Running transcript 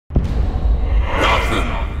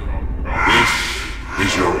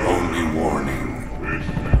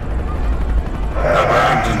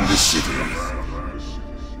city,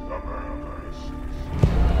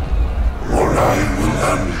 or I will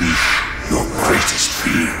unleash your greatest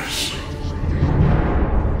fears.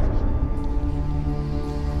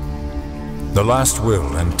 The last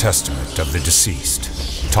will and testament of the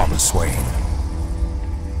deceased, Thomas Wayne.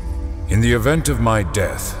 In the event of my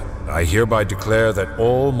death, I hereby declare that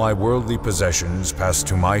all my worldly possessions pass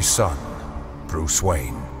to my son, Bruce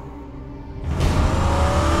Wayne.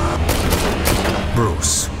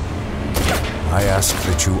 Bruce, I ask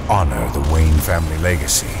that you honor the Wayne family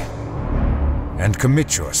legacy and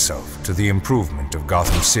commit yourself to the improvement of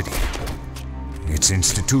Gotham City, its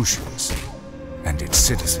institutions, and its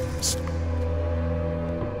citizens.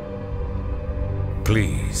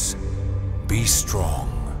 Please, be strong.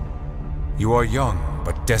 You are young,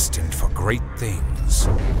 but destined for great things.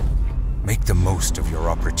 Make the most of your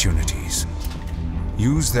opportunities.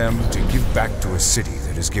 Use them to give back to a city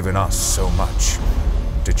that has given us so much,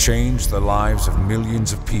 to change the lives of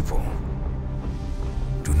millions of people.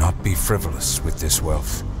 Do not be frivolous with this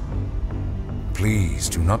wealth. Please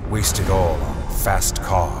do not waste it all on fast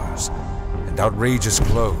cars and outrageous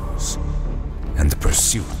clothes and the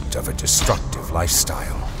pursuit of a destructive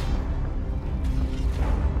lifestyle.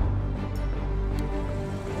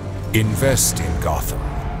 Invest in Gotham.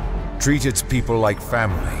 Treat its people like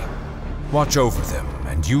family. Watch over them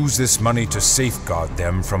and use this money to safeguard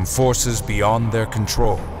them from forces beyond their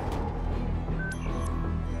control.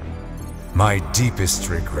 My deepest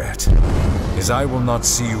regret is I will not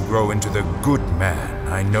see you grow into the good man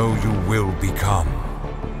I know you will become.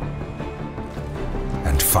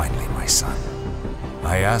 And finally, my son,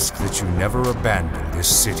 I ask that you never abandon this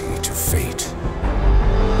city to fate.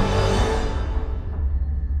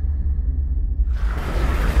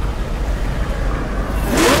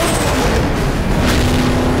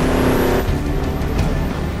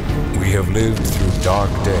 We have lived through dark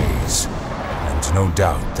days, and no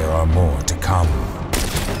doubt there are more to come.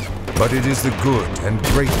 But it is the good and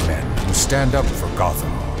great men who stand up for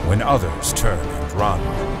Gotham when others turn and run.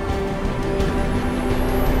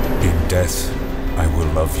 In death, I will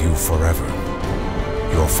love you forever.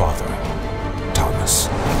 Your father, Thomas.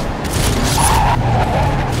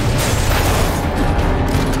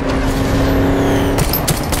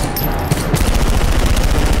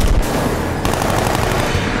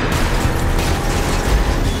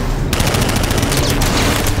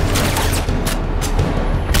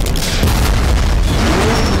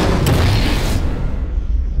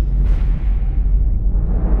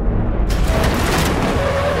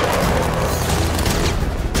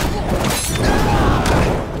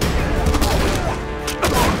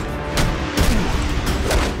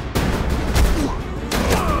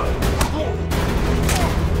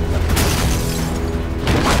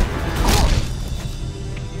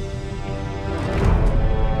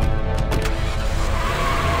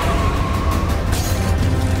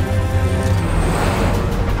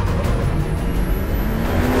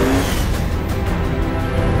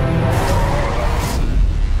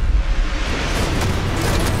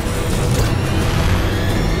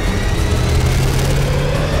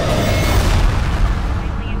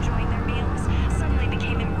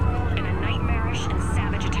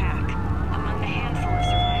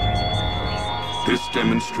 This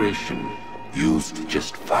demonstration used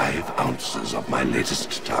just 5 ounces of my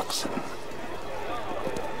latest toxin.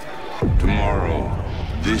 Tomorrow,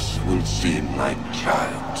 this will seem like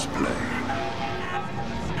child's play.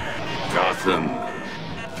 Gotham,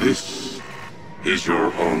 this is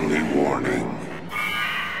your only warning.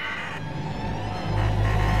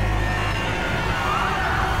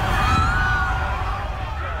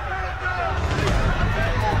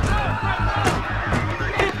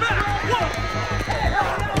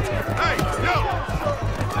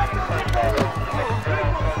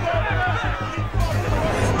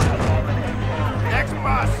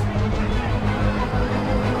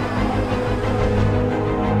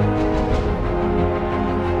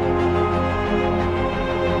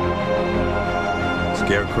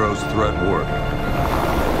 Scarecrow's threat worked.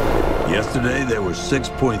 Yesterday, there were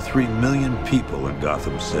 6.3 million people in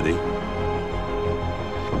Gotham City.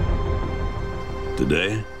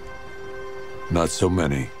 Today, not so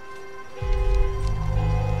many.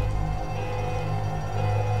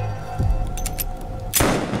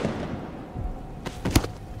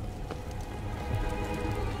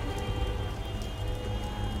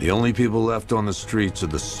 The only people left on the streets are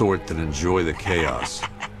the sort that enjoy the chaos.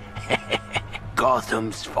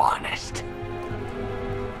 Gotham's finest.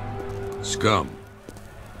 Scum.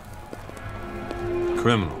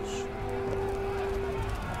 Criminals.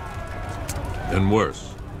 And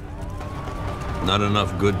worse. Not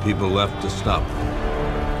enough good people left to stop them.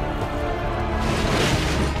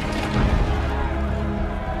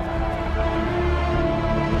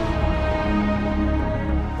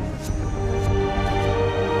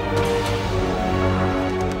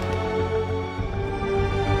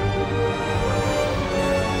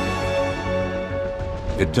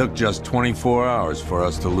 It took just 24 hours for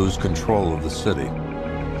us to lose control of the city.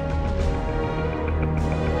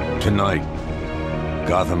 Tonight,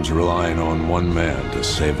 Gotham's relying on one man to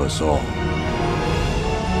save us all.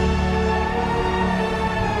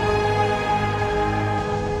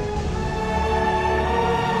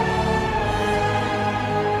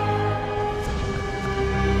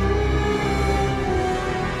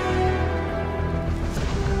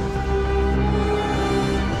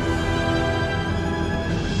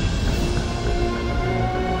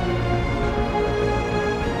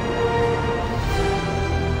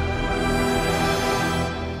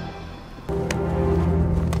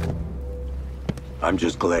 I'm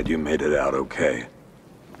just glad you made it out okay.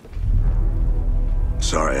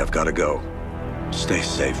 Sorry, I've got to go. Stay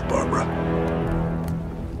safe, Barbara.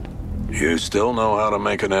 You still know how to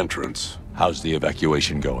make an entrance. How's the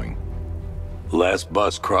evacuation going? Last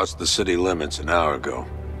bus crossed the city limits an hour ago.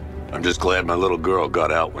 I'm just glad my little girl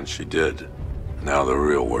got out when she did. Now the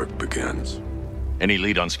real work begins. Any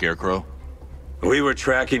lead on Scarecrow? We were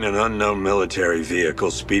tracking an unknown military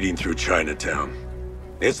vehicle speeding through Chinatown.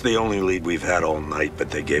 It's the only lead we've had all night,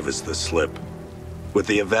 but they gave us the slip. With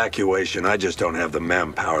the evacuation, I just don't have the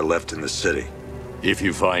manpower left in the city. If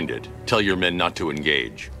you find it, tell your men not to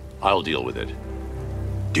engage. I'll deal with it.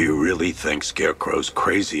 Do you really think Scarecrow's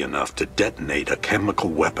crazy enough to detonate a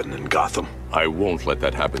chemical weapon in Gotham? I won't let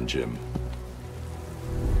that happen, Jim.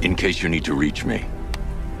 In case you need to reach me,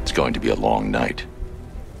 it's going to be a long night.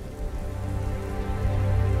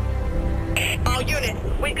 All units,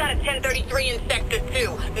 we've got a 1033 in Sector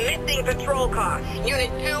 2. Missing patrol car. Unit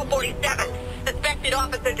 247. Suspected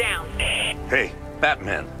officer down. Hey,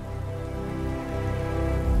 Batman.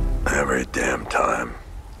 Every damn time.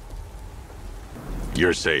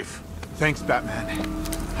 You're safe. Thanks, Batman.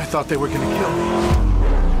 I thought they were gonna kill me.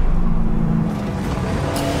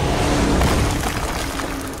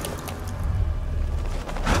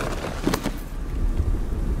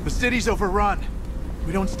 The city's overrun.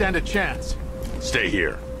 We don't stand a chance. Stay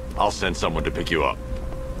here. I'll send someone to pick you up.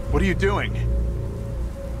 What are you doing?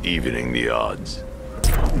 Evening the odds.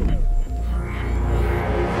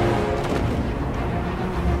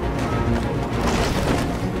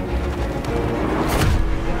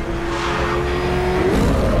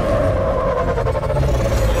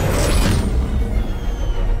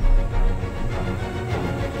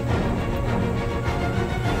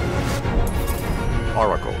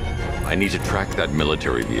 Oracle, I need to track that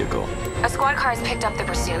military vehicle. A squad car has picked up the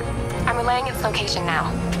pursuit. I'm relaying its location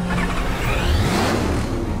now.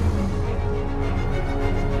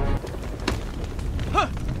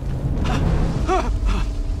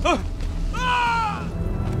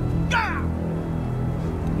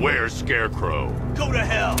 Where's Scarecrow? Go to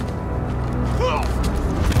hell!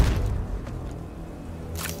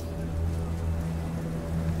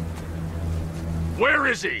 Where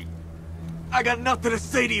is he? I got nothing to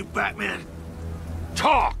say to you, Batman.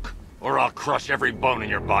 Talk, or I'll crush every bone in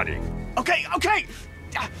your body. Okay.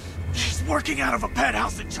 She's working out of a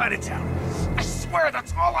penthouse in Chinatown. I swear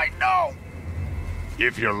that's all I know.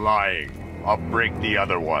 If you're lying, I'll break the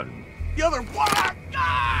other one. The other one!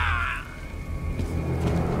 Ah!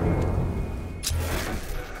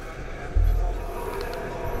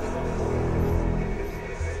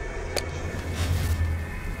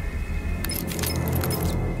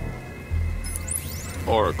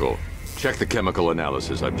 Oracle, check the chemical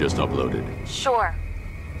analysis I've just uploaded. Sure.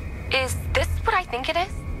 Is this what I think it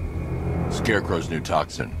is? Scarecrow's new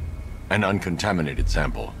toxin. An uncontaminated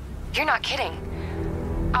sample. You're not kidding.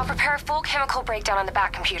 I'll prepare a full chemical breakdown on the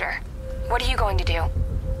back computer. What are you going to do?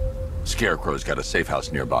 Scarecrow's got a safe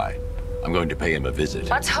house nearby. I'm going to pay him a visit.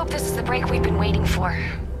 Let's hope this is the break we've been waiting for.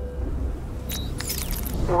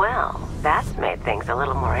 Well, that's made things a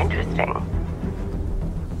little more interesting.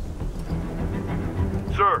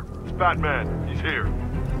 Sir, it's Batman. He's here.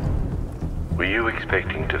 Were you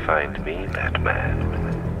expecting to find me, Batman?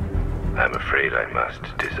 I'm afraid I must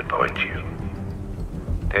disappoint you.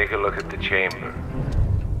 Take a look at the chamber.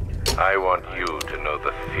 I want you to know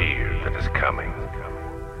the fear that is coming.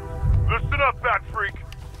 Listen up, Bat Freak.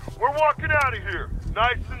 We're walking out of here,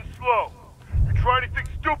 nice and slow. You try anything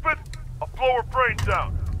stupid, I'll blow her brains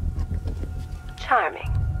out. Charming.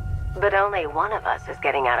 But only one of us is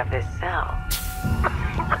getting out of this cell.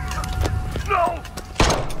 No!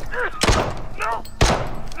 No!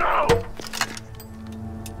 No!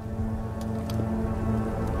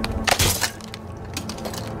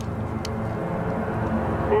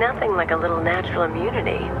 Nothing like a little natural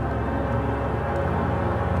immunity.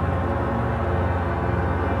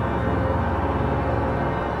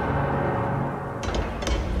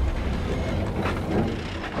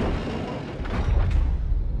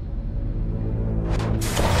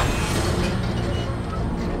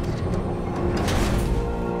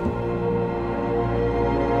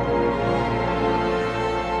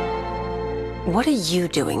 What are you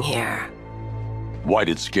doing here? Why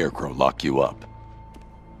did Scarecrow lock you up?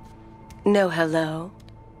 No hello?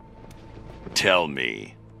 Tell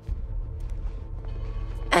me.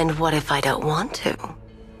 And what if I don't want to?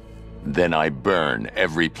 Then I burn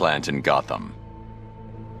every plant in Gotham.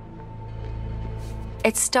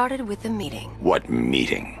 It started with a meeting. What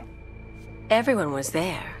meeting? Everyone was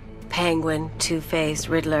there. Penguin, Two-Face,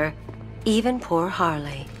 Riddler, even poor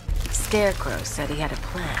Harley. Scarecrow said he had a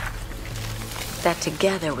plan. That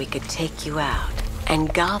together we could take you out,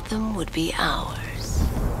 and Gotham would be ours.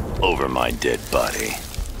 Over my dead body.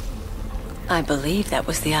 I believe that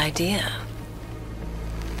was the idea.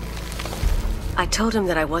 I told him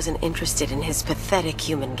that I wasn't interested in his pathetic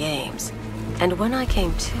human games. And when I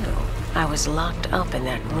came to, I was locked up in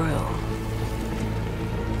that room.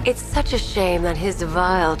 It's such a shame that his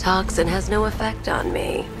vile toxin has no effect on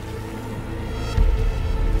me.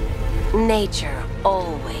 Nature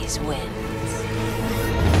always wins.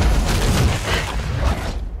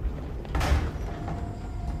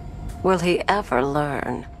 Will he ever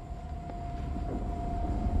learn?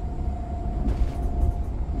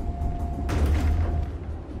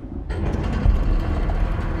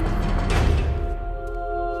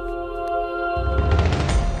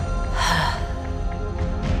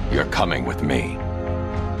 You're coming with me.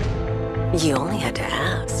 You only had to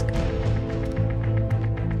ask.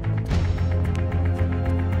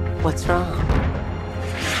 What's wrong?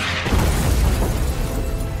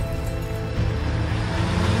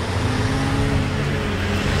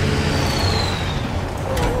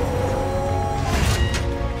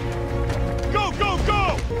 Go, go,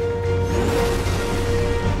 go!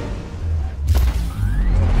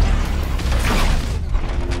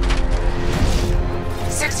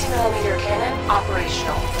 60mm cannon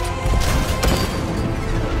operational.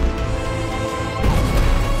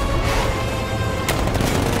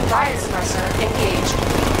 Fire suppressor engaged.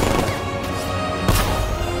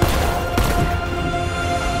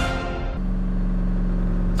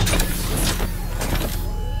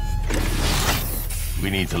 We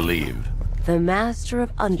need to leave. The master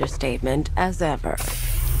of understatement as ever.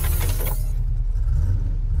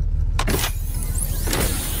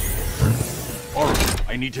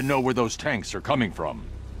 I need to know where those tanks are coming from.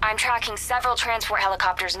 I'm tracking several transport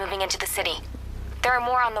helicopters moving into the city. There are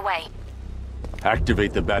more on the way.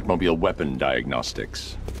 Activate the Batmobile weapon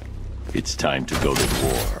diagnostics. It's time to go to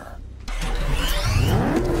war.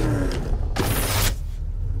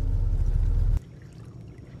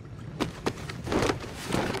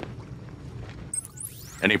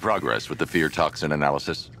 Any progress with the fear toxin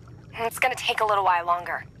analysis? It's gonna take a little while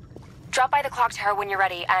longer. Drop by the clock tower when you're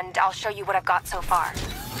ready, and I'll show you what I've got so far.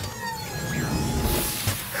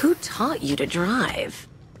 Who taught you to drive?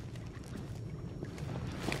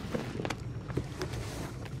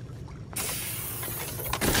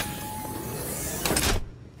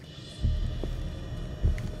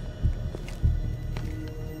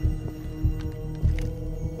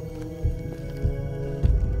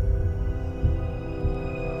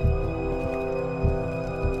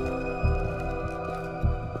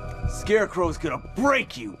 Scarecrow's gonna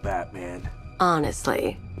break you, Batman.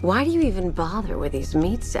 Honestly, why do you even bother with these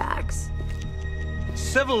meat sacks?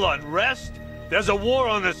 Civil unrest? There's a war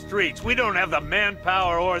on the streets. We don't have the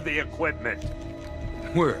manpower or the equipment.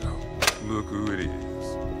 Well, look who it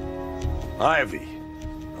is. Ivy.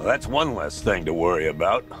 Well, that's one less thing to worry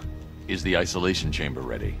about. Is the isolation chamber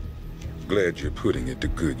ready? Glad you're putting it to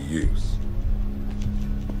good use.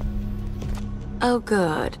 Oh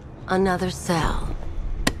good, another cell.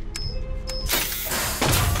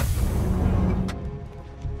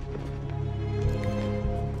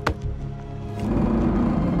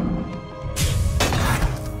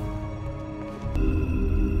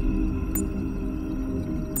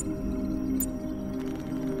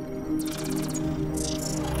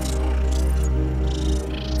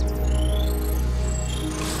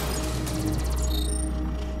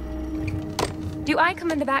 Do I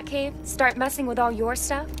come in the Batcave, start messing with all your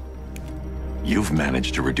stuff? You've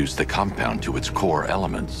managed to reduce the compound to its core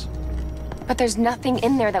elements. But there's nothing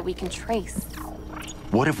in there that we can trace.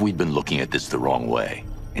 What if we'd been looking at this the wrong way?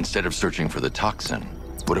 Instead of searching for the toxin,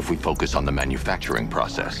 what if we focus on the manufacturing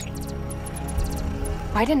process?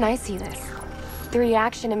 Why didn't I see this? The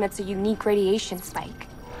reaction emits a unique radiation spike.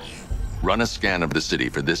 Run a scan of the city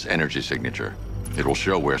for this energy signature. It will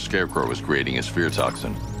show where Scarecrow is creating his fear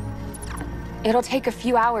toxin. It'll take a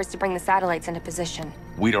few hours to bring the satellites into position.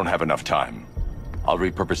 We don't have enough time. I'll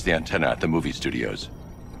repurpose the antenna at the movie studios.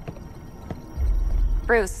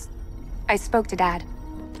 Bruce, I spoke to Dad.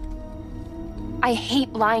 I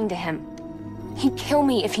hate lying to him. He'd kill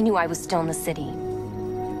me if he knew I was still in the city.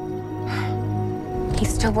 He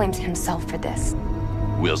still blames himself for this.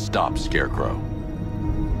 We'll stop Scarecrow.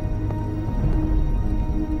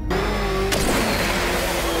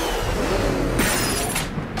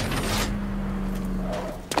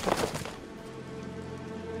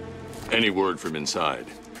 Any word from inside?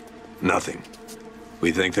 Nothing.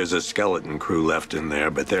 We think there's a skeleton crew left in there,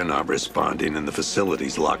 but they're not responding and the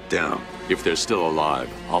facility's locked down. If they're still alive,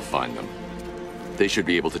 I'll find them. They should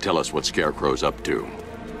be able to tell us what Scarecrow's up to.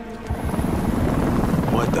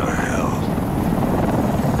 What the hell?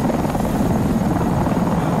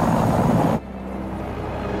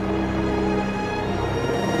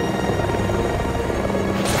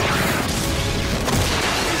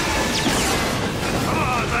 Come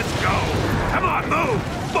on, let's go! Come on, move!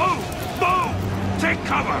 Move! Move! Take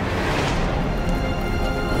cover!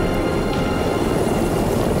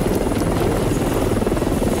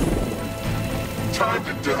 Time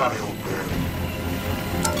to die, old man.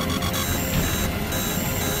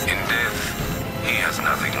 In death, he has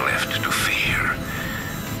nothing left to fear.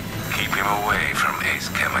 Keep him away from Ace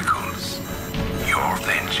Chemicals. Your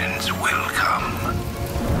vengeance will come.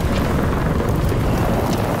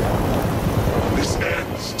 This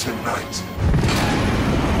ends tonight.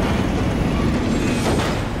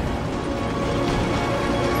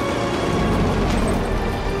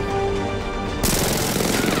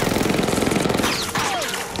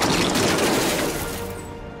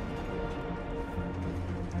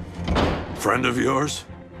 Friend of yours?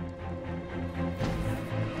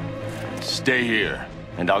 Stay here,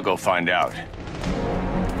 and I'll go find out.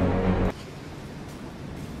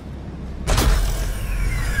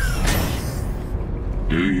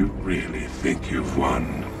 Do you really think you've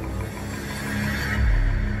won?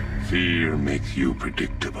 Fear makes you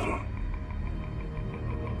predictable.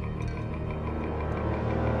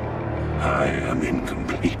 I am in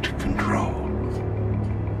complete control.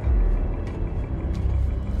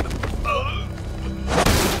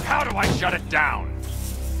 How do I shut it down?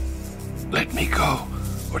 Let me go,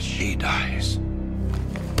 or she dies.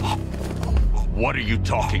 What are you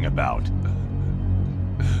talking about?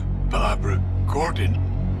 Barbara Gordon.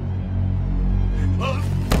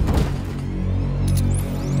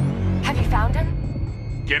 Have you found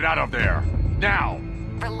him? Get out of there! Now!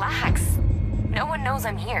 Relax. No one knows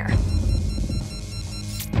I'm here.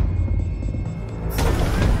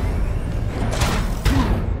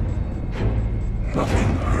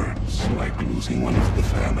 Nothing hurts like losing one of the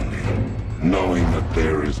family. Knowing that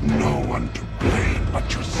there is no one to blame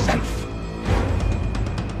but yourself.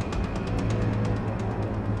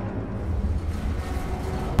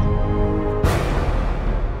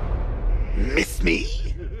 Miss me?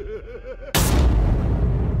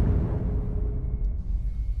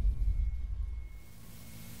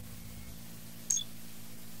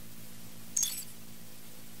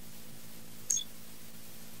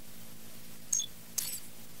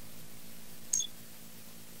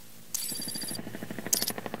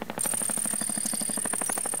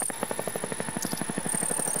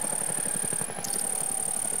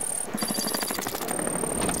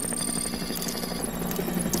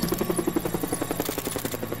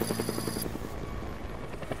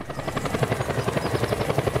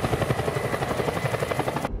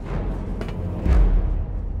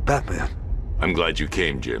 Batman. I'm glad you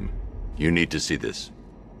came, Jim. You need to see this.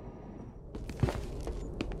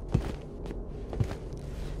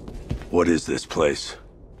 What is this place?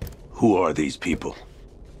 Who are these people?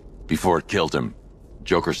 Before it killed him,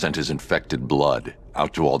 Joker sent his infected blood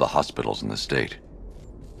out to all the hospitals in the state.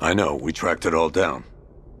 I know, we tracked it all down.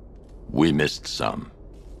 We missed some.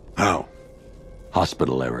 How?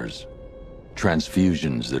 Hospital errors.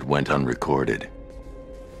 Transfusions that went unrecorded.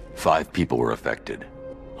 5 people were affected.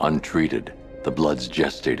 Untreated, the blood's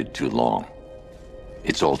gestated too long.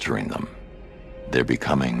 It's altering them. They're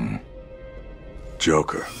becoming...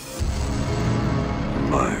 Joker.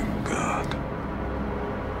 My God.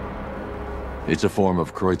 It's a form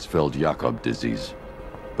of Creutzfeldt-Jakob disease,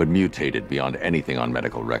 but mutated beyond anything on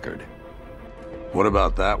medical record. What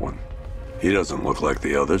about that one? He doesn't look like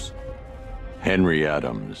the others. Henry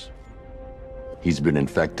Adams. He's been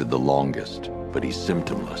infected the longest, but he's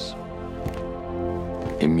symptomless.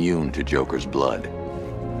 Immune to Joker's blood.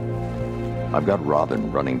 I've got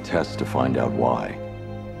Robin running tests to find out why.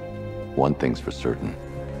 One thing's for certain.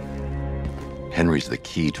 Henry's the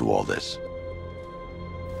key to all this.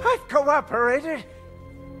 I've cooperated.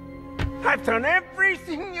 I've done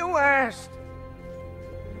everything you asked.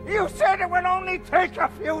 You said it would only take a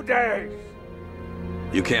few days.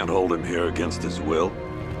 You can't hold him here against his will?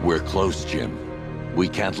 We're close, Jim. We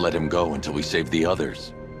can't let him go until we save the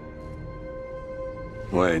others.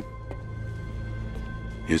 Wait.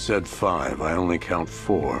 You said 5. I only count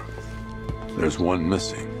 4. There's one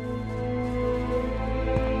missing.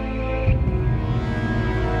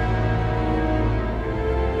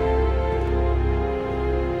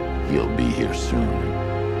 He'll be here soon.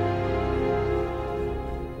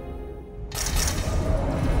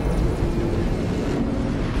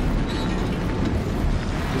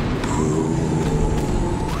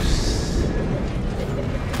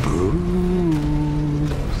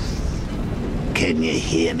 Can you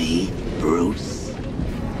hear me, Bruce?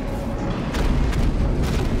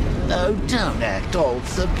 Oh, don't act all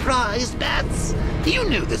surprised, Bats. You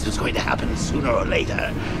knew this was going to happen sooner or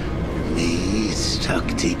later. Me stuck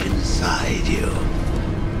deep inside you.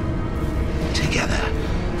 Together,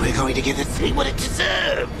 we're going to give this thing what it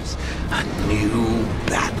deserves. A new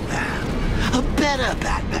Batman. A better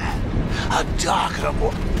Batman. A darker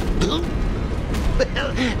one.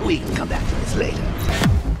 Well, we can come back to this later.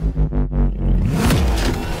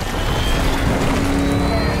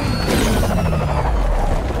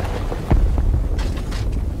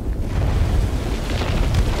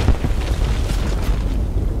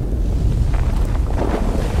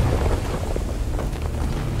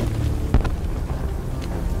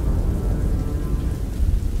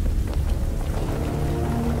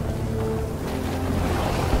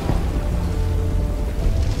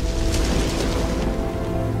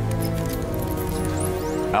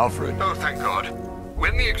 Alfred. Oh, thank God.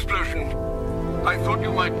 When the explosion... I thought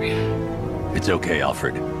you might be... It's okay,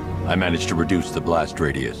 Alfred. I managed to reduce the blast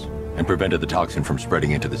radius and prevented the toxin from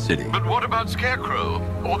spreading into the city. But what about Scarecrow?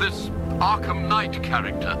 Or this Arkham Knight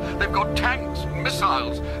character? They've got tanks,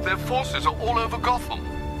 missiles. Their forces are all over Gotham.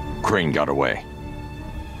 Crane got away.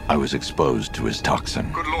 I was exposed to his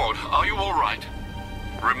toxin. Good Lord, are you all right?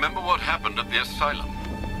 Remember what happened at the asylum?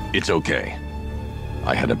 It's okay.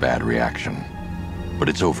 I had a bad reaction. But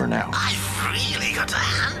it's over now. I've really got to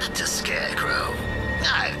hand it to Scarecrow.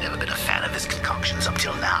 I've never been a fan of his concoctions up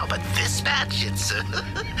till now, but this batch, it's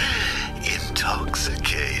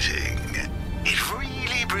intoxicating. It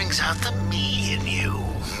really brings out the me in you.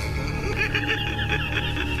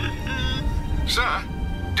 Sir,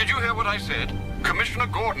 did you hear what I said? Commissioner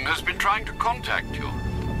Gordon has been trying to contact you.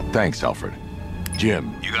 Thanks, Alfred.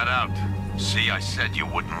 Jim. You got out. See, I said you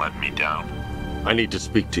wouldn't let me down. I need to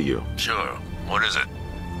speak to you. Sure. What is it?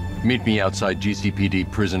 Meet me outside GCPD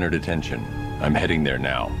prisoner detention. I'm heading there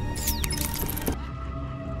now.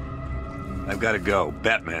 I've got to go.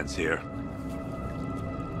 Batman's here.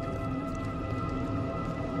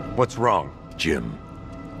 What's wrong? Jim.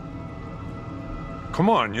 Come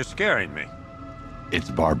on, you're scaring me. It's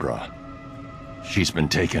Barbara. She's been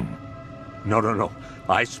taken. No.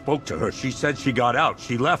 I spoke to her. She said she got out.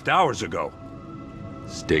 She left hours ago.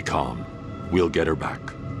 Stay calm. We'll get her back.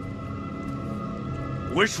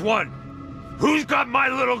 Which one? Who's got my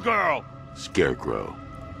little girl? Scarecrow.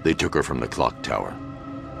 They took her from the clock tower.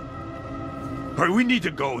 Hurry, we need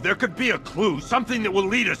to go. There could be a clue, something that will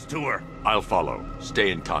lead us to her. I'll follow.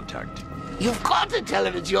 Stay in contact. You've got to tell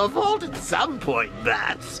him it's your fault at some point,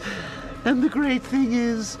 Bats. And the great thing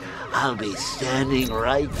is, I'll be standing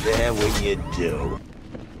right there when you do.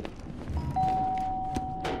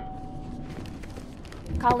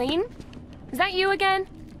 Colleen? Is that you again?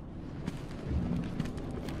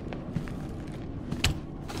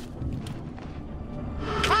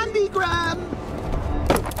 Candygram!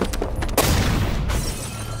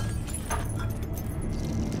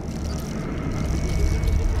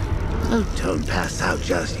 Oh, don't pass out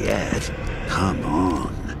just yet. Come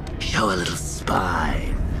on. Show a little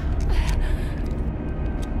spine.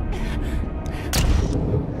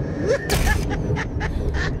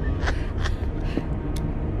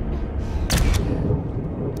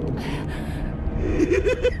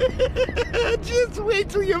 Just wait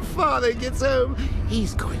till your father gets home.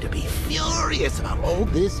 He's going to be furious about all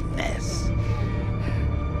this mess.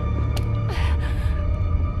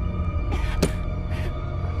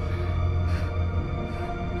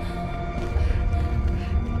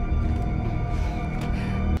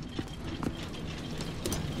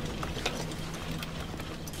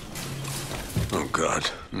 Oh, God,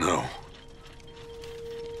 no.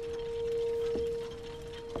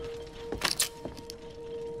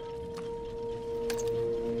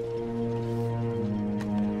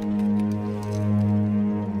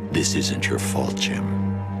 This isn't your fault, Jim.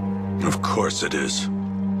 Of course it is.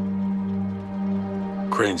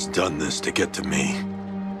 Crane's done this to get to me.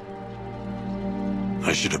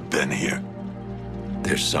 I should have been here.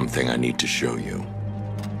 There's something I need to show you.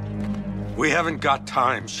 We haven't got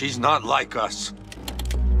time. She's not like us.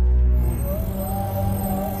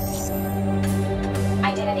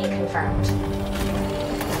 Identity confirmed.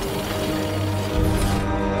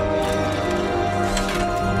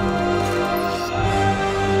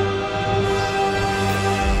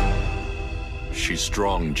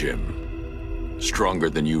 strong, Jim. Stronger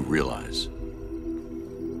than you realize.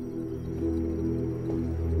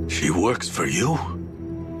 She works for you?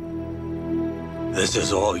 This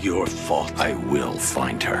is all your fault. I will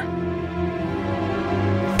find her.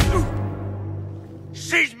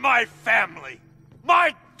 She's my family!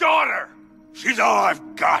 My daughter! She's all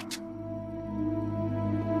I've got!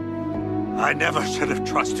 I never should have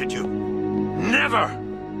trusted you. Never!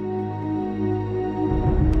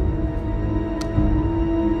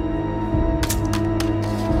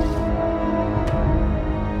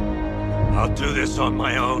 I'll do this on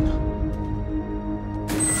my own.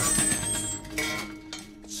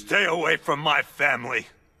 Stay away from my family.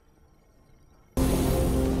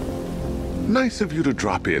 Nice of you to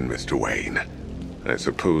drop in, Mr. Wayne. I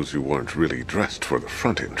suppose you weren't really dressed for the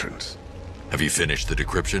front entrance. Have you finished the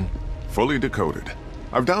decryption? Fully decoded.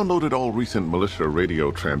 I've downloaded all recent militia radio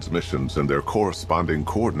transmissions and their corresponding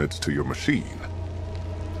coordinates to your machine.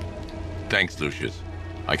 Thanks, Lucius.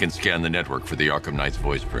 I can scan the network for the Arkham Knight's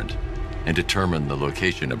voice print and determine the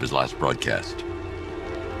location of his last broadcast.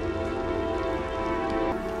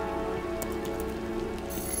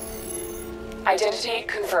 Identity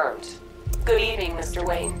confirmed. Good evening, Mr.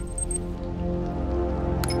 Wayne.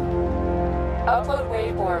 Upload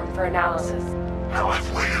waveform for analysis. Now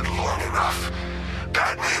I've waited long enough.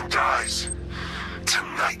 Batman dies.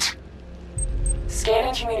 Tonight.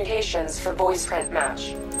 Scanning communications for voice print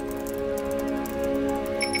match.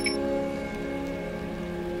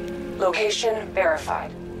 Location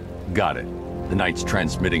verified. Got it. The Knight's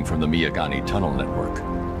transmitting from the Miyagani tunnel network.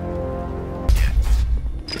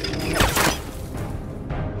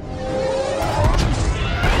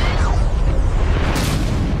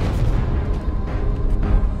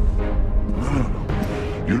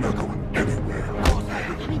 You're not going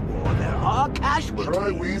anywhere. There are casualties.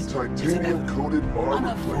 Tri-weave titanium-coated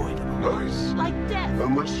armor plate. Nice. Like death.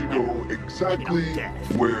 Unless you know exactly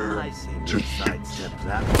where to shoot.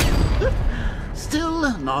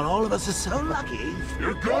 Still, not all of us are so lucky.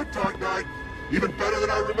 You're good, Dark Knight. Even better than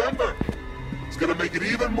I remember. It's gonna make it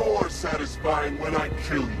even more satisfying when I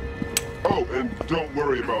kill you. Oh, and don't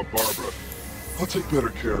worry about Barbara. I'll take better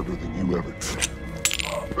care of her than you ever did.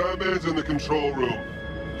 Batman's in the control room.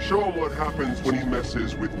 Show him what happens when he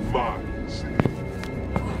messes with mine.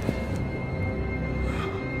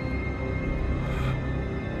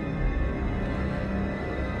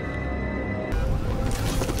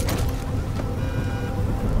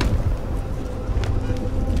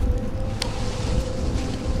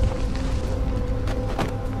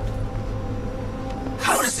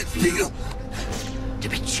 How does it feel to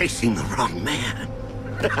be chasing the wrong man?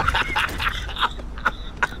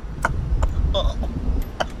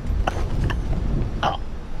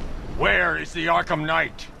 Where is the Arkham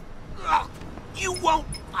Knight? You won't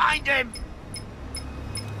find him!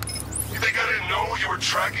 You think I didn't know you were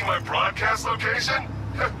tracking my broadcast location?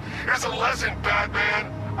 Here's a lesson,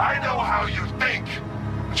 Batman. I know how you think,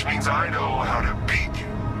 which means I know how to beat you.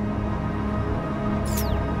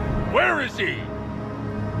 Where is he?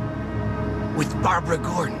 With Barbara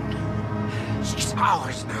Gordon. She's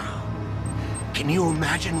ours now. Can you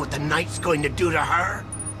imagine what the Knight's going to do to her?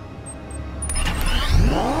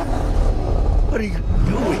 What are you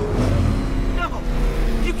doing? No!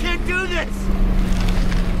 You can't do this!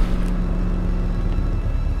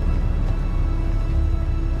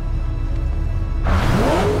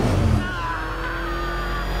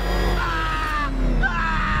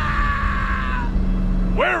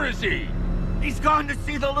 Where is he? He's gone to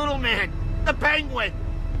see the little man, the Penguin.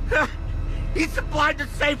 He supplied the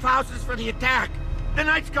safe houses for the attack. The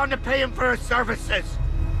Knight's gone to pay him for his services.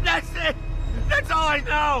 That's it. That's all I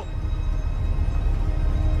know.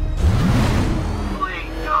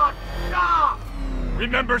 Please don't stop.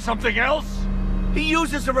 Remember something else? He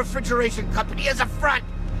uses a refrigeration company as a front.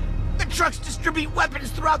 The trucks distribute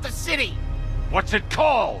weapons throughout the city. What's it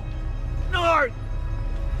called? North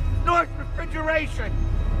Refrigeration.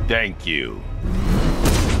 Thank you.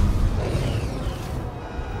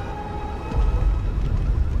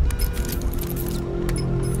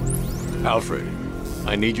 Alfred,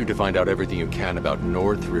 I need you to find out everything you can about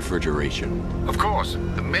North Refrigeration. Of course.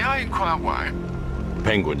 May I inquire why?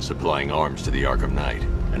 Penguin's supplying arms to the Arkham Knight,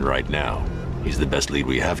 and right now, he's the best lead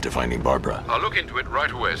we have to finding Barbara. I'll look into it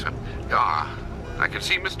right away, sir. Ah, I can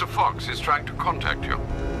see Mr. Fox is trying to contact you.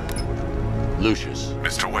 Lucius.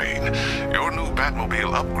 Mr. Wayne, your new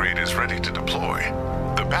Batmobile upgrade is ready to deploy.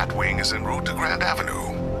 The Batwing is en route to Grand Avenue.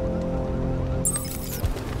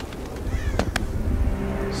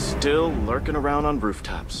 Still lurking around on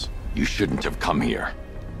rooftops. You shouldn't have come here.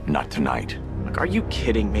 Not tonight. Like, are you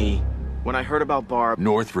kidding me? When I heard about Barb...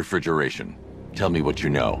 North Refrigeration. Tell me what you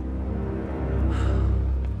know.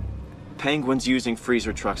 Penguin's using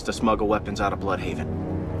freezer trucks to smuggle weapons out of Bloodhaven.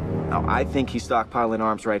 Now, I think he's stockpiling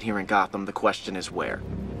arms right here in Gotham. The question is where.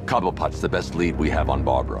 Cobblepot's the best lead we have on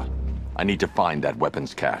Barbara. I need to find that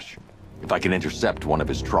weapons cache. If I can intercept one of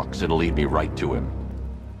his trucks, it'll lead me right to him.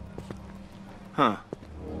 Huh.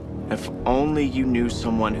 If only you knew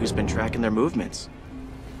someone who's been tracking their movements.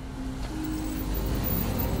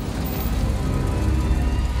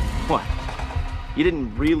 What? You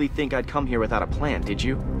didn't really think I'd come here without a plan, did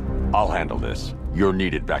you? I'll handle this. You're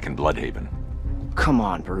needed back in Bloodhaven. Come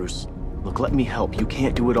on, Bruce. Look, let me help. You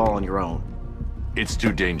can't do it all on your own. It's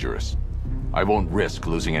too dangerous. I won't risk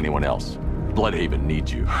losing anyone else. Bloodhaven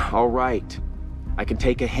needs you. All right. I can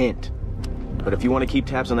take a hint. But if you want to keep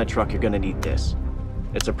tabs on that truck, you're gonna need this.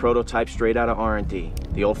 It's a prototype straight out of R&D.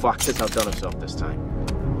 The old fox has outdone himself this time.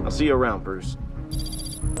 I'll see you around, Bruce.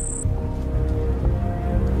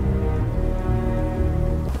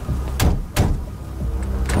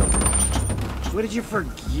 What did you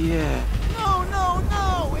forget? No, no,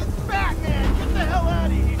 no! It's Batman! Get the hell out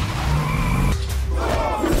of here!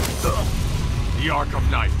 The Arkham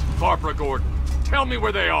Knight, Barbara Gordon. Tell me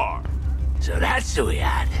where they are. So that's who we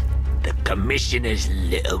had. The Commissioner's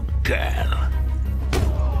little girl.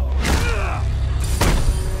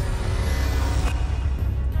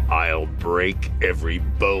 I'll break every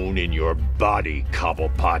bone in your body,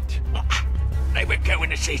 Cobblepot. They were going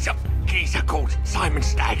to see some geezer called Simon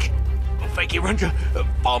Stagg. I think he runs a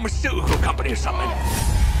pharmaceutical company or something.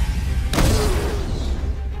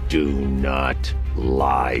 Do not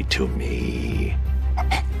lie to me.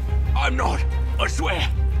 I'm not, I swear.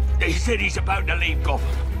 They said he's about to leave Gotham.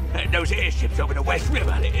 And those airships over the West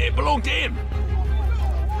River, it belonged to him.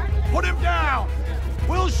 Put him down!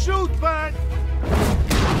 We'll shoot, Bert!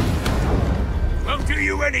 Won't do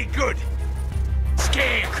you any good.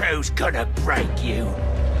 Scarecrow's gonna break you.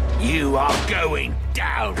 You are going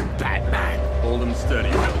down, Batman. Hold him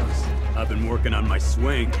steady, fellas. I've been working on my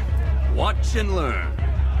swing. Watch and learn.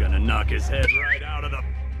 Gonna knock his head right out of the...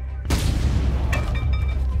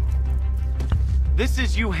 This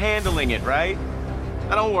is you handling it, right?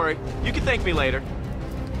 Now don't worry. You can thank me later.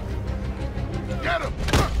 Get him!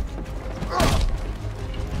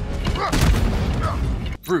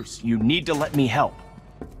 Bruce, you need to let me help.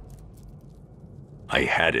 I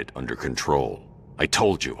had it under control. I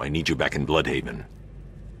told you, I need you back in Bloodhaven.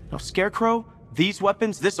 Now, Scarecrow, these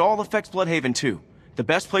weapons, this all affects Bloodhaven too. The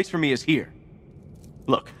best place for me is here.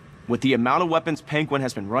 Look, with the amount of weapons Penguin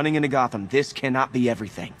has been running into Gotham, this cannot be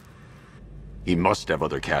everything. He must have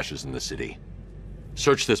other caches in the city.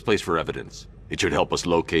 Search this place for evidence. It should help us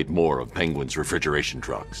locate more of Penguin's refrigeration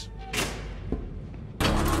trucks.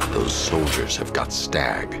 Those soldiers have got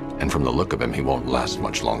Stagg, and from the look of him, he won't last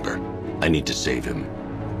much longer. I need to save him.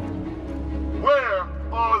 Where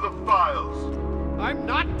are the files? I'm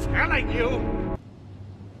not telling you!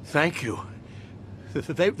 Thank you.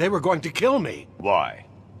 They were going to kill me. Why?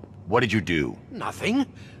 What did you do? Nothing.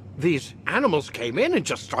 These animals came in and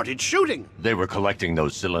just started shooting. They were collecting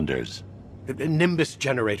those cylinders. Nimbus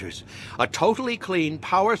generators. A totally clean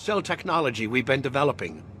power cell technology we've been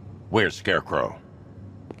developing. Where's Scarecrow?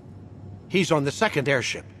 He's on the second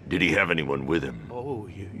airship. Did he have anyone with him? Oh,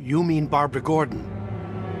 you mean Barbara Gordon?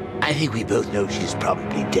 I think we both know she's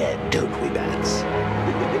probably dead, don't we, Bats?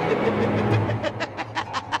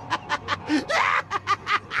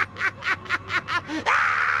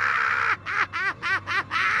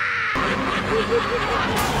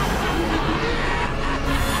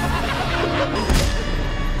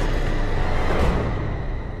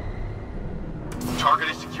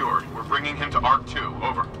 Target is secured. We're bringing him to Arc 2.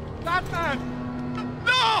 Over. Batman!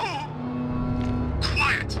 No!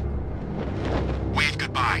 Quiet! Wave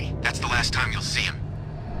goodbye. That's the last time you'll see him.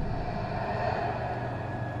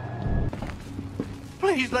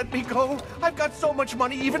 Please let me go. I've got so much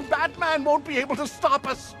money, even Batman won't be able to stop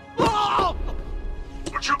us. Oh!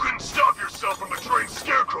 But you couldn't stop yourself from betraying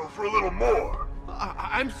Scarecrow for a little more.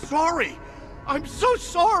 I'm sorry. I'm so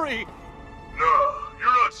sorry. No,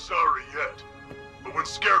 you're not sorry yet. But when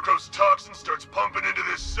Scarecrow's toxin starts pumping into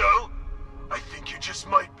this cell, I think you just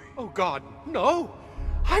might be. Oh, God, no.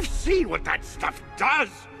 I've seen what that stuff does.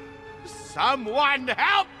 Someone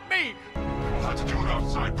help me! We'll have to do it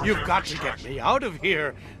outside. You've got to get me out of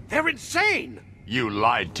here. They're insane. You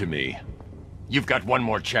lied to me. You've got one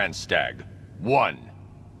more chance, Stagg. One.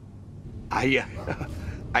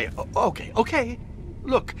 Okay.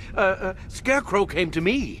 Look, Scarecrow came to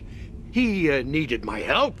me. He needed my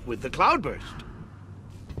help with the cloudburst.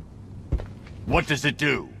 What does it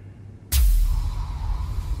do?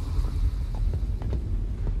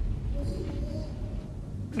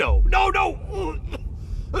 No, no, no!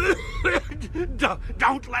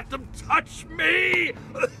 Don't let them touch me!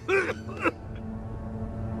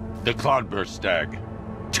 The Cloudburst Stag.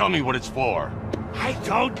 Tell me what it's for. I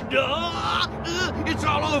don't know! It's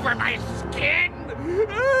all over my skin!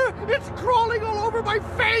 It's crawling all over my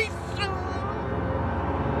face!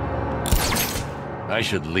 I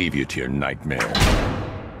should leave you to your nightmare.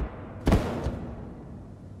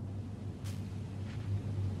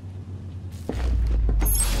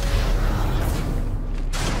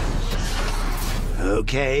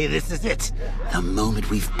 Okay, this is it. The moment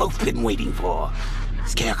we've both been waiting for.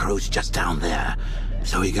 Scarecrow's just down there.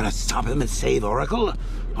 So are you gonna stop him and save Oracle?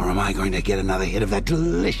 Or am I going to get another hit of that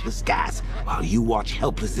delicious gas while you watch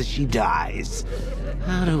helpless as she dies?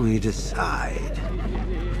 How do we decide?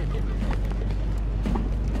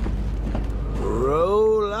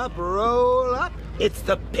 Roll up, roll up. It's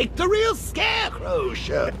the Pick the Real Scarecrow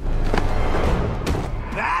show.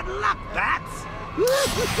 Bad luck, bats.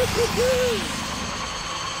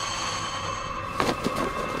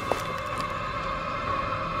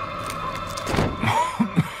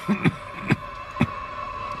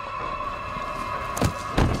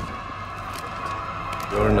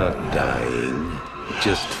 You're not dying. It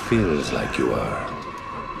just feels like you are.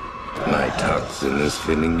 My toxin is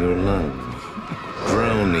filling your lungs,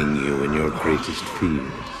 drowning you in your greatest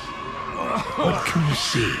fears. What can you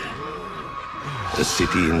see? A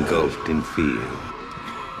city engulfed in fear.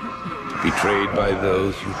 Betrayed by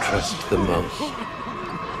those you trust the most.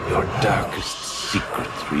 Your darkest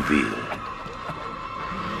secrets revealed.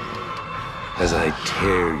 As I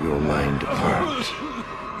tear your mind apart,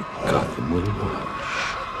 Gotham will watch.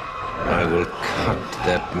 I will cut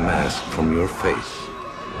that mask from your face,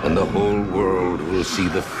 and the whole world will see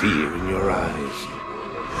the fear in your eyes.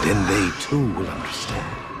 Then they too will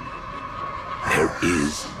understand. There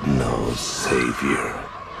is no savior,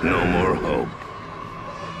 no more hope,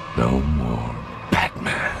 no more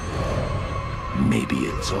Batman. Maybe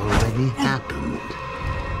it's already happened.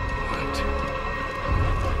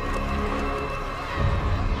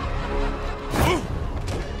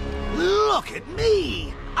 Look at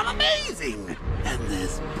me! I'm amazing! And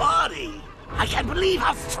this body! I can't believe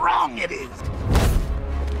how strong it is!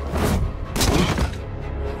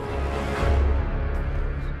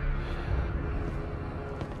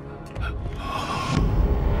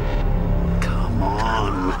 Come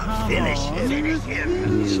on, finish him! Finish him!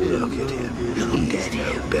 Look at him. Look at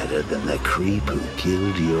him. Better than the creep who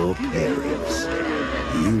killed your parents.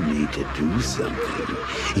 You need to do something.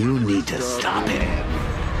 You need to stop him.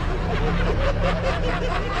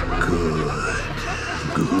 Good.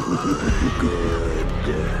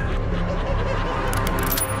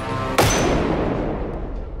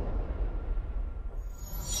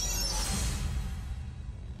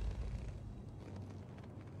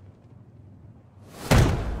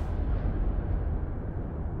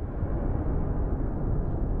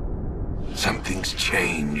 Something's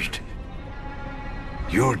changed.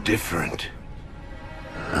 You're different.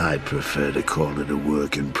 I'd prefer to call it a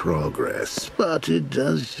work in progress, but it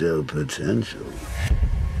does show potential.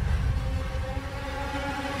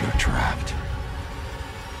 You're trapped.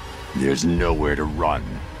 There's nowhere to run.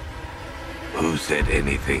 Who said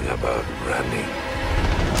anything about running?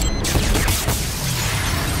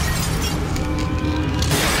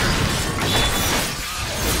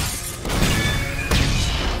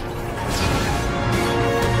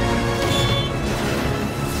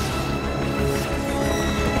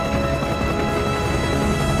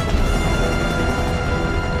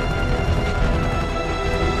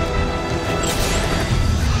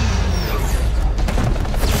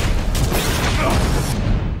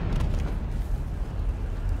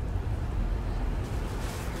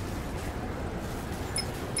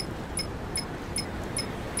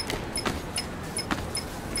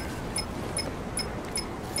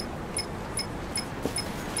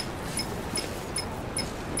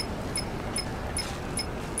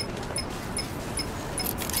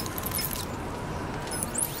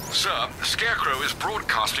 Sir, the Scarecrow is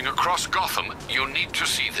broadcasting across Gotham. You need to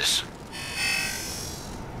see this.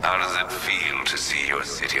 How does it feel to see your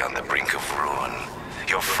city on the brink of ruin?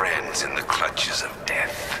 Your friends in the clutches of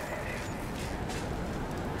death?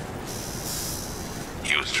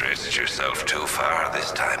 You stretched yourself too far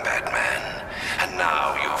this time, Batman. And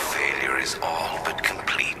now your failure is all but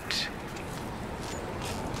complete.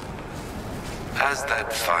 As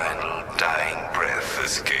that final dying breath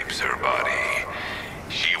escapes her body,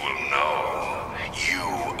 she will know you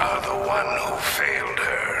are the one who failed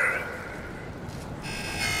her.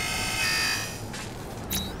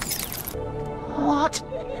 What?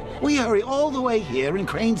 We hurry all the way here and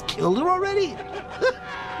Crane's killed her already?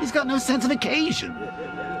 He's got no sense of occasion.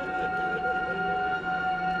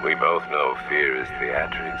 We both know fear is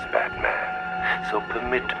theatrics, Batman. So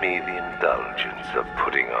permit me the indulgence of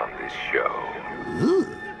putting on this show. Ooh.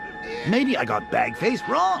 Maybe I got bag-faced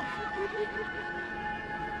wrong.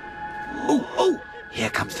 Oh, here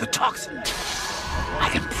comes the toxin. I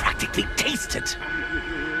can practically taste it.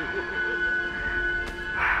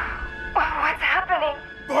 What's happening?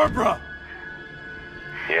 Barbara!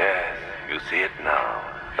 Yes, you see it now.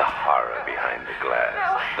 The horror behind the glass.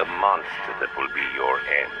 No. The monster that will be your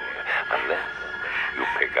end. Unless you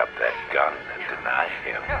pick up that gun and deny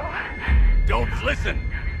him. No. Don't listen!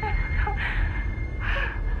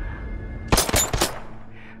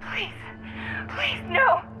 Please,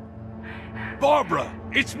 no! Barbara,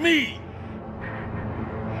 it's me!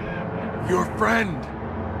 Your friend!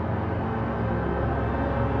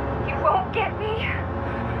 You won't get me.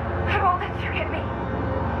 I won't let you get me.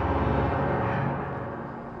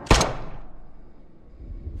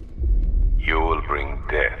 You will bring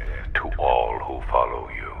death to all who follow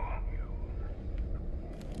you.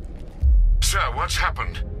 Sir, what's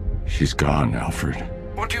happened? She's gone, Alfred.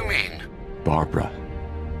 What do you mean? Barbara.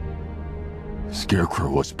 Scarecrow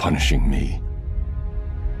was punishing me.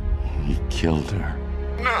 He killed her.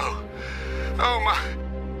 No. Oh, my...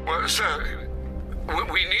 Well, sir,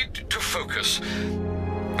 we need to focus.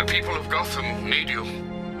 The people of Gotham need you.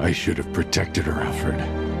 I should have protected her, Alfred.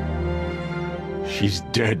 She's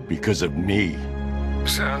dead because of me.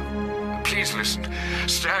 Sir, please listen.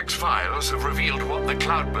 Stagg's files have revealed what the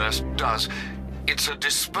cloudburst does. It's a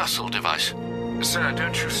dispersal device. Sir,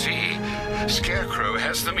 don't you see? Scarecrow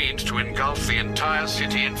has the means to engulf the entire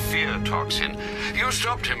city in fear toxin. You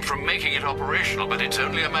stopped him from making it operational, but it's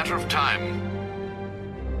only a matter of time.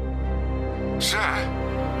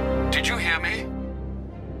 Sir, did you hear me?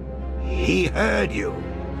 He heard you.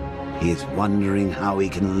 He is wondering how he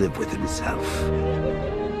can live with himself.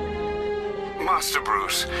 Master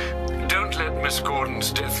Bruce, don't let Miss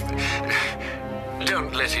Gordon's death...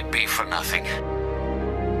 Don't let it be for nothing.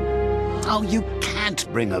 Oh, you can't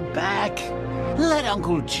bring her back. Let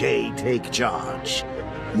Uncle Jay take charge.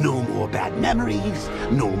 No more bad memories,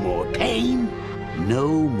 no more pain, no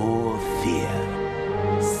more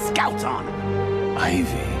fear. Scout on him.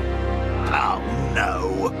 Ivy. Oh,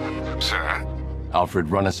 no. Sir?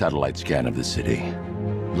 Alfred, run a satellite scan of the city.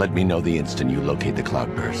 Let me know the instant you locate the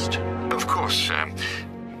cloudburst. Of course, sir.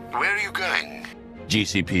 Where are you going?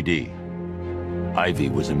 GCPD. Ivy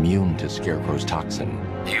was immune to Scarecrow's toxin.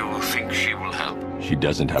 You think she will help? She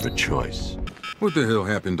doesn't have a choice. What the hell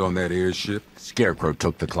happened on that airship? Scarecrow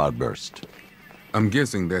took the cloudburst. I'm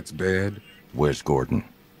guessing that's bad. Where's Gordon?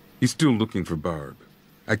 He's still looking for Barb.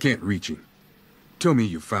 I can't reach him. Tell me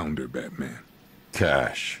you found her, Batman.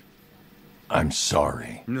 Cash. I'm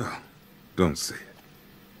sorry. No, don't say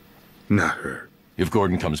it. Not her. If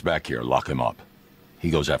Gordon comes back here, lock him up. He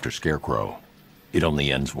goes after Scarecrow. It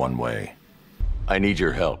only ends one way. I need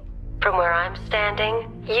your help. From where I'm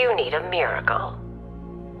standing, you need a miracle.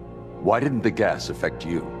 Why didn't the gas affect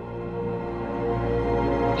you?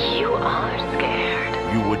 You are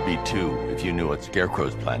scared. You would be too, if you knew what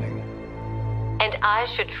Scarecrow's planning. And I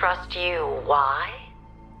should trust you. Why?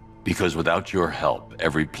 Because without your help,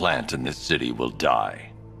 every plant in this city will die.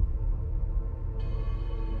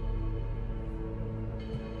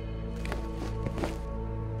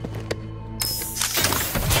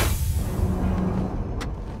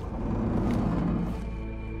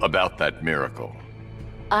 About that miracle.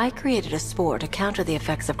 I created a spore to counter the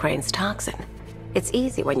effects of Crane's toxin. It's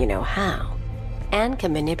easy when you know how, and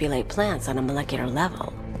can manipulate plants on a molecular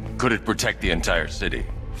level. Could it protect the entire city?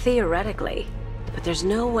 Theoretically, but there's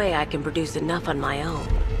no way I can produce enough on my own.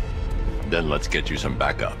 Then let's get you some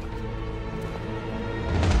backup.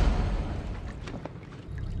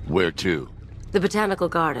 Where to? The Botanical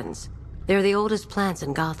Gardens. They're the oldest plants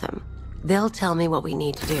in Gotham. They'll tell me what we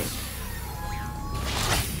need to do.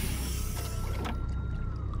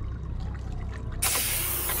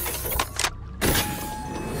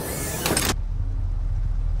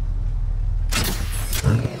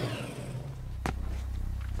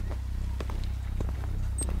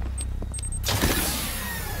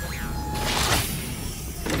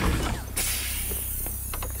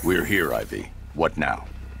 We're here, Ivy. What now?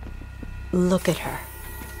 Look at her.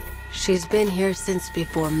 She's been here since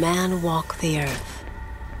before man walked the earth.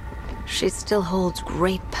 She still holds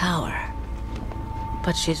great power.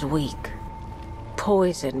 But she's weak.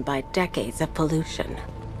 Poisoned by decades of pollution.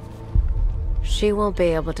 She won't be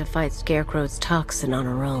able to fight Scarecrow's toxin on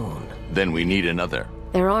her own. Then we need another.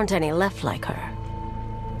 There aren't any left like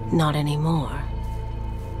her. Not anymore.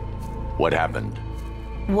 What happened?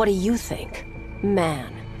 What do you think?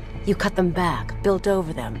 Man, You cut them back, built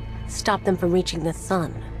over them, stopped them from reaching the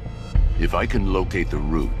sun. If I can locate the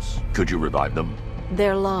roots, could you revive them?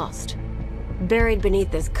 They're lost. Buried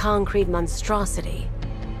beneath this concrete monstrosity.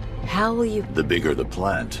 How will you... The bigger the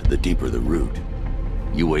plant, the deeper the root.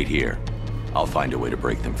 You wait here. I'll find a way to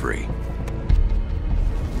break them free.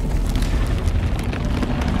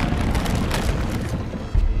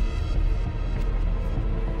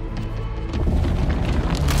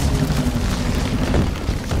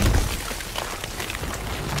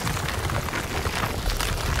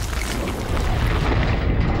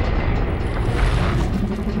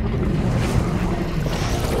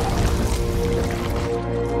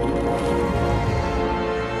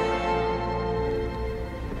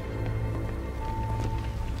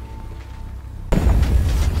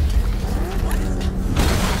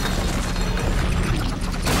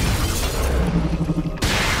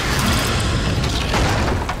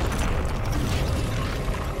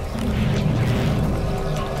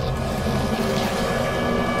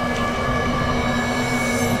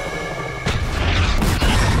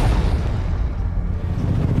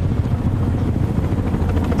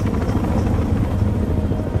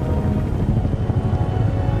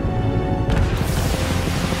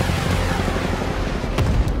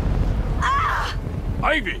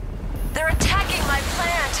 Ivy! They're attacking my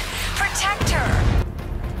plant! Protect her!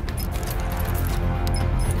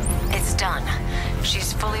 It's done.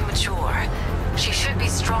 She's fully mature. She should be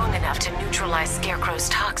strong enough to neutralize Scarecrow's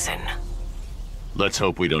toxin. Let's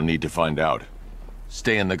hope we don't need to find out.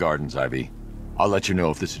 Stay in the gardens, Ivy. I'll let you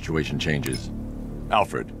know if the situation changes.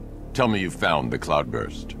 Alfred, tell me you've found the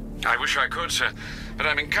cloudburst. I wish I could, sir, but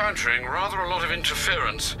I'm encountering rather a lot of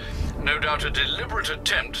interference. No doubt a deliberate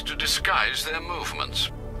attempt to disguise their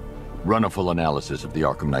movements. Run a full analysis of the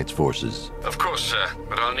Arkham Knight's forces. Of course, sir,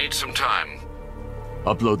 but I'll need some time.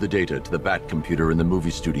 Upload the data to the Bat computer in the movie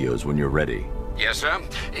studios when you're ready. Yes, sir.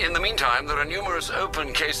 In the meantime, there are numerous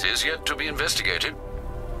open cases yet to be investigated.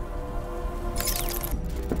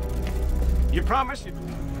 You promise?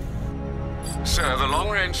 Sir, the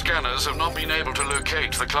long-range scanners have not been able to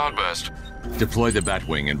locate the cloudburst. Deploy the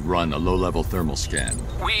Batwing and run a low-level thermal scan.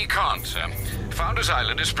 We can't, sir. Founders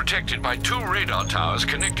Island is protected by 2 radar towers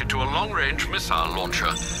connected to a long-range missile launcher.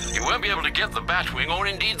 You won't be able to get the Batwing or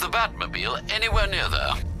indeed the Batmobile anywhere near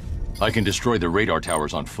there. I can destroy the radar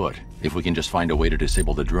towers on foot, if we can just find a way to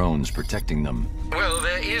disable the drones protecting them. Well,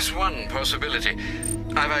 there is one possibility.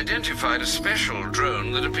 I've identified a special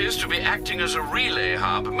drone that appears to be acting as a relay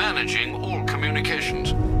hub managing all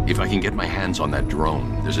communications. If I can get my hands on that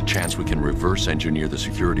drone, there's a chance we can reverse engineer the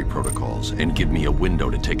security protocols and give me a window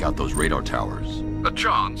to take out those radar towers. A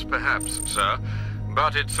chance, perhaps, sir.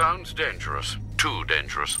 But it sounds dangerous. Too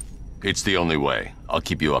dangerous. It's the only way. I'll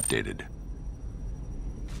keep you updated.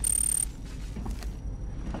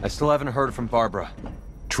 I still haven't heard from Barbara.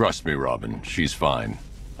 Trust me, Robin. She's fine.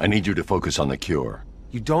 I need you to focus on the cure.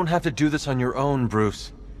 You don't have to do this on your own,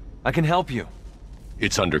 Bruce. I can help you.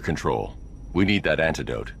 It's under control. We need that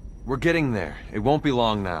antidote. We're getting there. It won't be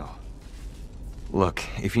long now. Look,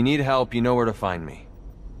 if you need help, you know where to find me.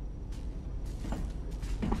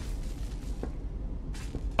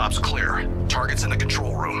 Ops clear. Target's in the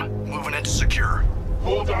control room. Moving into secure.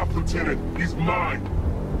 Hold off, Lieutenant. He's mine.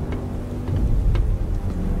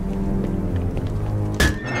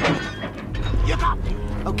 You got me.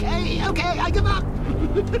 Okay, I give up.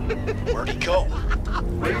 Where'd he go?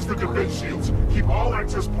 Raise the defense shields. Keep all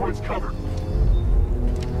access points covered.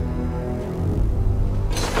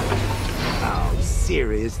 Oh,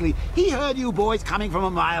 seriously? He heard you boys coming from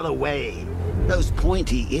a mile away. Those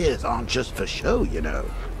pointy ears aren't just for show, you know.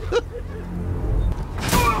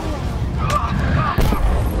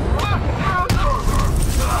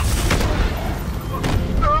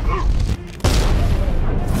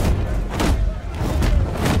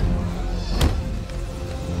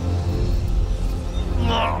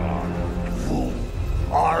 Who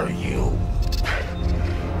are you?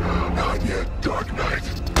 Not yet, Dark Knight.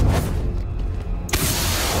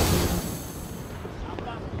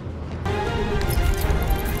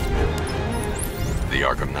 The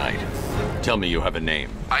Arkham Knight. Tell me you have a name.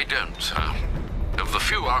 I don't, sir. Of the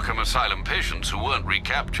few Arkham Asylum patients who weren't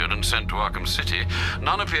recaptured and sent to Arkham City,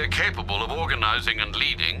 none appear capable of organizing and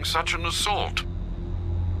leading such an assault.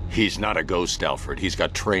 He's not a ghost, Alfred. He's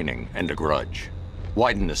got training and a grudge.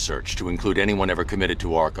 Widen the search to include anyone ever committed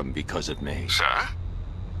to Arkham because of me. Sir?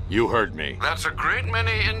 You heard me. That's a great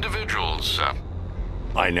many individuals, sir.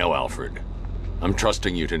 I know, Alfred. I'm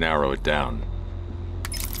trusting you to narrow it down.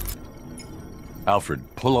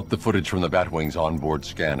 Alfred, pull up the footage from the Batwing's onboard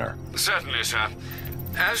scanner. Certainly, sir.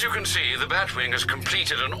 As you can see, the Batwing has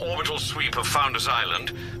completed an orbital sweep of Founders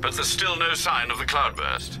Island, but there's still no sign of the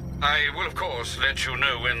cloudburst. I will, of course, let you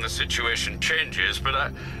know when the situation changes,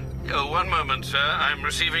 but one moment, sir. I'm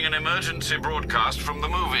receiving an emergency broadcast from the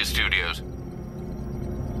movie studios.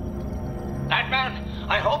 Batman,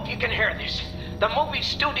 I hope you can hear this. The movie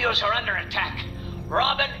studios are under attack.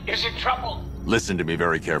 Robin is in trouble. Listen to me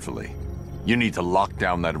very carefully. You need to lock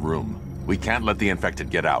down that room. We can't let the infected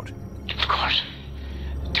get out. Of course.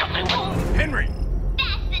 Tell me what... Henry!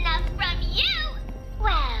 That's enough from you!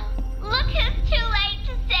 Well, look who's too late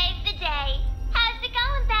to save the day. How's it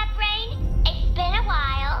going, Batbrain? It's been a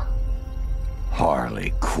while.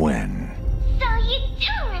 Harley Quinn. So you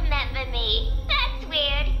do remember me. That's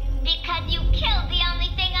weird, because you killed the only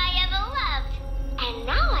thing I ever loved. And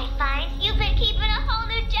now I find you've been keeping a whole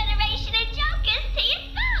new generation of Jokers to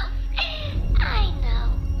yourself. I know.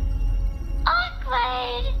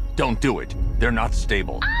 Awkward. Don't do it. They're not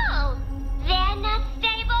stable. Oh, they're not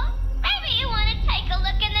stable? Maybe you want to take a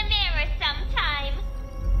look in the mirror sometime.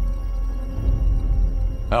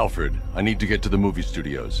 Alfred, I need to get to the movie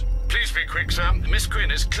studios. Please be quick, sir. Miss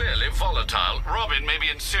Quinn is clearly volatile. Robin may be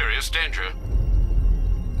in serious danger.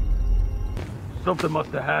 Something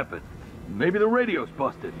must have happened. Maybe the radio's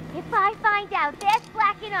busted. If I find out they're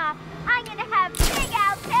slacking off, I'm gonna have Big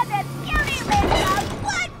Al tear their beauty lids off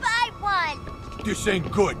one by one. This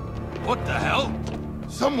ain't good. What the hell?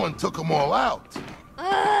 Someone took them all out.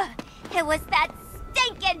 Ugh, it was that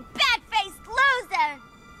stinking bat-faced loser.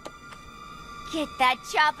 Get that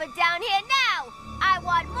chopper down here now. I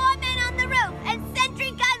want more men on the roof and sentry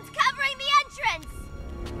guns covering the entrance.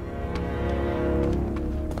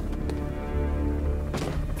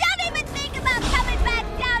 Don't even think about coming back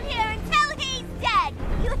down here until he's dead.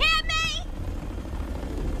 You hear me?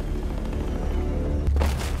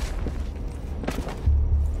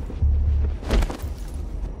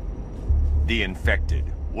 The infected.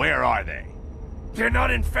 Where are they? They're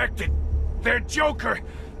not infected. They're Joker.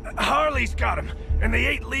 Harley's got him, and they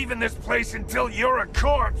ain't leaving this place until you're a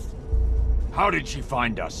corpse. How did she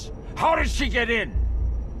find us? How did she get in?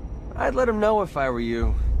 I'd let him know if I were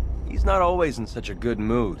you. He's not always in such a good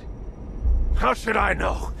mood. How should I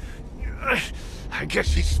know? I guess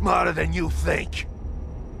she's smarter than you think.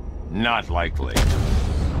 Not likely.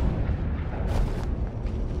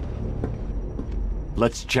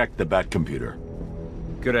 Let's check the Bat computer.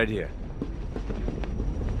 Good idea.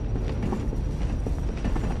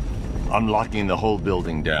 Unlocking the whole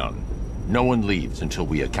building down. No one leaves until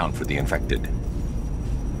we account for the infected.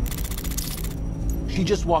 She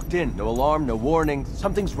just walked in. No alarm, no warning.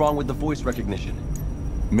 Something's wrong with the voice recognition.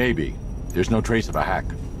 Maybe. There's no trace of a hack.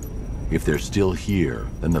 If they're still here,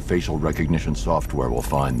 then the facial recognition software will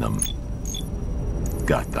find them.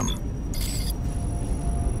 Got them.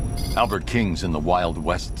 Albert King's in the Wild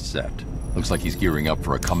West set. Looks like he's gearing up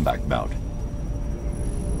for a comeback bout.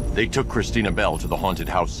 They took Christina Bell to the haunted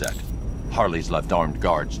house set. Harley's left armed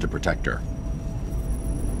guards to protect her.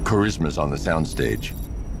 Charisma's on the soundstage.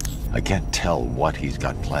 I can't tell what he's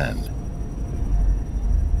got planned.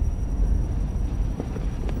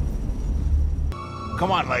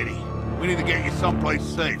 Come on, lady. We need to get you someplace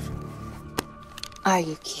safe. Are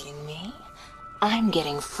you kidding me? I'm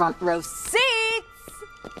getting front row seats!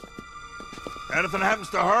 Anything happens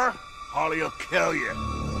to her, Harley will kill you.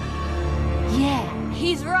 Yeah,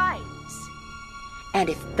 he's right. And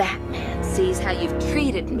if Batman sees how you've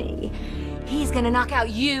treated me, he's gonna knock out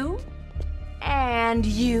you, and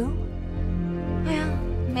you. Well,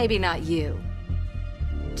 maybe not you.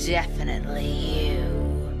 Definitely you.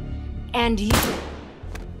 And you.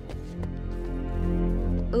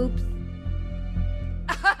 Oops.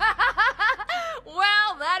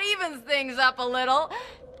 Well, that evens things up a little.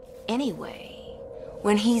 Anyway,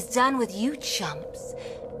 when he's done with you chumps,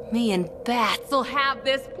 me and Bats will have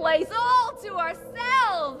this place all to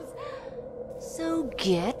ourselves. So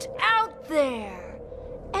get out there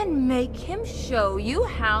and make him show you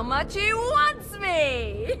how much he wants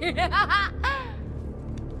me.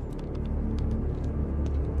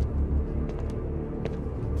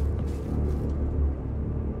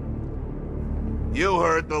 You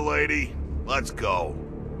heard the lady. Let's go.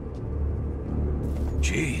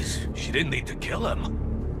 Jeez, she didn't need to kill him.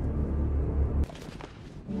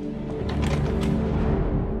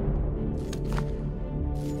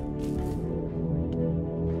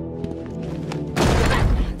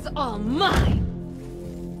 It's all mine.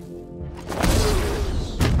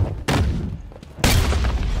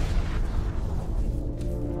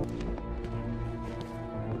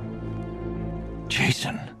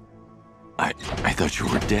 Jason, I thought you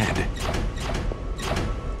were dead.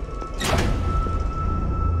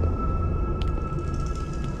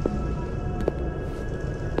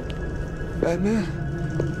 Batman?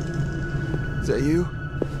 Is that you?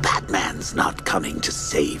 Batman's not coming to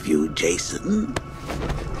save you, Jason.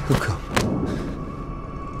 Who come?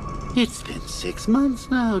 It's been 6 months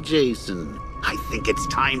now, Jason. I think it's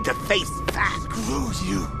time to face facts. Screw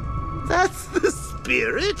you. That's the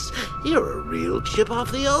spirit. You're a real chip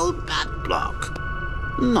off the old bat block.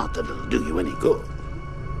 Not that it'll do you any good.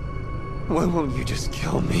 Why won't you just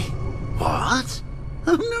kill me? What?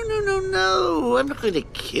 Oh, no. I'm not going to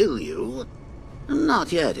kill you.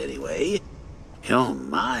 Not yet, anyway. You're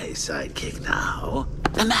my sidekick now.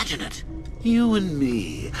 Imagine it. You and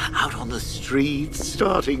me, out on the streets,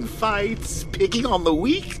 starting fights, picking on the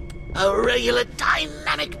weak. A regular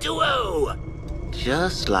dynamic duo.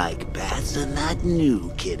 Just like Bats and that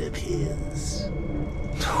new kid of his.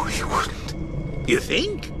 No, you wouldn't. You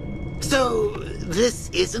think? So, this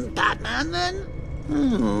isn't Batman, then?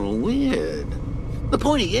 Oh, weird. The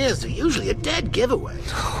pointy ears are usually a dead giveaway.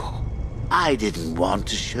 No. I didn't want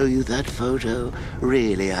to show you that photo.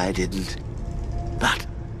 Really, I didn't. But,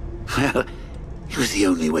 well, it was the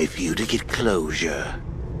only way for you to get closure.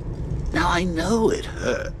 Now, I know it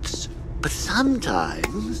hurts, but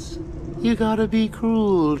sometimes you gotta be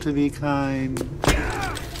cruel to be kind.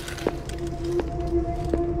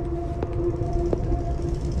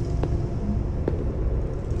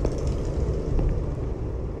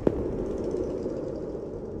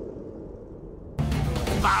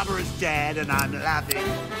 Barbara's dead and I'm laughing.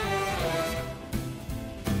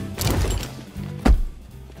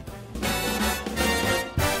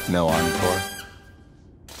 No encore.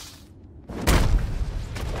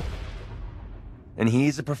 And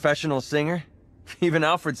he's a professional singer? Even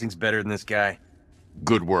Alfred sings better than this guy.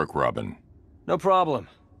 Good work, Robin. No problem.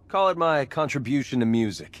 Call it my contribution to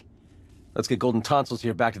music. Let's get Golden Tonsils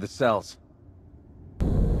here back to the cells.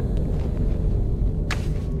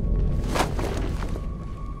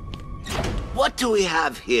 What do we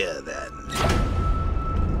have here, then?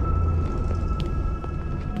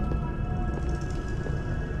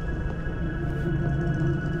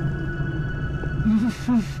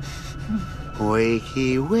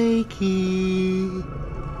 Wakey, wakey.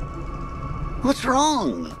 What's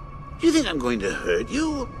wrong? Do you think I'm going to hurt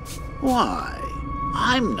you? Why?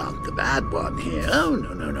 I'm not the bad one here. Oh,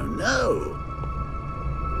 no.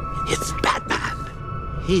 It's Batman.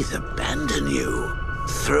 He's abandoned you.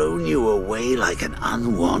 Thrown you away like an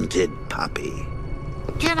unwanted puppy.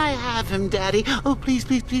 Can I have him, Daddy? Oh, please.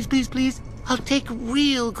 I'll take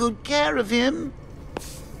real good care of him.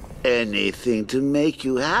 Anything to make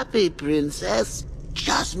you happy, Princess.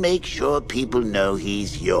 Just make sure people know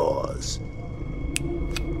he's yours.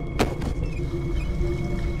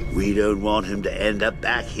 We don't want him to end up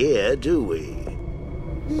back here, do we?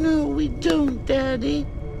 No, we don't, Daddy.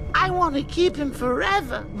 I want to keep him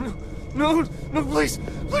forever. No, please,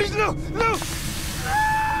 no!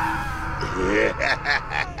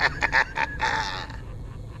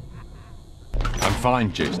 I'm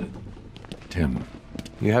fine, Jason. Tim.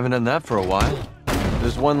 You haven't done that for a while.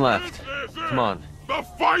 There's one left. Come on. The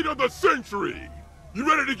fight of the century! You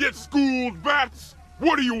ready to get schooled, Bats?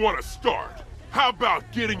 What do you want to start? How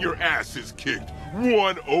about getting your asses kicked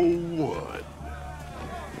 101?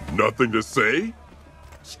 Nothing to say?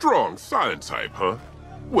 Strong silent type, huh?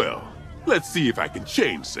 Well, let's see if I can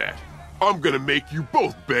change that. I'm gonna make you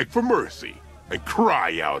both beg for mercy and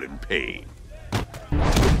cry out in pain.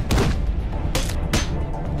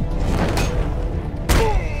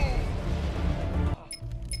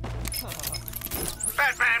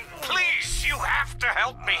 Batman, please, you have to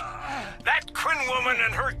help me. That Quinn woman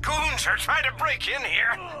and her goons are trying to break in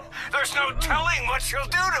here. There's no telling what she'll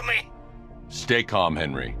do to me. Stay calm,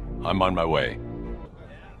 Henry. I'm on my way.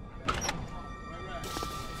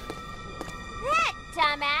 That,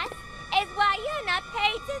 dumbass, is why you're not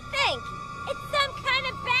paid to think. It's some kind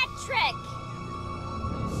of bad trick.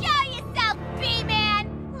 Show yourself, B-Man,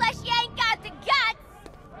 unless you ain't got the guts.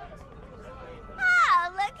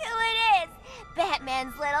 Oh, look who it is.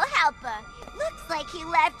 Batman's little helper. Looks like he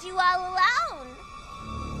left you all alone.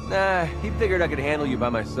 Nah, he figured I could handle you by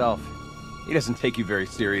myself. He doesn't take you very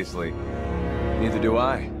seriously. Neither do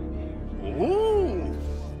I. Ooh!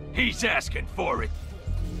 He's asking for it.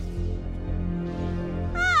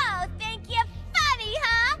 Oh, think you're funny,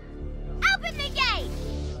 huh? Open the gate!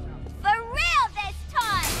 For real this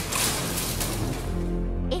time!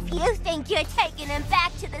 If you think you're taking him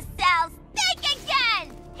back to the cells, think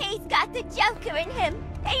again! He's got the Joker in him.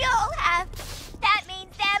 They all have. That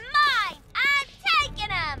means they're mine! I'm taking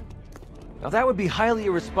them! Now that would be highly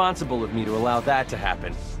irresponsible of me to allow that to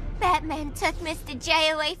happen. Batman took Mr. J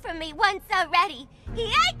away from me once already. He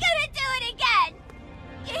ain't gonna do it again!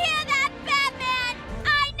 You hear that, Batman?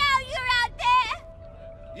 I know you're out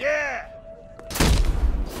Yeah!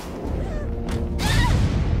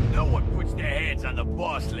 No one puts their hands on the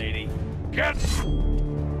boss, lady. Get...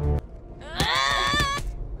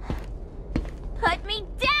 Put me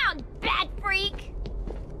down, bad freak!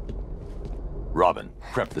 Robin,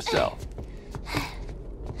 prep the cell.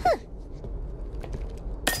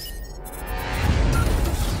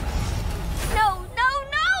 No, no,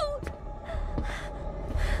 no!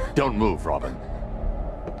 Don't move, Robin.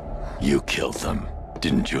 You killed them,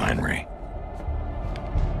 didn't you, Henry?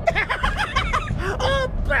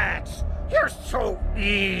 Oh, Bats! You're so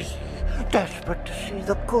easy. Desperate to see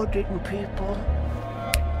the good in people.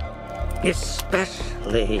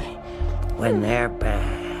 Especially when they're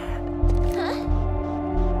bad.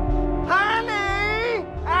 Honey!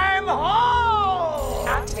 I'm home!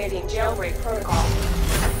 Activating jailbreak protocol.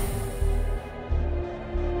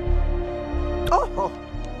 Oh!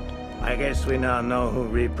 I guess we now know who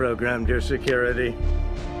reprogrammed your security.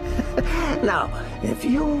 Now, if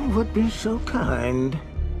you would be so kind,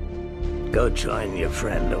 go join your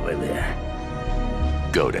friend over there.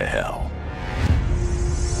 Go to hell.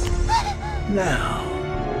 Now.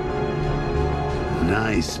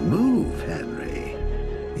 Nice move, Henry.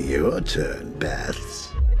 Your turn, Bats.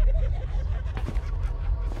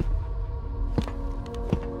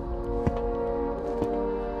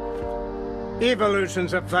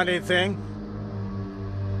 Evolution's a funny thing.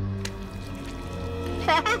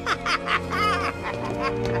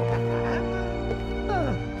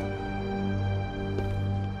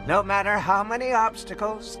 No matter how many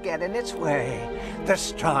obstacles get in its way, the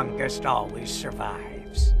strongest always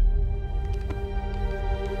survives.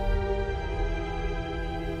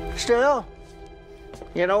 Still,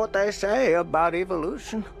 you know what they say about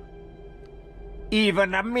evolution?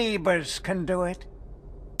 Even amoebas can do it.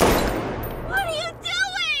 What are you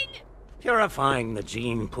doing? Purifying the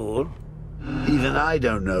gene pool. Even I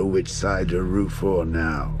don't know which side to root for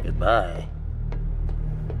now. Goodbye.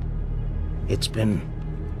 It's been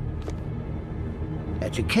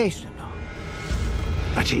educational.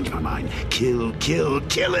 I changed my mind. Kill, kill,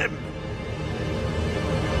 kill him!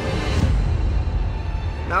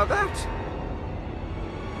 Now that's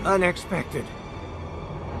unexpected.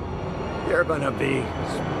 You're gonna be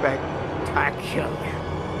spectacular.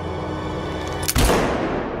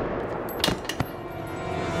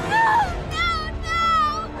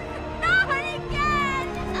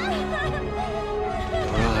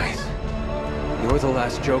 Right. You're the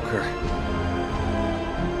last Joker.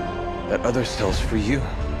 That other cell's for you.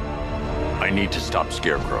 I need to stop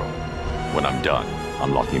Scarecrow. When I'm done,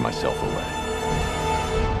 I'm locking myself away.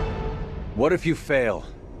 What if you fail?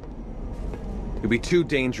 You'll be too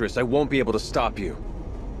dangerous. I won't be able to stop you.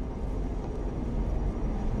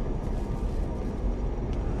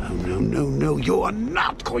 Oh, no, no, no. You are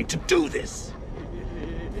not going to do this.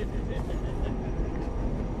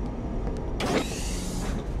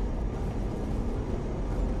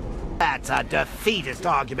 That's a defeatist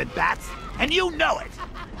argument, Bats, and you know it.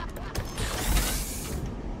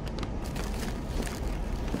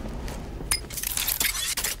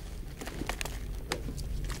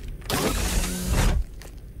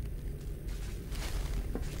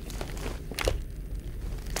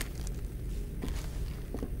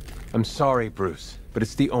 I'm sorry, Bruce, but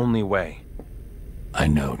it's the only way. I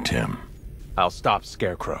know, Tim. I'll stop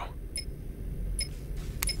Scarecrow.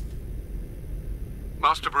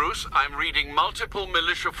 Master Bruce, I'm reading multiple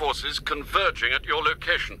militia forces converging at your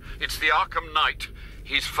location. It's the Arkham Knight.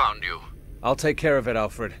 He's found you. I'll take care of it,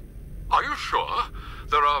 Alfred. Are you sure?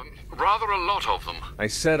 There are rather a lot of them. I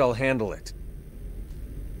said I'll handle it.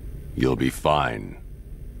 You'll be fine.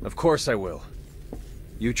 Of course I will.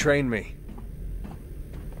 You train me.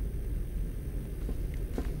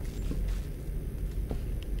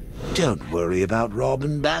 Don't worry about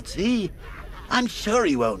Robin, Batsy. I'm sure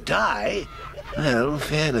he won't die. Well,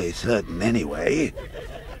 fairly certain anyway.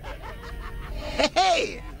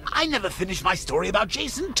 Hey! I never finished my story about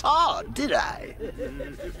Jason Todd, did I?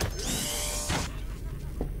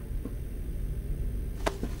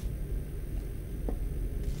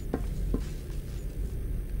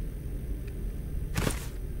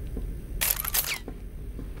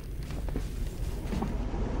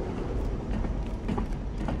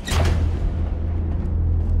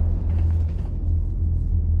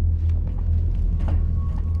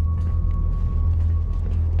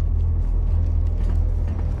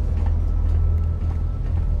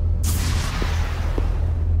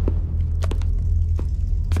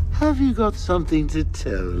 Have you got something to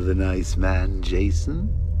tell the nice man, Jason?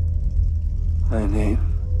 My name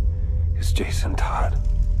is Jason Todd.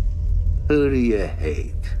 Who do you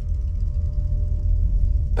hate?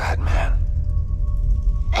 Batman.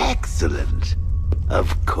 Excellent.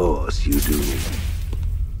 Of course you do.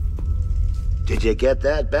 Did you get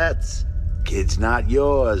that, Bats? Kid's not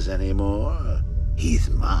yours anymore. He's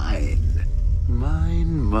mine.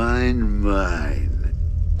 Mine.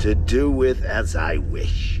 To do with as I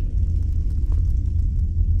wish.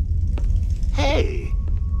 Hey,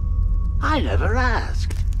 I never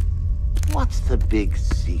asked. What's the big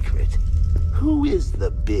secret? Who is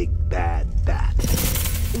the big bad bat?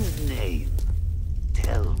 His name.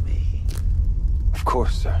 Tell me. Of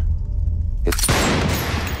course, sir. It's...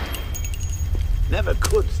 Never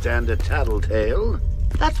could stand a tattletale.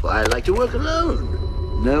 That's why I like to work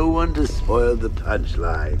alone. No one to spoil the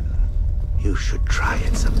punchline. You should try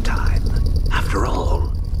it sometime. After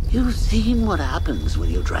all, you've seen what happens when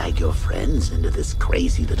you drag your friends into this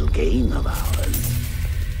crazy little game of ours.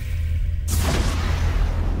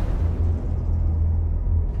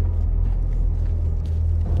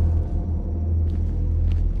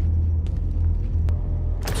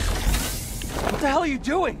 What the hell are you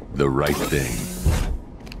doing? The right thing.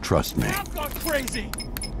 Trust me. I'm not crazy!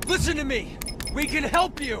 Listen to me! We can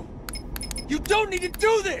help you! You don't need to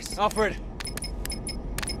do this! Alfred!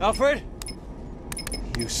 Alfred?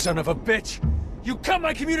 You son of a bitch! You cut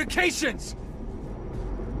my communications!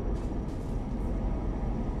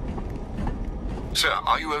 Sir,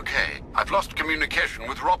 are you okay? I've lost communication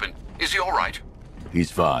with Robin. Is he all right?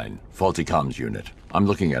 He's fine. Faulty comms unit. I'm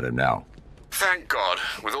looking at him now. Thank God.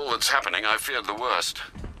 With all that's happening, I feared the worst.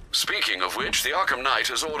 Speaking of which, the Arkham Knight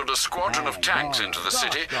has ordered a squadron of tanks into the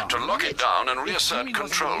city to lock it down and reassert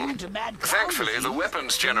control. Thankfully, the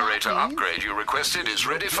weapons generator upgrade you requested is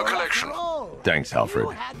ready for collection. Thanks, Alfred.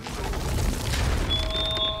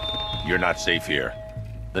 You're not safe here.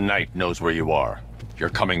 The Knight knows where you are. You're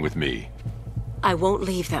coming with me. I won't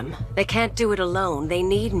leave them. They can't do it alone. They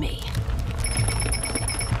need me.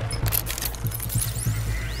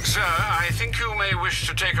 Sir, I think you may wish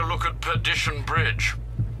to take a look at Perdition Bridge.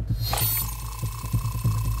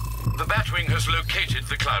 The Batwing has located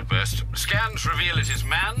the cloudburst. Scans reveal it is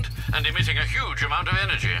manned and emitting a huge amount of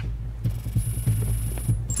energy.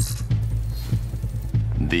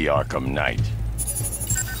 The Arkham Knight.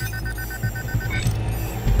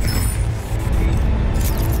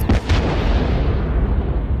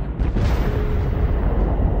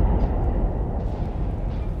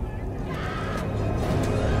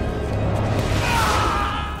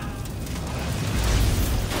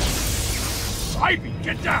 Ivy,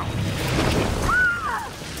 get down!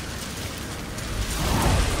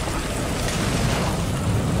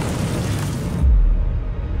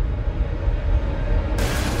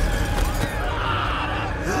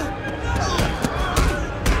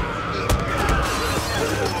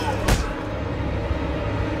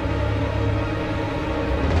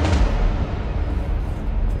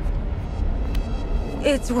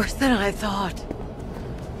 It's worse than I thought.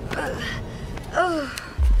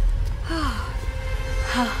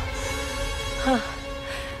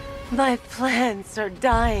 My plants are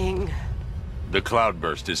dying. The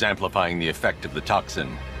cloudburst is amplifying the effect of the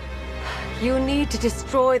toxin. You need to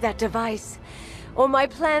destroy that device, or my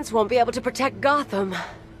plants won't be able to protect Gotham.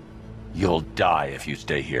 You'll die if you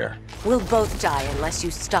stay here. We'll both die unless you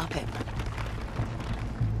stop him.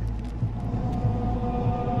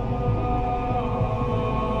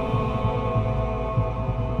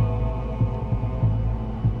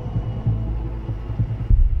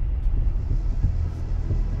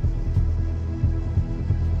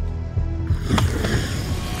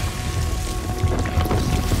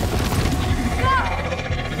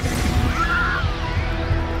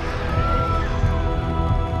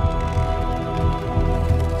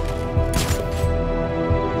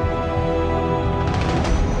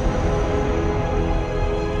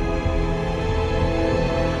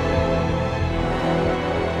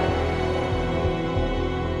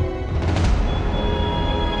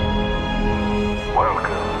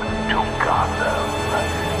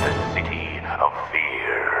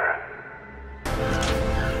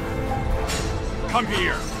 Come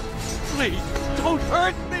here! Please, don't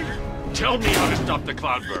hurt me! Tell me how to stop the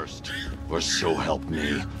cloudburst. Or so help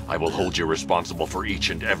me, I will hold you responsible for each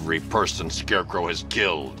and every person Scarecrow has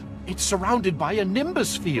killed. It's surrounded by a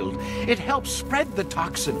nimbus field. It helps spread the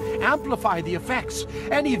toxin, amplify the effects.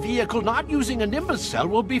 Any vehicle not using a nimbus cell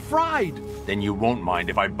will be fried. Then you won't mind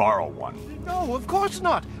if I borrow one. No, of course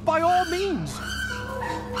not. By all means.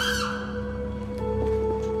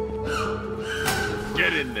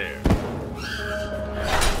 Get in there.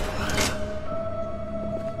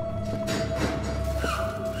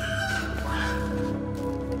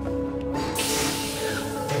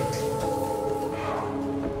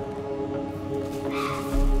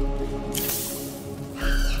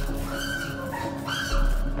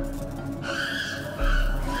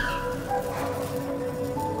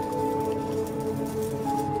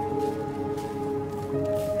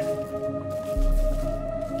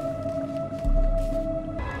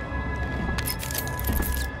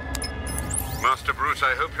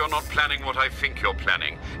 Besides, I hope you're not planning what I think you're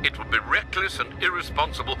planning. It would be reckless and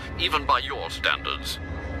irresponsible, even by your standards.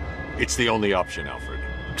 It's the only option, Alfred.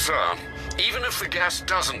 Sir, even if the gas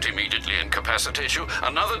doesn't immediately incapacitate you,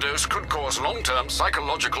 another dose could cause long-term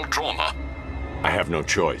psychological trauma. I have no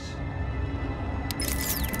choice.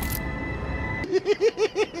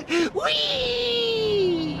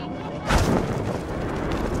 Whee!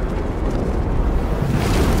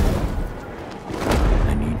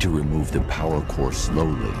 I need to remove the power core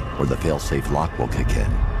slowly, or the failsafe lock will kick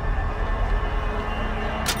in.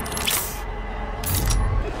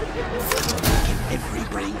 Every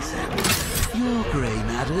brain cell. Your gray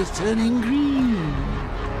matter's turning green.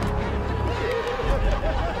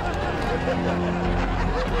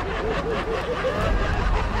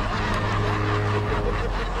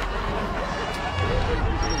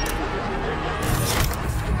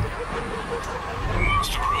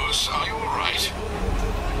 Master Bruce, are you all right?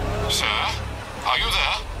 Sir, are you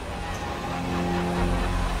there?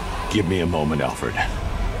 Give me a moment, Alfred.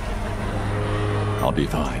 I'll be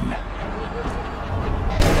fine.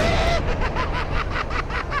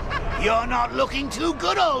 You're not looking too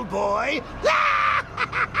good, old boy.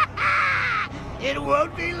 It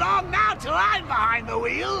won't be long now till I'm behind the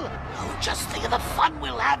wheel. Oh, just think of the fun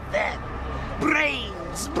we'll have then.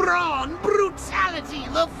 Brains, brawn, brutality,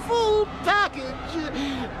 the full package.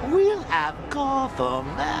 We'll have Gotham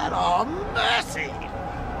at our mercy.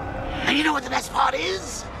 And you know what the best part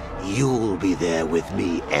is? You'll be there with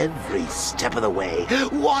me every step of the way,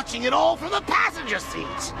 watching it all from the passenger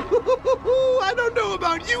seat. I don't know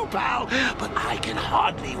about you, pal, but I can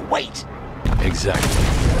hardly wait. Exactly.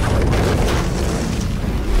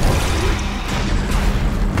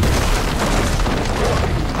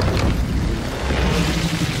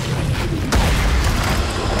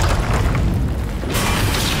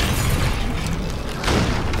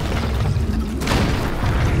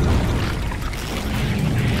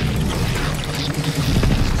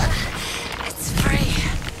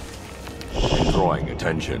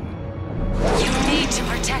 Attention. You need to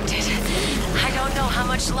protect it. I don't know how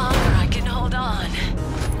much longer I can hold on.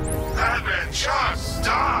 Batman, just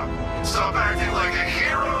stop! Stop acting like a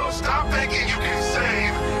hero! Stop thinking you can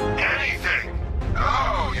save anything!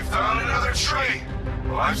 Oh, you found another tree!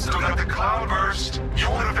 Well, I've still got the Cloudburst. You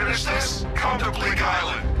want to finish this? Come to Bleak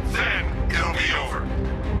Island. Then it'll be over.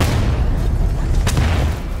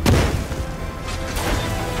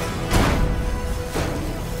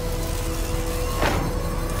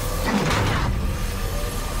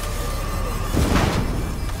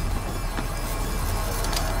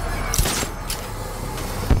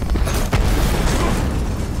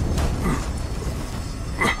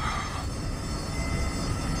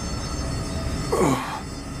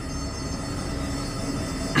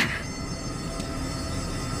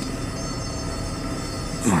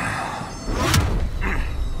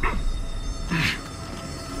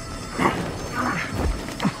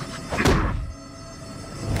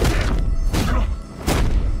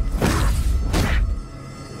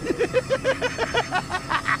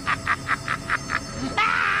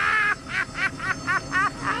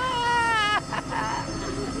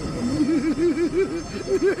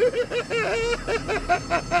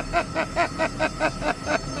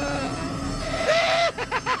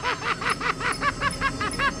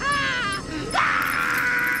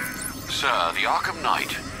 Sir, the Arkham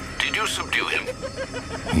Knight. Did you subdue him?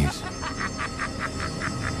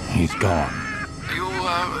 He's gone. You,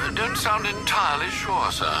 don't sound entirely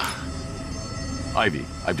sure, sir. Ivy,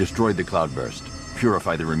 I've destroyed the Cloudburst.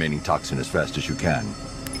 Purify the remaining toxin as fast as you can.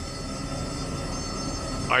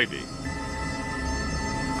 Ivy.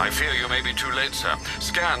 I fear you may be too late, sir.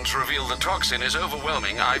 Scans reveal the toxin is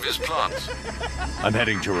overwhelming Ivy's plants. I'm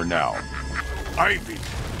heading to her now. Ivy!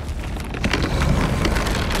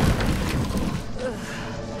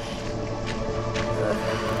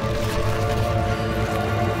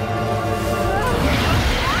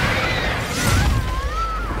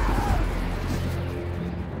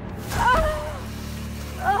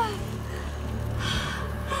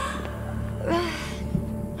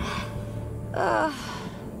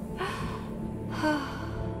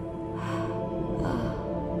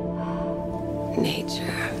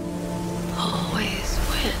 Nature always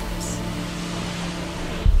wins.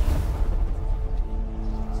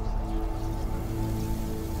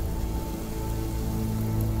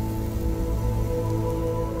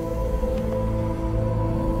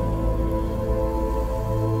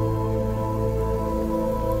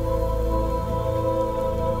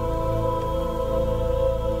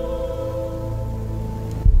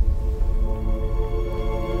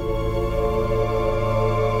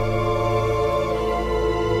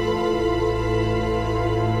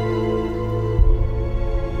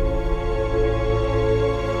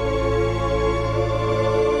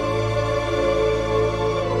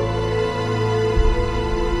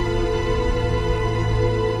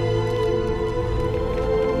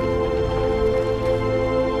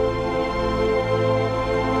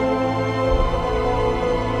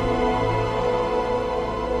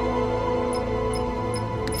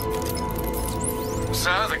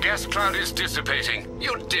 gas cloud is dissipating.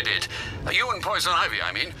 You did it. You and Poison Ivy,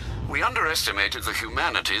 I mean. We underestimated the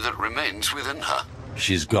humanity that remains within her.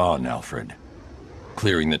 She's gone, Alfred.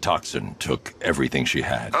 Clearing the toxin took everything she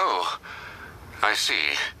had. Oh, I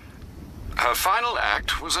see. Her final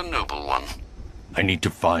act was a noble one. I need to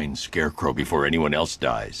find Scarecrow before anyone else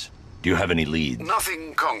dies. Do you have any leads?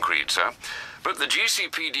 Nothing concrete, sir. But the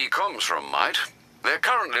GCPD comms room might. They're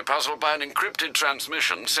currently puzzled by an encrypted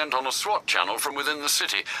transmission sent on a SWAT channel from within the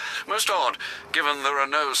city. Most odd, given there are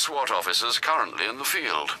no SWAT officers currently in the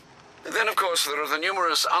field. Then, of course, there are the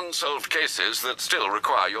numerous unsolved cases that still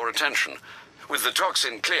require your attention. With the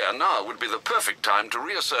toxin clear, now would be the perfect time to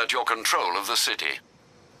reassert your control of the city.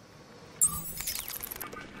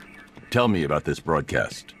 Tell me about this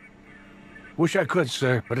broadcast. Wish I could,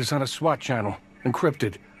 sir, but it's on a SWAT channel.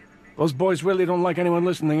 Encrypted. Those boys really don't like anyone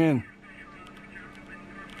listening in.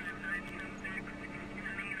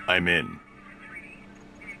 I'm in.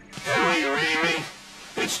 Are you reading me?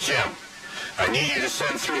 It's Jim. I need you to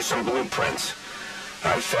send through some blueprints.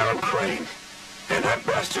 I found Crane, and that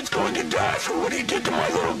bastard's going to die for what he did to my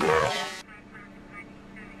little girl.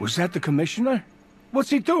 Was that the commissioner? What's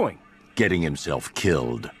he doing? Getting himself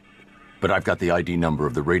killed. But I've got the ID number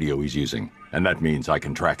of the radio he's using, and that means I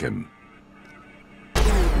can track him.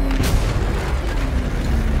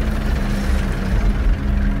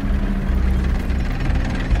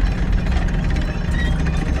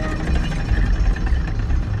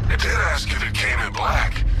 I did ask if it came in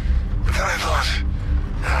black, but then I thought,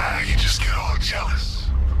 you just get all jealous.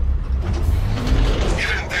 You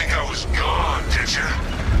didn't think I was gone, did you?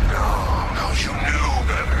 No, you knew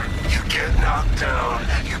better. You get knocked down,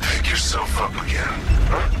 you pick yourself up again.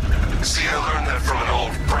 Huh? See, I learned that from an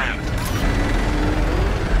old friend.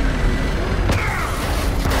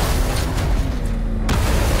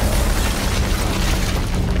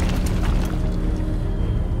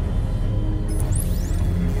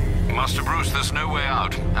 Master Bruce, there's no way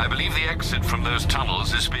out. I believe the exit from those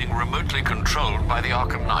tunnels is being remotely controlled by the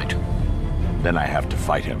Arkham Knight. Then I have to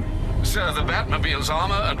fight him. Sir, the Batmobile's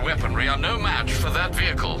armor and weaponry are no match for that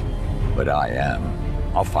vehicle. But I am.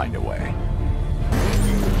 I'll find a way.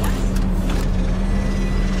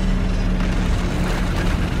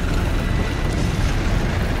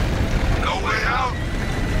 No way out?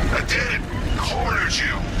 I did it. Cornered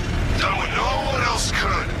you. Done what no one else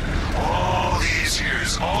could. All these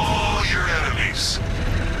years, all your enemies.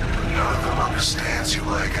 But none of them understands you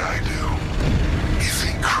like I do. You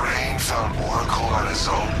think Crane found Oracle on his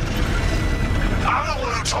own? I'm the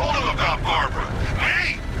one who told him about Barbara.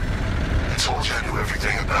 Me! I told you I knew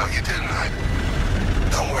everything about you, didn't I?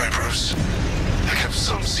 Don't worry, Bruce. I kept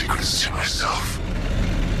some secrets to myself.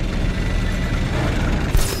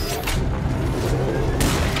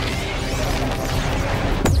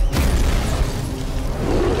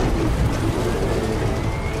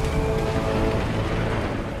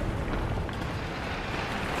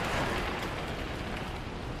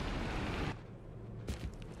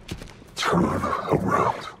 Turn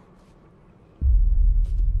around.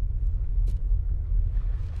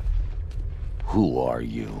 Who are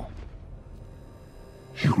you?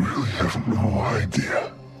 You really have no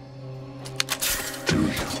idea, do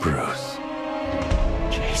you, Bruce?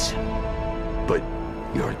 Jason. But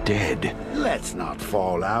you're dead. Let's not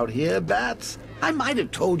fall out here, Bats. I might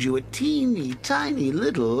have told you a teeny tiny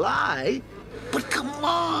little lie. But come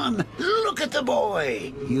on, look at the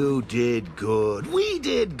boy. You did good. We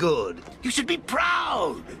did good. You should be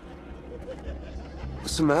proud.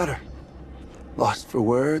 What's the matter? Lost for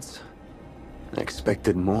words? I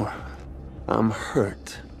expected more. I'm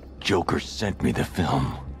hurt. Joker sent me the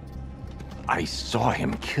film. I saw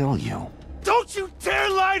him kill you. Don't you dare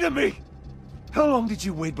lie to me! How long did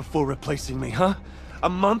you wait before replacing me, huh? A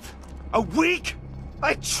month? A week?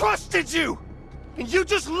 I trusted you! And you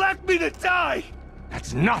just left me to die!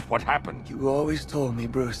 That's not what happened. You always told me,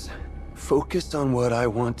 Bruce, focus on what I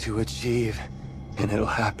want to achieve, and it'll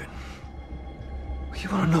happen. You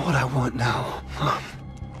wanna know what I want now, Mom?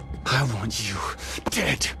 I want you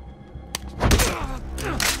dead.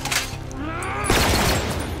 You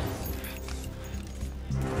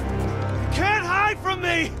can't hide from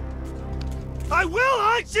me! I will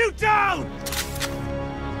hunt you down!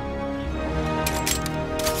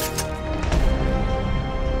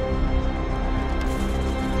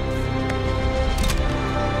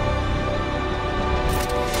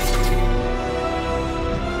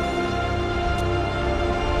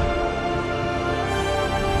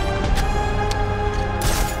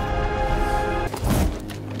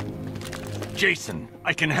 Jason,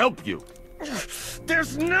 I can help you.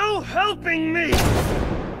 There's no helping me!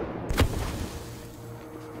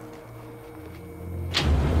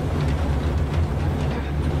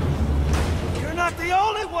 the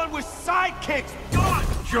only one with sidekicks! God!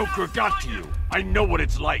 Joker got to you. I know what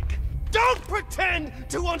it's like. Don't pretend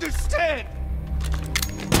to understand!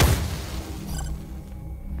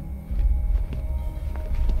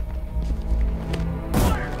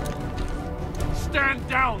 Stand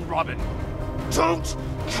down, Robin. Don't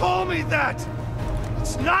call me that!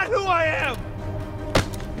 It's not who I am!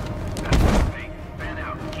 Fan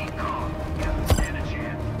out. Keep calm. He doesn't stand a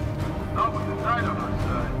chance. Not with the tide on our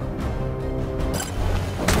side.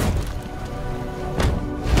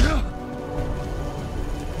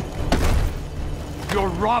 You're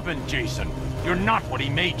Robin, Jason. You're not what he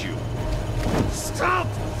made you. Stop!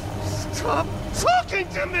 Stop talking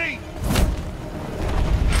to me!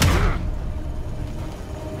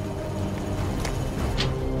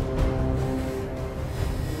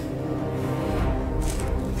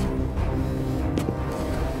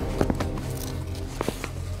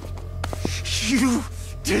 You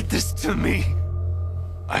did this to me!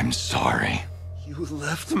 I'm sorry. You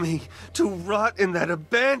left me to rot in that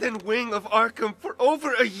abandoned wing of Arkham for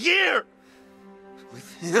over a year!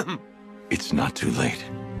 With him! It's not too late.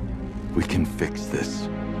 We can fix this.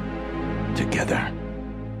 Together.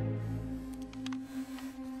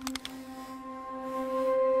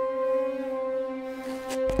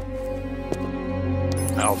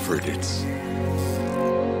 Alfred,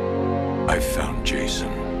 I found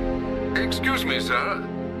Jason. Excuse me, sir.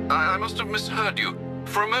 I must have misheard you.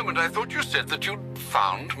 For a moment, I thought you said that you'd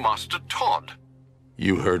found Master Todd.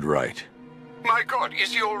 You heard right. My God,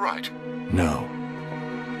 is he all right? No.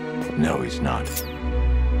 No, he's not.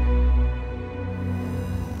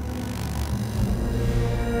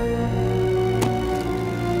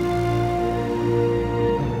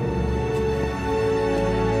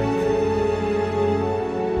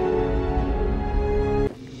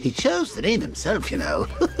 He chose the name himself, you know.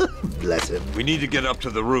 Bless him. We need to get up to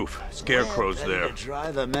the roof. Scarecrow's there.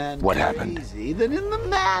 Drive a man What happened? Even in the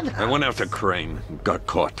madhouse. I went after Crane. Got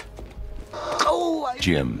caught. Oh, I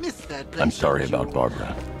Jim, missed that place. I'm sorry about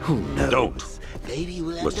Barbara. Who knows? Don't. Maybe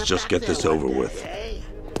we'll end Let's up just back get there this one over day, with. eh?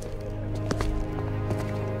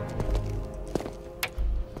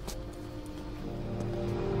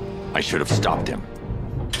 I should have stopped him.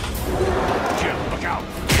 Jim, look out!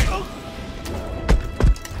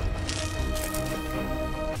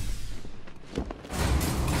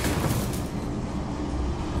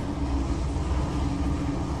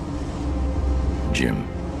 Jim,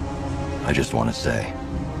 I just want to say,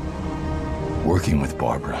 working with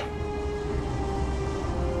Barbara,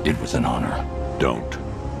 it was an honor. Don't.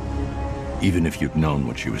 Even if you'd known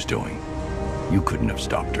what she was doing, you couldn't have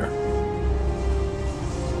stopped her.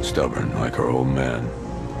 Stubborn like her old man.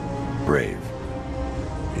 Brave.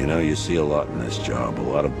 You know, you see a lot in this job. A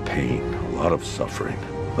lot of pain, a lot of suffering.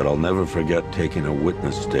 But I'll never forget taking a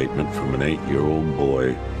witness statement from an 8-year-old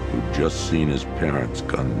boy who'd just seen his parents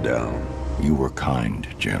gunned down. You were kind,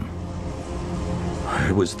 Jim.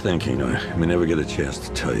 I was thinking, I may never get a chance to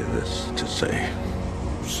tell you this, to say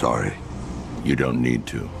sorry. You don't need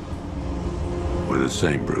to. We're the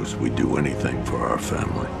same, Bruce. We'd do anything for our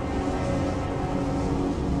family.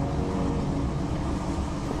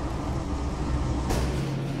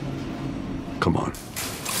 Come on.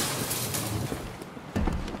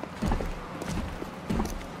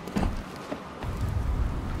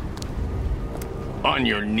 On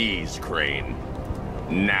your knees, Crane.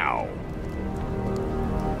 Now.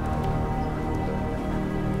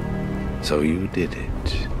 So you did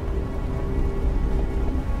it.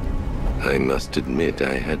 I must admit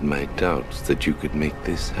I had my doubts that you could make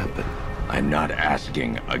this happen. I'm not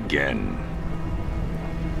asking again.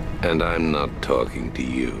 And I'm not talking to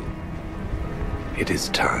you. It is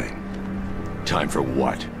time. Time for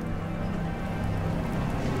what?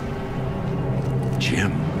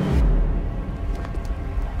 Jim.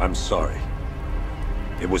 I'm sorry.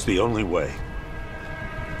 It was the only way.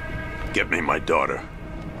 Get me my daughter.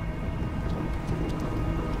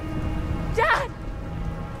 Dad!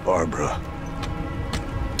 Barbara.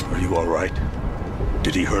 Are you all right?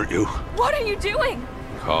 Did he hurt you? What are you doing?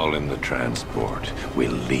 Call in the transport. We're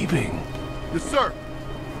leaving. Yes, sir.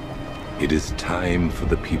 It is time for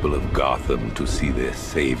the people of Gotham to see their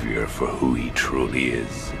savior for who he truly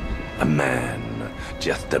is. A man,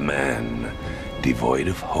 just a man, devoid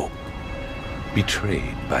of hope,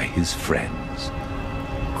 betrayed by his friends,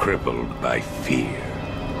 crippled by fear.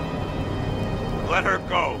 Let her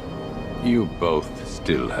go. You both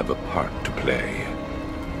still have a part to play.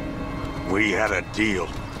 We had a deal.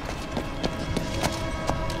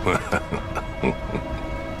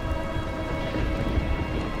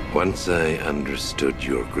 Once I understood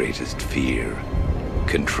your greatest fear,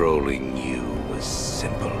 controlling you was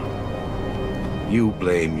simple. You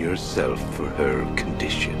blame yourself for her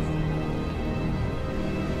condition.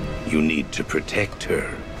 You need to protect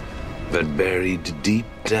her. But buried deep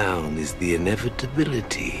down is the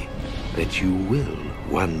inevitability that you will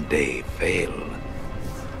one day fail.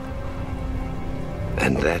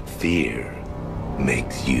 And that fear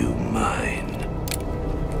makes you mine.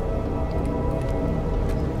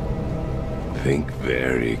 Think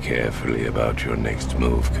very carefully about your next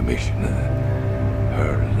move, Commissioner.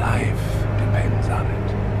 Her life depends on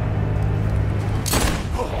it.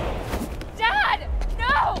 Dad!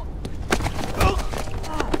 No!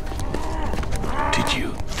 Did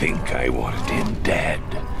you think I wanted him dead?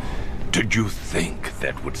 Did you think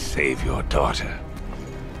that would save your daughter?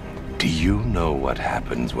 Do you know what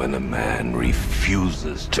happens when a man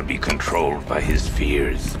refuses to be controlled by his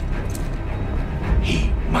fears?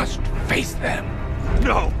 He must face them.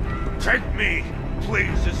 No! Take me!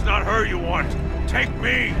 Please, it's not her you want! Take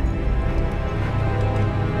me!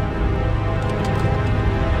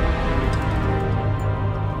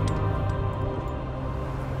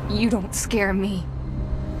 You don't scare me.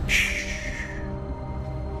 Shh.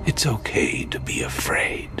 It's okay to be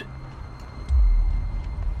afraid.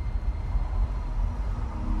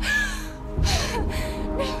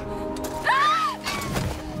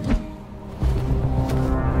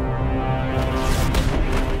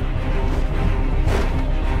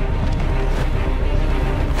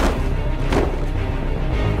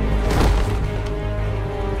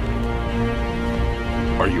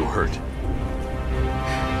 Are you hurt?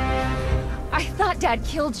 I thought Dad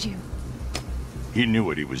killed you. He knew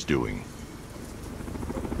what he was doing.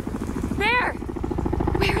 Where?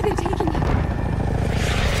 Where are they taking you?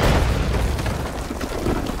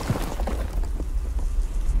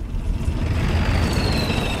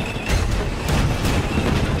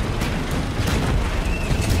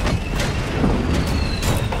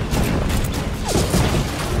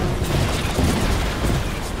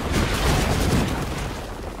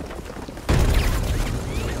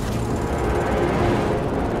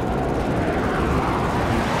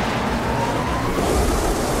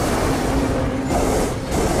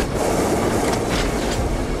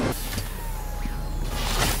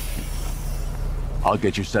 I'll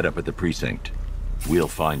get you set up at the precinct. We'll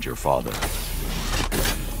find your father.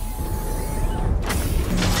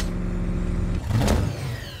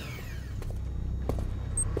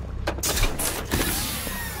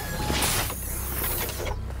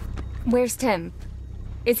 Where's Tim?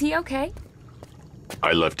 Is he okay?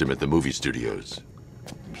 I left him at the movie studios.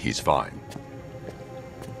 He's fine.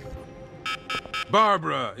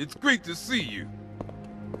 Barbara, it's great to see you.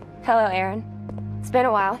 Hello, Aaron. It's been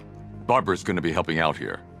a while. Barbara's gonna be helping out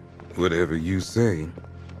here. Whatever you say.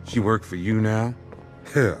 She work for you now?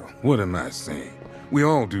 Hell, what am I saying? We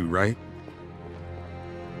all do, right?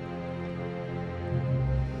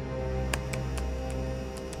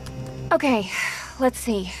 Okay, let's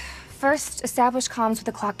see. First, establish comms with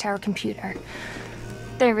the clock tower computer.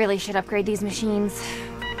 They really should upgrade these machines.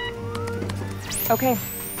 Okay,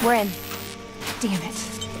 we're in. Damn it.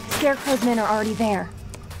 Scarecrow's men are already there.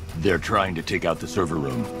 They're trying to take out the server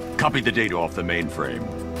room. Copy the data off the mainframe.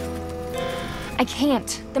 I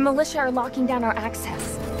can't. The militia are locking down our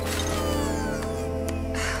access.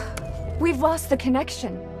 We've lost the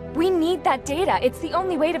connection. We need that data. It's the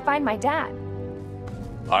only way to find my dad.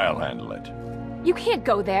 I'll handle it. You can't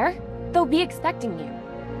go there. They'll be expecting you.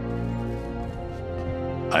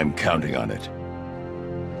 I'm counting on it.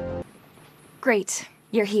 Great.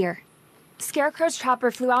 You're here. Scarecrow's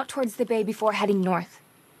chopper flew out towards the bay before heading north.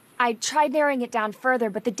 I tried narrowing it down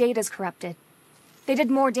further, but the data's corrupted. They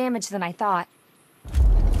did more damage than I thought.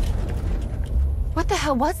 What the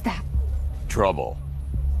hell was that? Trouble.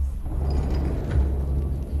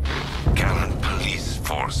 Gallant police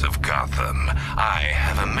force of Gotham, I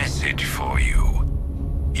have a message for you.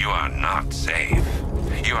 You are not safe.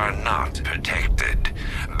 You are not protected.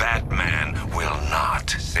 Batman will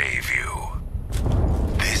not save you.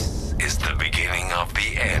 This is the beginning of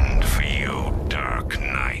the end for you, Dark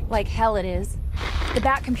Knight. Like hell it is. The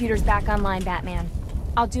Bat computer's back online, Batman.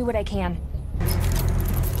 I'll do what I can.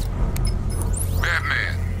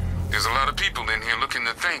 Batman, there's a lot of people in here looking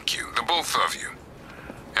to thank you, the both of you.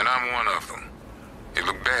 And I'm one of them. It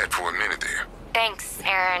looked bad for a minute there. Thanks,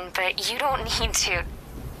 Aaron, but you don't need to.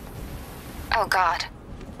 Oh, God.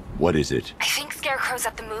 What is it? I think Scarecrow's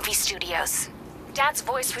at the movie studios. Dad's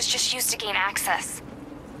voice was just used to gain access.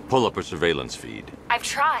 Pull up a surveillance feed. I've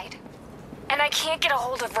tried. And I can't get a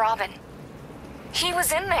hold of Robin. He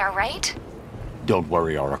was in there, right? Don't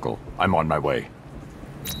worry, Oracle. I'm on my way.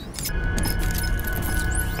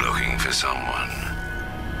 Looking for someone.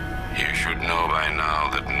 You should know by now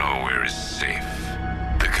that nowhere is safe.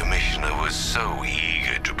 The Commissioner was so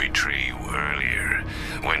eager to betray you earlier,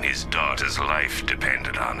 when his daughter's life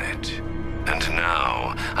depended on it. And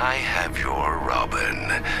now, I have your Robin,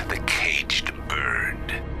 the caged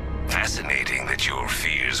bird. Fascinating that your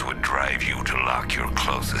fears would drive you to lock your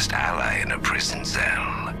closest ally in a prison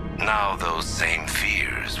cell. Now those same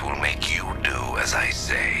fears will make you do as I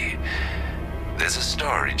say. There's a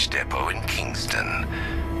storage depot in Kingston.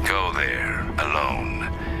 Go there, alone.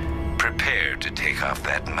 Prepare to take off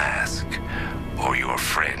that mask, or your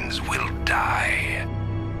friends will die.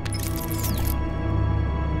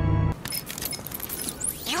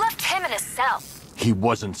 You left him in a cell. He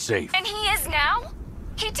wasn't safe. And he is now?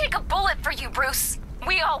 He'd take a bullet for you, Bruce.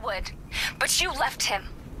 We all would. But you left him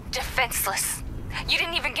defenseless. You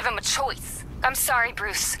didn't even give him a choice. I'm sorry,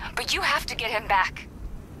 Bruce, but you have to get him back.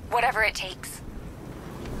 Whatever it takes.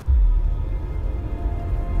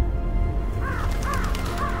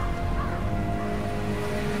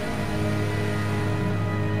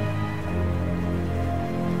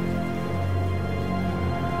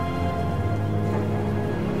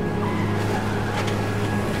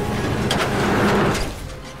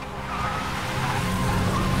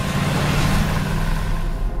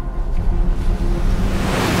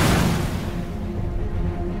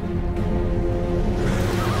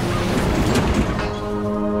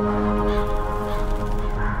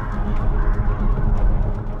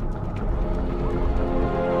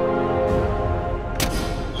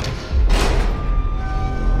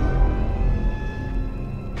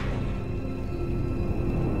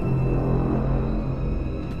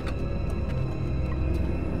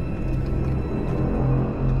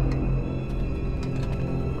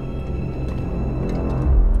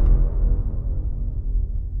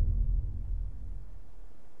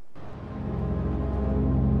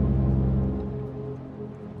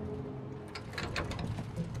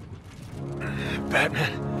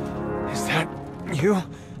 Batman, is that you?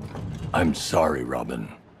 I'm sorry, Robin.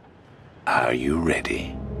 Are you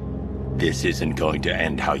ready? This isn't going to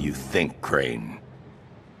end how you think, Crane.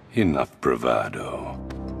 Enough bravado.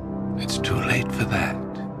 It's too late for that.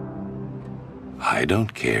 I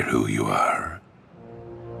don't care who you are,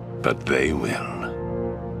 but they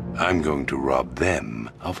will. I'm going to rob them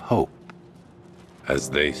of hope. As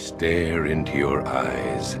they stare into your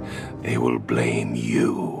eyes, they will blame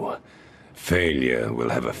you. Failure will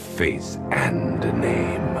have a face and a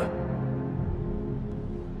name.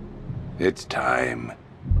 It's time.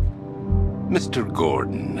 Mr.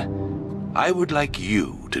 Gordon, I would like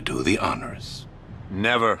you to do the honors.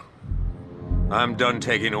 Never. I'm done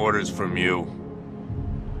taking orders from you.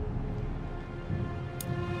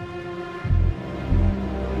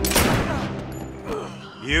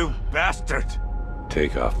 You bastard!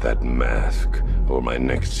 Take off that mask, or my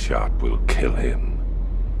next shot will kill him.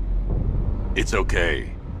 It's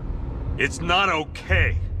okay. It's not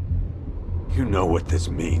okay. You know what this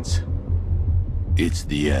means. It's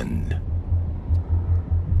the end.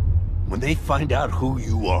 When they find out who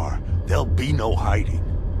you are, there'll be no hiding.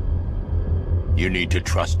 You need to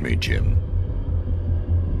trust me, Jim.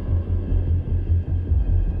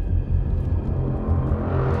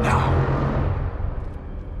 Now.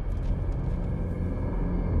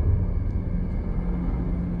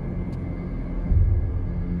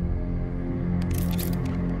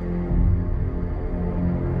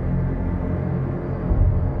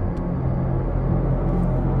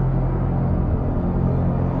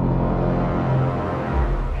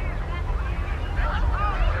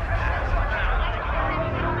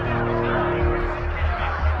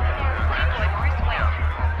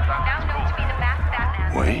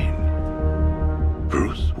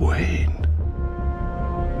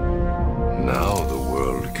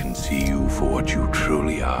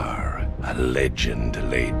 Legend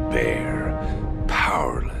laid bare,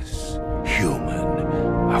 powerless, human,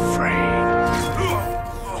 afraid.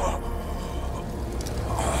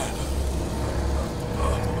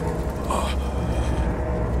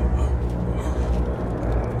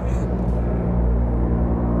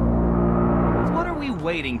 What are we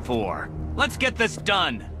waiting for? Let's get this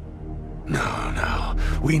done. No.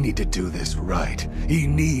 We need to do this right. He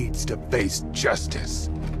needs to face justice.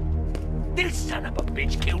 This son of a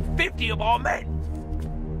bitch killed 50 of our men!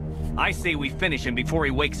 I say we finish him before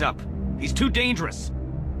he wakes up. He's too dangerous.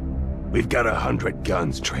 We've got 100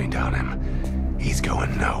 guns trained on him. He's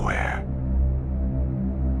going nowhere.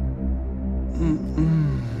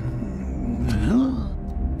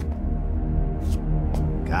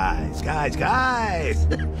 Guys!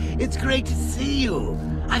 It's great to see you.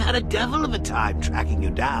 I've had a devil of a time tracking you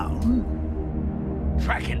down.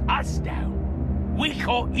 Tracking us down? We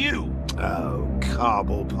caught you. Oh,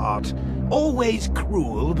 Cobblepot. Always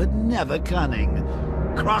cruel, but never cunning.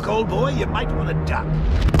 Croc, old boy, you might want to duck.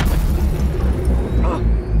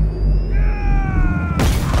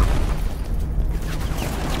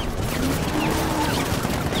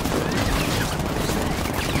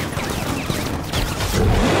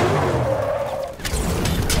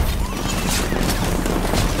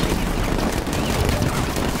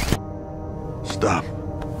 Stop.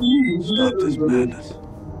 Stop this madness.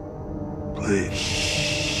 Please.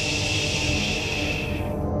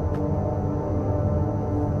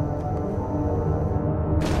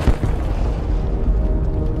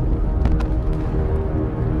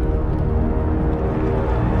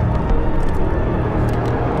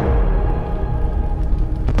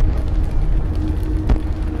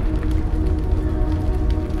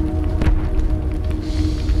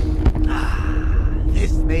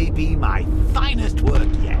 This may be my finest work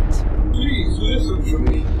yet. Please listen to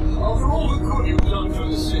me. After all the good you've done for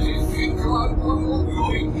the city, think about what you're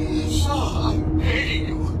doing. Sir, I'm begging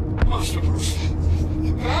you. Master Bruce,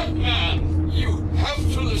 Batman, you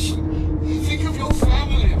have to listen. Think of your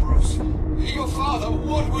family, Bruce. Your father,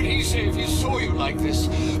 what would he say if he saw you like this?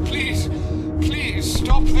 Please, please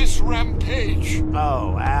stop this rampage.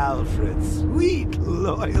 Oh, Alfred, sweet,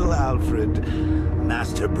 loyal Alfred.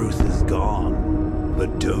 Master Bruce is gone.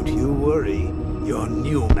 But don't you worry, your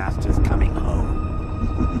new master's coming home.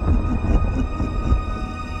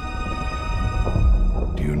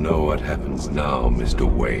 Do you know what happens now, Mr.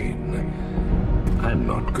 Wayne? I'm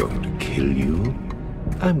not going to kill you.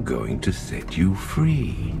 I'm going to set you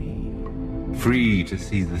free. Free to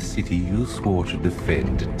see the city you swore to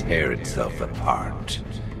defend tear itself apart.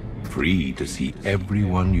 Free to see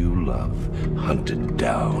everyone you love hunted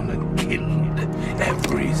down and killed.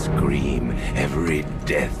 Every scream, every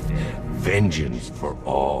death. Vengeance for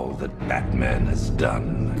all that Batman has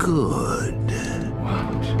done. Good.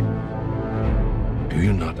 What? Do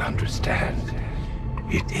you not understand?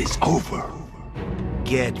 It is over.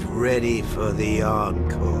 Get ready for the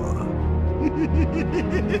encore.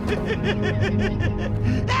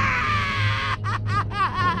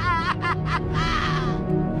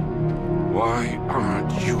 Why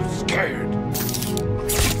aren't you scared?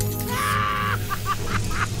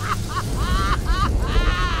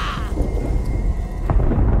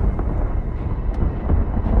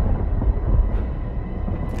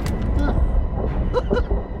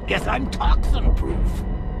 Guess I'm toxin-proof.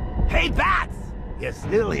 Hey, Bats! You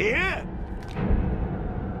still here?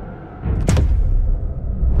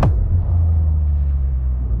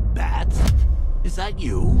 Bats? Is that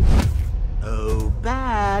you? Oh,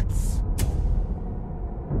 Bats!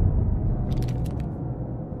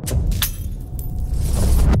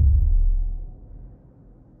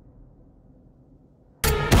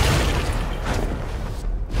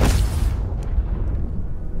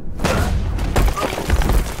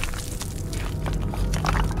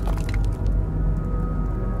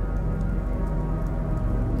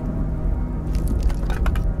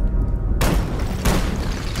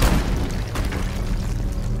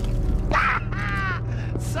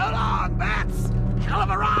 So long, Bats! Hell of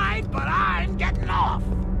a ride, but I'm getting off!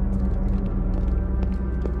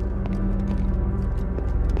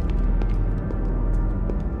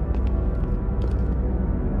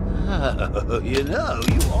 Oh, you know,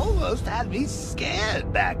 you almost had me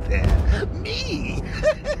scared back there. Me?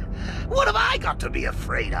 What have I got to be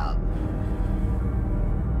afraid of?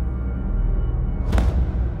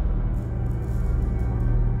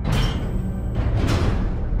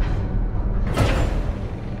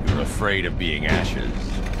 You're afraid of being ashes.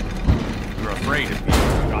 You're afraid of being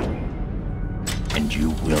forgotten. And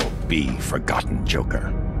you will be forgotten,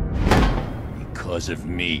 Joker. Because of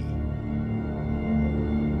me.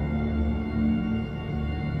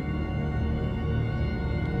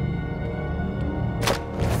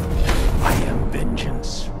 I am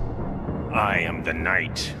vengeance. I am the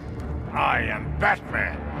night. I am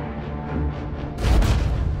Batman.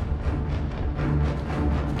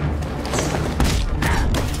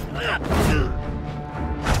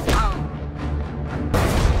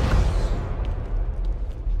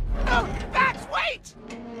 No, Bats, wait!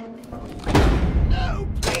 No,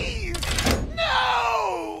 please!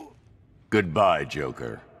 No! Goodbye,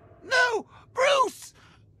 Joker. No! Bruce!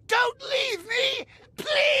 Don't leave me!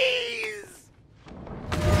 Please!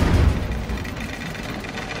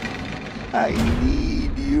 I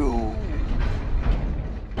need you.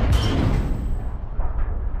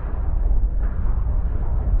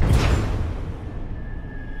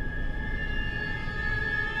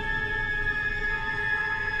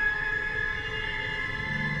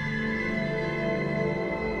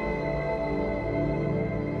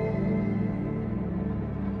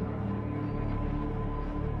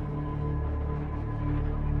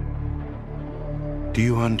 Do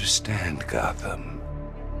you understand, Gotham?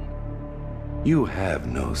 You have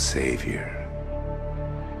no savior.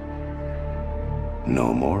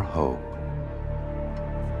 No more hope.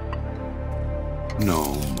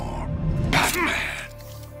 No more Batman.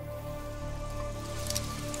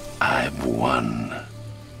 I've won.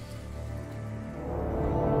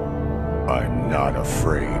 I'm not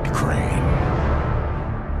afraid, Crane.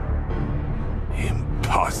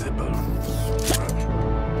 Impossible.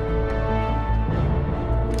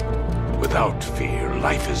 Without fear,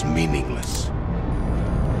 life is meaningless.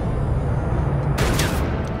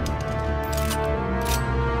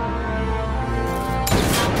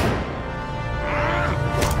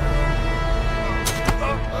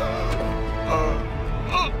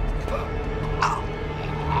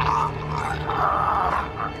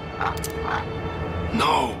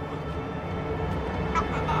 No.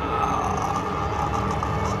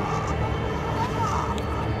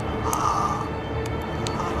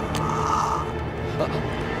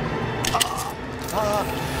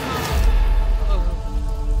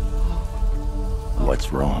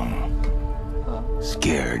 What's wrong?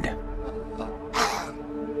 Scared?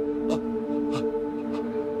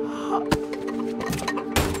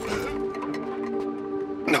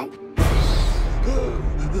 No.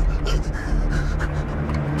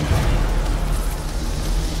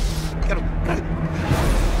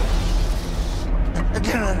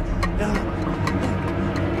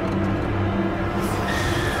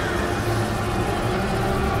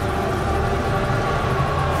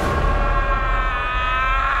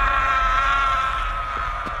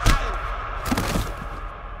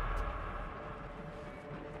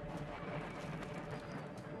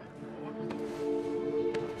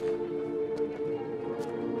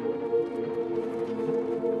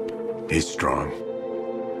 He's strong.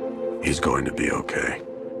 He's going to be okay.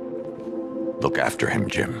 Look after him,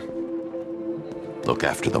 Jim. Look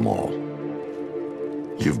after them all.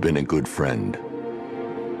 You've been a good friend.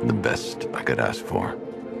 The best I could ask for.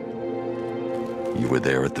 You were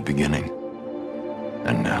there at the beginning.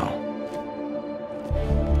 And now,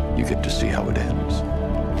 you get to see how it ends.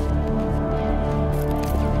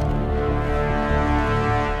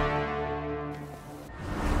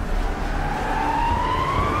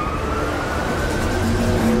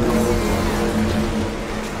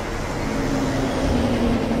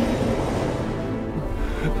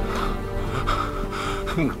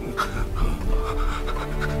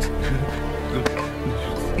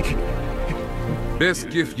 Best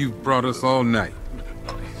gift you've brought us all night.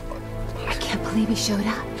 I can't believe he showed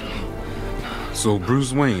up. So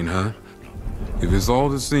Bruce Wayne, huh? If it's all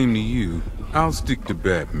the same to you, I'll stick to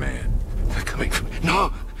Batman.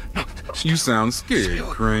 No! No! You sound scared,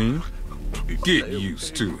 Crane. Get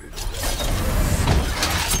used to it.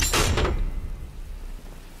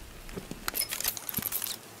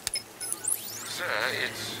 Sir,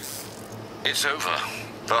 it's over.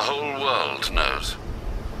 The whole world knows.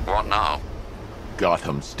 What now?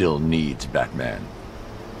 Gotham still needs Batman.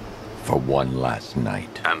 For one last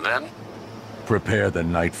night. And then? Prepare the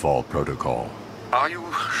Nightfall Protocol. Are you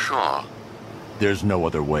sure? There's no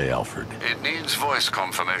other way, Alfred. It needs voice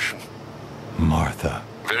confirmation. Martha.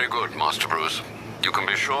 Very good, Master Bruce. You can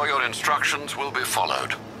be sure your instructions will be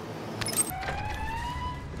followed.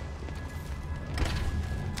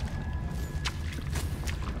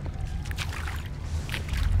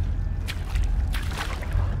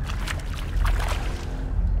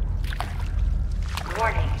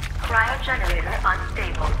 Warning, cryogenerator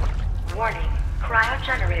unstable. Warning,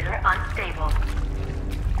 cryogenerator unstable.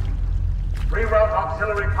 Reroute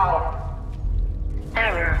auxiliary power.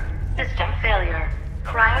 Error, system failure.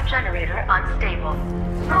 Cryogenerator unstable.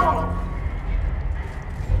 No!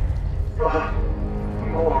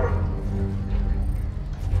 More.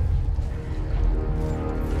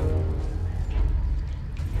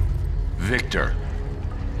 Victor.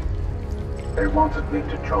 They wanted me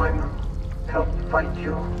to join them. Help fight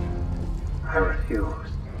you. I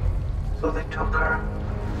refused. So they took her.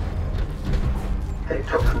 They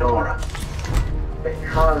took Nora.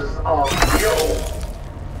 Because of you.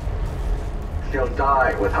 She'll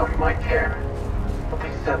die without my care. But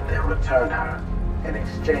they said they'll return her in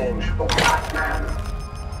exchange for Batman.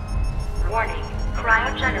 Warning,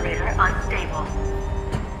 cryogenerator unstable.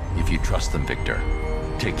 If you trust them, Victor,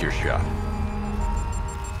 take your shot.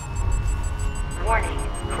 Warning,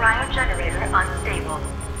 cryogenerator unstable.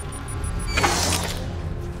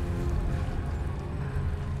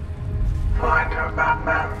 Find her,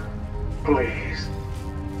 Batman. Please.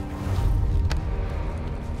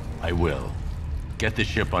 I will. Get the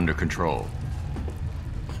ship under control.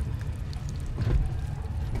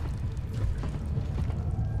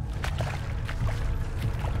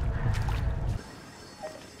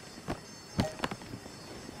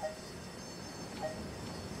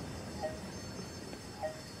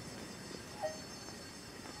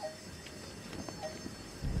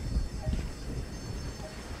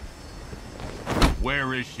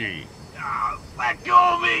 Where is she? Let go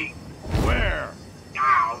of me! Where?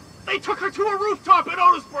 They took her to a rooftop in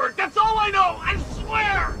Otisburg! That's all I know! I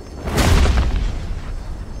swear!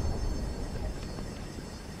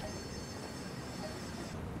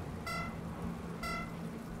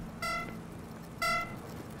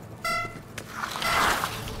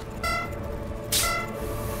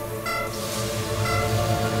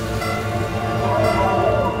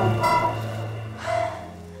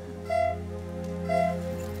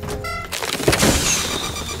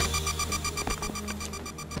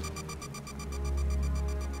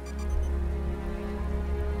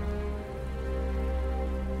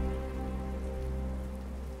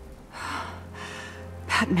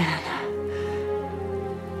 Batman.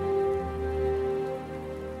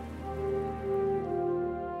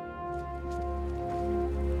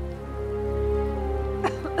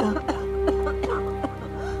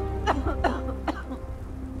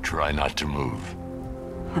 Try not to move.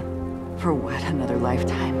 For what, another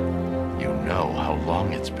lifetime? You know how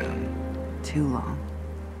long it's been. Too long.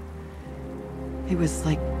 It was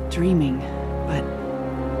like dreaming, but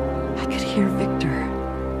I could hear Victor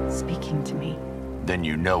speaking to me. Then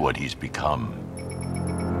you know what he's become.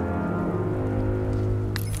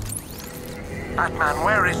 Batman,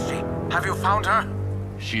 where is she? Have you found her?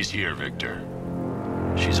 She's here, Victor.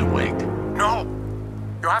 She's awake. No!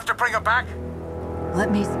 You have to bring her back?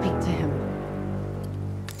 Let me speak to him.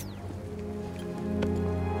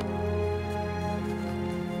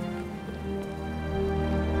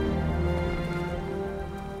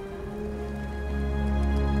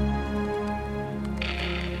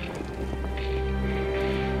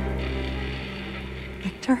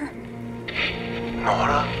 Victor?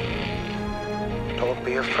 Nora, don't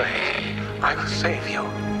be afraid. I will save you.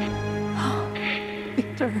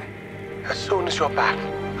 Victor. As soon as you're back,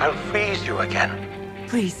 I'll freeze you again.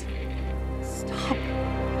 Please, stop.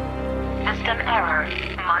 System error.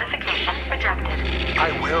 Modification rejected.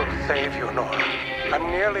 I will save you, Nora.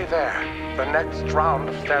 I'm nearly there. The next round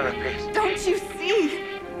of therapies. Don't you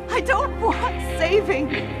see? I don't want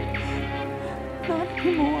saving. Not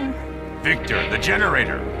anymore. Victor, the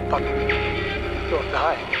generator! But you're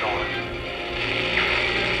dying, Nora.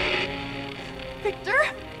 Victor?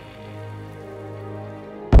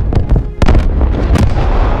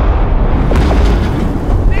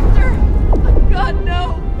 Victor! Oh, God,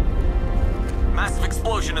 no! Massive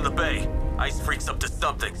explosion in the bay. Ice freaks up to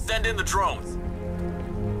something. Send in the drones.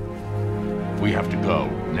 We have to go,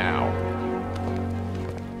 now.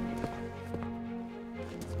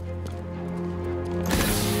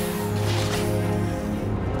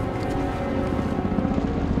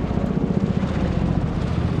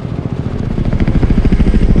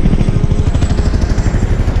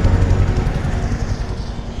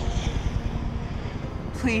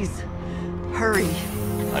 Please, hurry.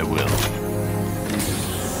 I will.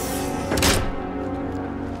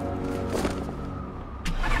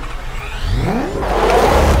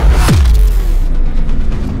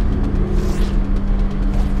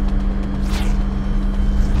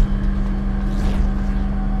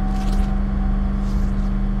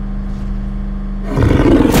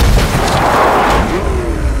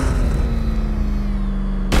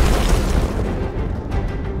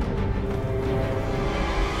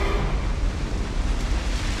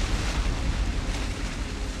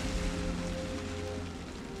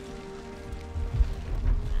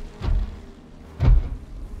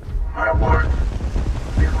 My work,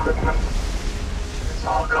 the equipment, it's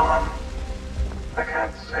all gone. I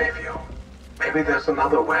can't save you. Maybe there's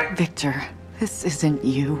another way. Victor, this isn't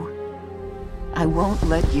you. I won't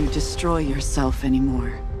let you destroy yourself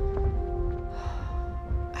anymore.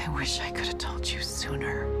 I wish I could have told you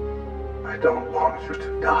sooner. I don't want you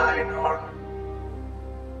to die, Nora.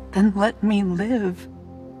 Then let me live.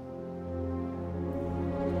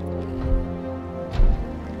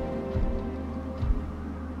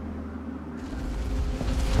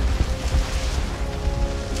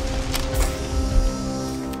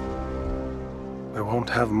 We won't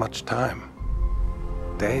have much time.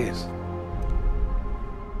 Days.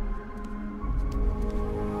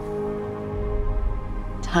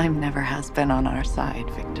 Time never has been on our side,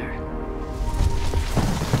 Victor.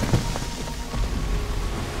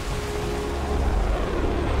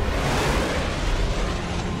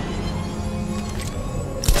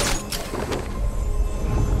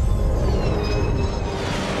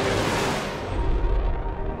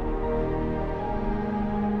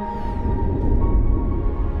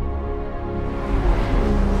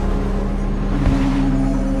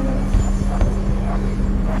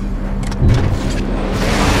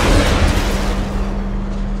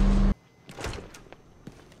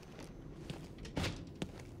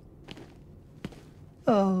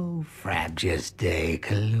 Oh, Frabjous Day,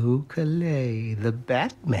 Kaloo-Kalay, the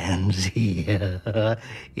Batman's here.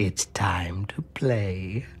 It's time to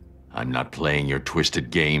play. I'm not playing your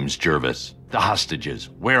twisted games, Jervis. The hostages,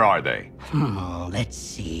 where are they? Let's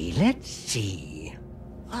see.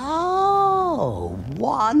 Oh,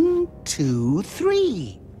 1, 2,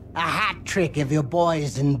 3. A hat trick of your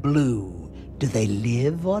boys in blue. Do they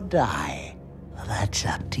live or die? Well, that's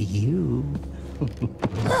up to you.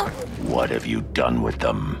 What have you done with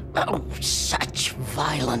them? Oh, such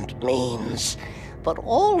violent means, but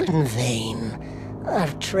all in vain.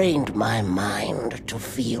 I've trained my mind to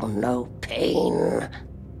feel no pain.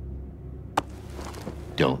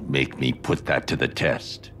 Don't make me put that to the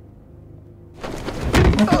test.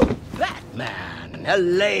 Oh, Batman!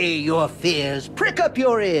 Allay your fears, prick up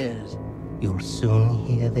your ears. You'll soon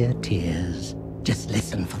hear their tears. Just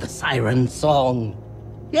listen for the siren song.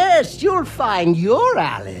 Yes, you'll find your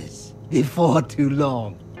Alice before too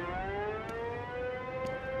long.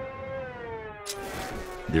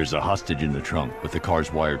 There's a hostage in the trunk, but the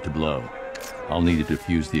car's wired to blow. I'll need to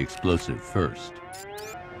defuse the explosive first.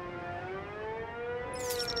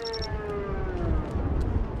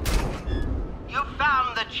 You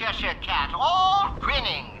found the Cheshire Cat, all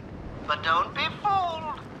grinning. But don't be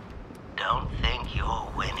fooled. Don't think you're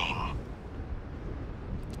winning.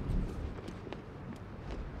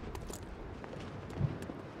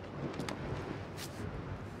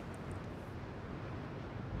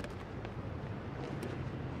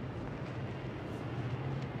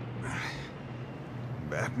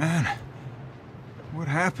 Batman? What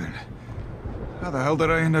happened? How the hell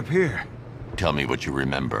did I end up here? Tell me what you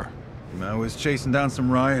remember. I was chasing down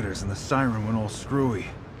some rioters and the siren went all screwy.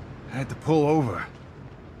 I had to pull over.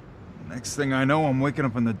 Next thing I know, I'm waking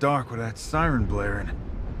up in the dark with that siren blaring.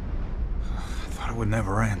 I thought it would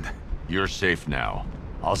never end. You're safe now.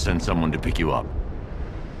 I'll send someone to pick you up.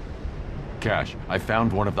 Cash, I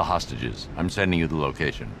found one of the hostages. I'm sending you the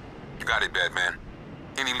location. You got it, Batman.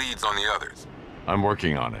 Any leads on the others? I'm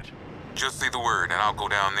working on it. Just say the word and I'll go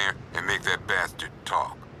down there and make that bastard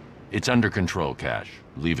talk. It's under control, Cash.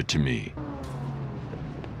 Leave it to me.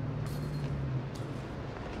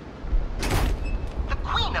 The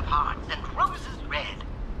Queen of Hearts and Roses Red.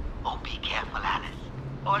 Oh, be careful, Alice,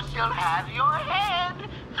 or she'll have your head.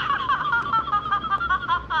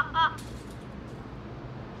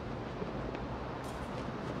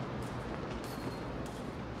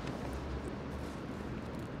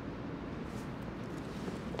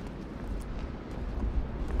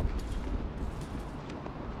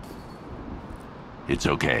 It's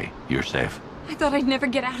okay. You're safe. I thought I'd never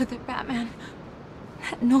get out of there, Batman.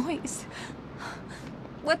 That noise.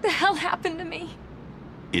 What the hell happened to me?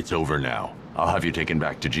 It's over now. I'll have you taken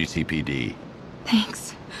back to GCPD.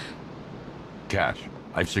 Thanks. Cash,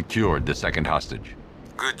 I've secured the second hostage.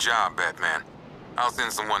 Good job, Batman. I'll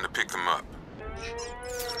send someone to pick them up.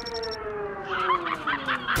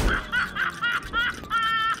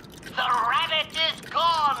 The rabbit is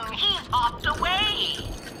gone. He's hopped away.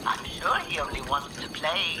 I'm sure he only wants to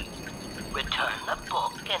play. Return the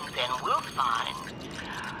book and then we'll find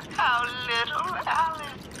how little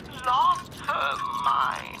Alice lost her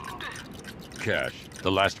mind. Cash,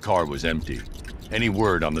 the last car was empty. Any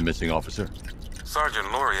word on the missing officer?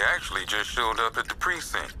 Sergeant Laurie actually just showed up at the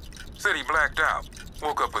precinct. Said he blacked out.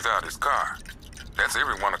 Woke up without his car. That's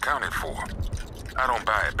everyone accounted for. I don't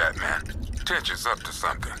buy it, Batman. Tench is up to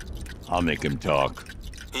something. I'll make him talk.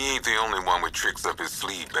 He ain't the only one with tricks up his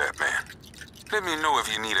sleeve, Batman. Let me know if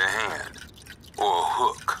you need a hand. Or a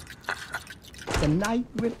hook. The night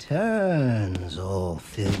returns, all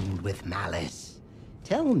filled with malice.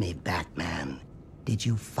 Tell me, Batman, did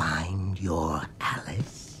you find your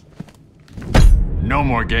Alice? No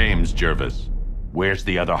more games, Jervis. Where's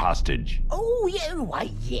the other hostage? Oh, yeah, why,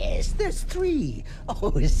 yes, there's 3.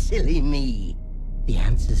 Oh, silly me. The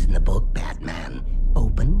answer's in the book, Batman.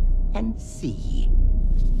 Open and see.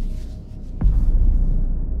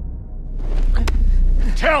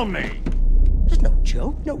 Tell me! There's no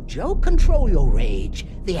joke. Control your rage.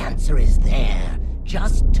 The answer is there.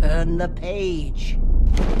 Just turn the page.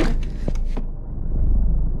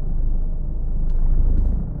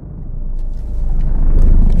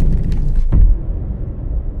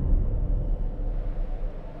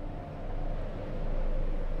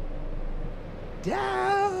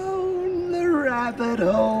 Down the rabbit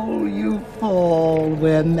hole you fall,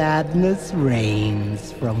 where madness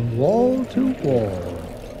reigns from wall to wall.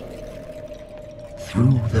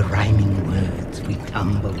 Through the rhyming words we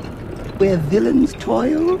tumble, where villains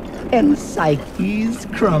toil and psyches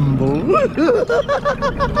crumble.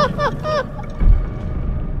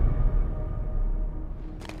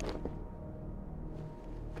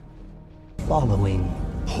 following.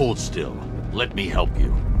 Hold still. Let me help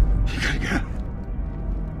you.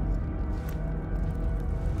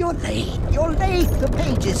 You're late. You're late. The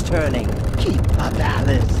page is turning. Keep up,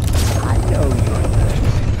 Alice. I know you're thirsty.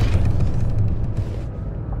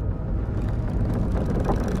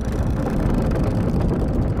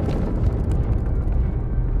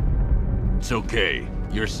 It's okay.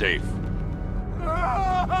 You're safe.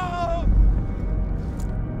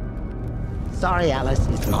 Sorry, Alice.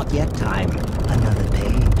 It's not yet time. Another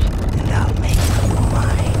page, and I'll make you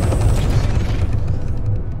mine.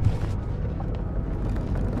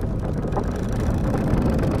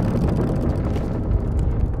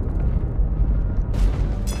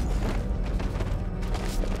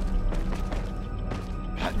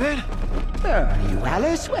 Batman? Where are you,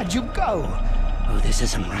 Alice? Where'd you go? Oh, this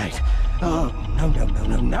isn't right. Oh, no, no, no,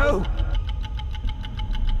 no, no!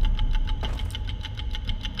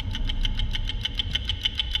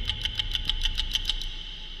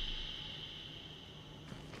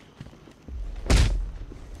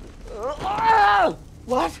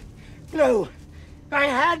 What? No. I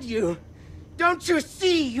had you. Don't you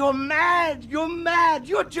see? You're mad. You're mad.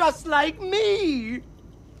 You're just like me.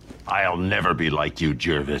 I'll never be like you,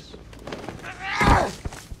 Jervis.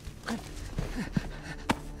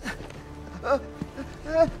 Oh,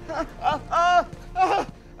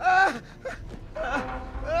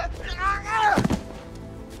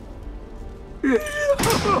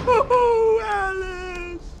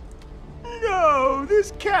 Alice! No,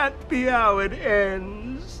 this can't be how it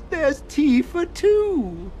ends. There's tea for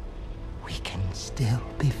two. We can still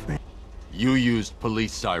be friends. You used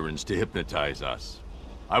police sirens to hypnotize us.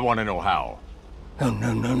 I want to know how. Oh,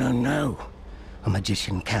 no, no, no, no. A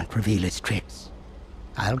magician can't reveal his tricks.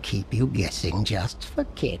 I'll keep you guessing just for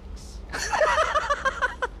kicks.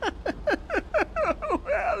 Oh,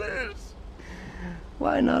 Alice!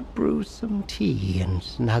 Why not brew some tea and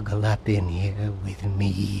snuggle up in here with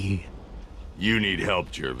me? You need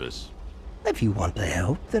help, Jervis. If you want the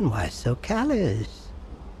help, then why so callous?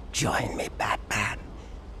 Join me, Batman.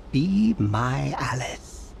 Be my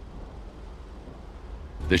Alice.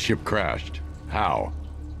 The ship crashed. How?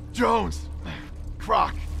 Jones!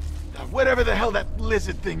 Croc! Whatever the hell that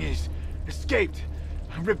lizard thing is. Escaped.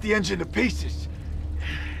 Ripped the engine to pieces.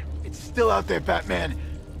 It's still out there, Batman.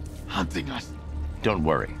 Hunting us. Don't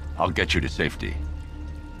worry. I'll get you to safety.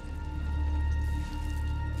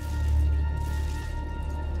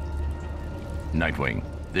 Nightwing,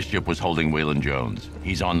 this ship was holding Waylon Jones.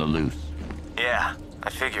 He's on the loose. Yeah, I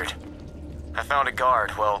figured. I found a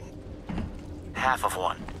guard, well, half of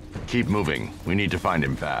one. Keep moving. We need to find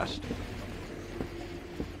him fast.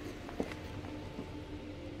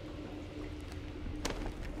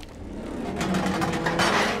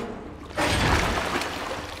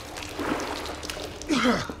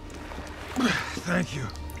 Thank you.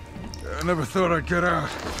 I never thought I'd get out.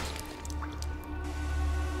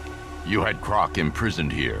 You had Croc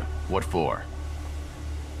imprisoned here. What for?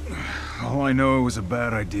 All I know, it was a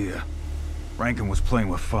bad idea. Rankin was playing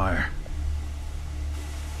with fire.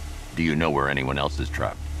 Do you know where anyone else is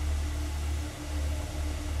trapped?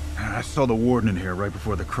 I saw the warden in here right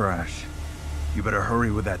before the crash. You better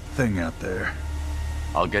hurry with that thing out there.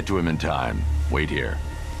 I'll get to him in time. Wait here.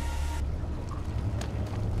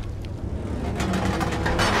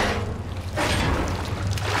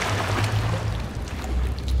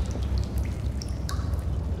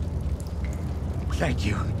 Thank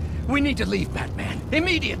you. We need to leave, Batman.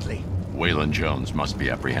 Immediately. Waylon Jones must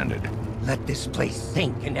be apprehended. Let this place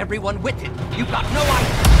sink and everyone with it. You got no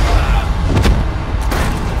idea.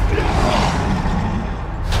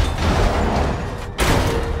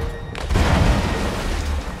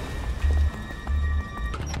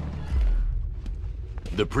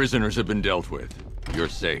 The prisoners have been dealt with. You're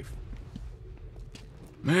safe.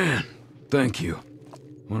 Man, thank you.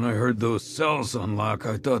 When I heard those cells unlock,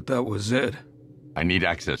 I thought that was it. I need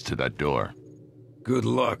access to that door. Good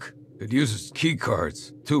luck. It uses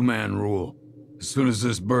keycards. Two-man rule. As soon as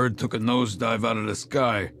this bird took a nosedive out of the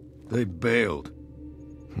sky, they bailed.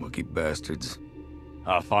 Lucky bastards.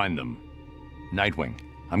 I'll find them. Nightwing,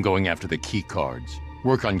 I'm going after the key cards.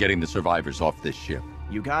 Work on getting the survivors off this ship.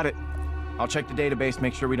 You got it. I'll check the database,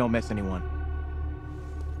 make sure we don't miss anyone.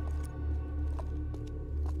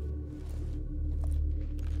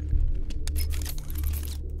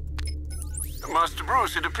 Master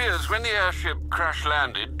Bruce, it appears when the airship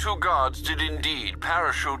crash-landed, 2 guards did indeed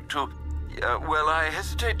parachute to, well, I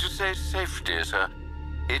hesitate to say safety, sir.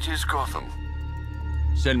 It is Gotham.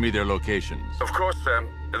 Send me their locations. Of course, sir.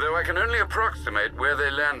 Though I can only approximate where they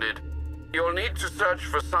landed. You'll need to search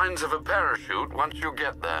for signs of a parachute once you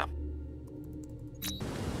get there.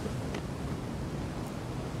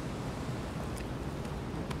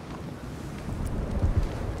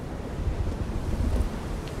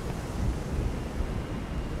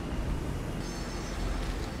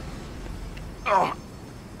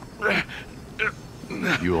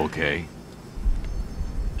 You okay?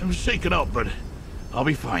 I'm shaken up, but I'll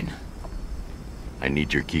be fine. I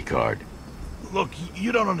need your keycard. Look,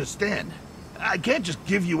 you don't understand. I can't just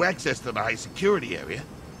give you access to the high security area.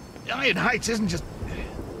 Iron Heights isn't just...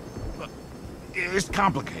 It's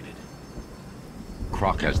complicated.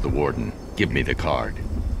 Croc has the warden. Give me the card.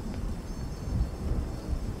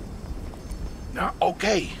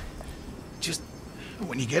 Okay. Just,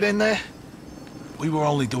 when you get in there, we were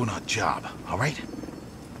only doing our job, all right?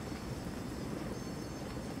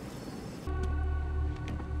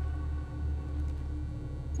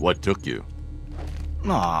 What took you?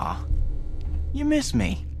 Aw, you miss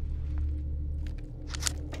me.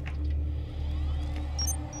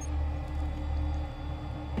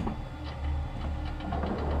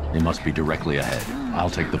 They must be directly ahead. I'll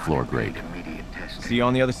take the floor grade. See you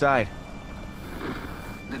on the other side.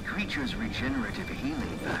 The creature's regenerative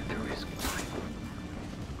healing factor is fine.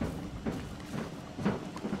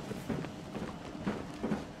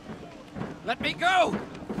 Let me go!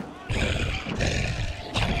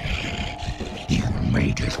 You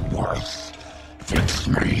made it worse. Fix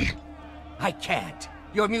me. I can't.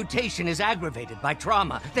 Your mutation is aggravated by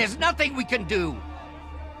trauma. There's nothing we can do.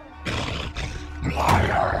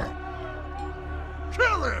 Liar.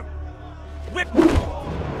 Kill him! Whip!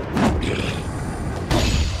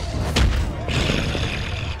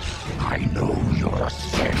 I know you're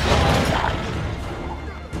sick.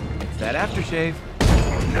 It's that aftershave.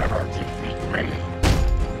 You'll never defeat me.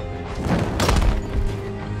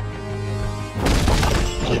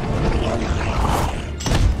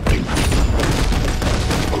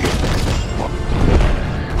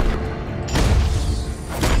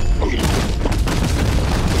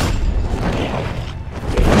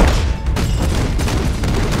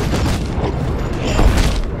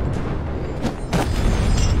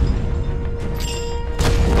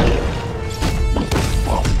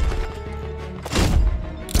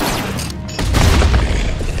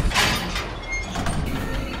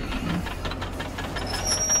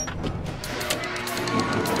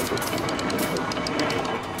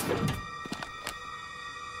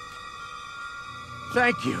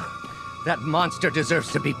 Thank you. That monster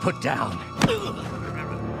deserves to be put down.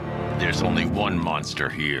 There's only one monster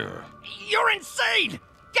here. You're insane!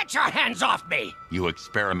 Get your hands off me! You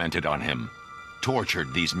experimented on him.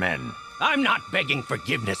 Tortured these men. I'm not begging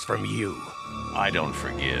forgiveness from you. I don't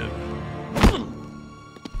forgive.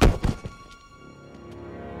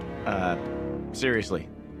 Seriously,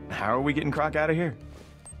 how are we getting Croc out of here?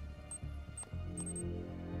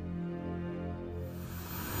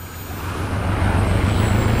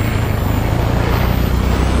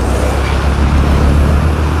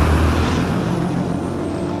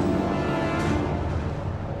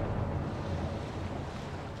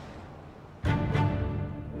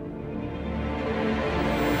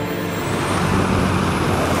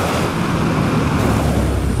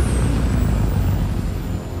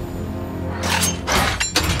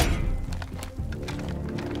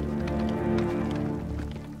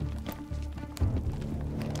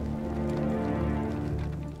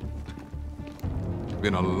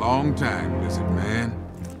 Been a long time, lizard man.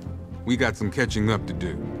 We got some catching up to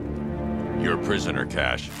do. You're a prisoner,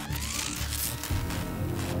 Cash.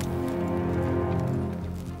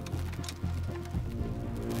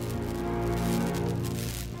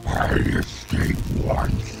 I escaped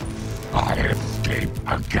once. I escape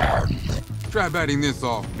again. Try biting this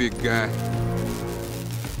off, big guy.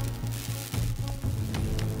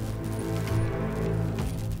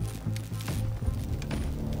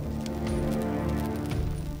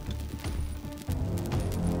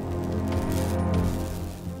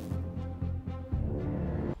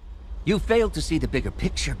 You failed to see the bigger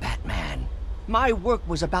picture, Batman. My work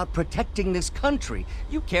was about protecting this country.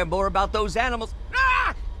 You care more about those animals.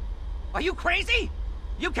 Ah! Are you crazy?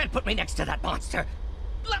 You can't put me next to that monster.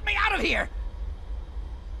 Let me out of here!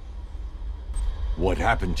 What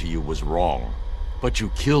happened to you was wrong, but you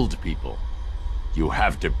killed people. You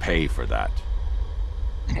have to pay for that.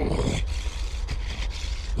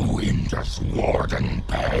 When does Warden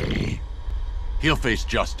pay? He'll face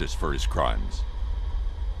justice for his crimes.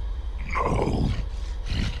 No.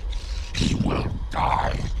 He will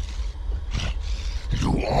die.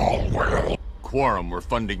 You all will. Quorum, we're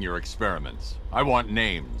funding your experiments. I want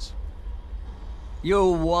names.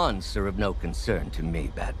 Your wants are of no concern to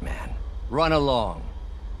me, Batman. Run along.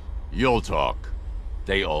 You'll talk.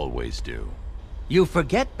 They always do. You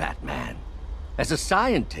forget, Batman. As a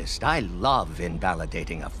scientist, I love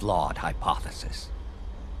invalidating a flawed hypothesis.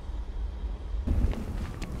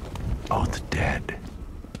 Oh, the dead.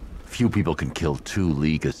 Few people can kill 2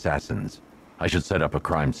 League assassins. I should set up a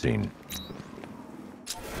crime scene.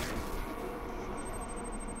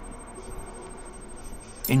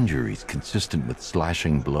 Injuries consistent with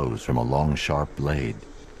slashing blows from a long, sharp blade.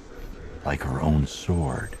 Like her own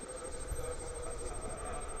sword.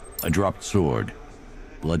 A dropped sword.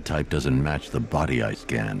 Blood type doesn't match the body I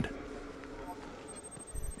scanned.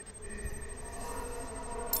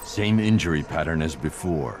 Same injury pattern as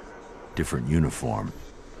before. Different uniform.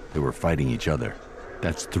 They were fighting each other.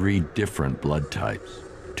 That's 3 different blood types.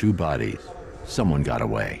 2 bodies. Someone got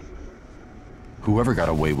away. Whoever got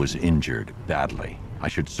away was injured, badly. I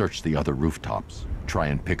should search the other rooftops. Try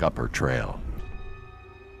and pick up her trail.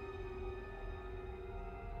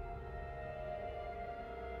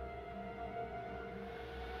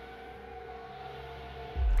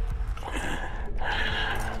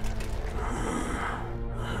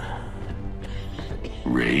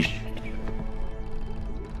 Raish?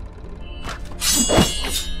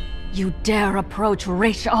 You dare approach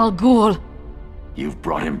Raish Al Ghul? You've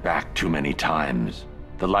brought him back too many times.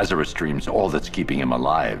 The Lazarus Stream's all that's keeping him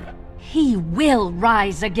alive. He will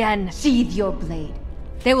rise again. Sheathe your blade.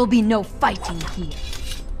 There will be no fighting here.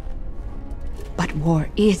 But war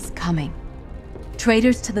is coming.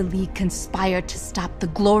 Traitors to the League conspire to stop the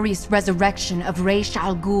glorious resurrection of Raish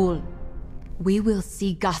Al Ghul. We will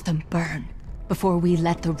see Gotham burn before we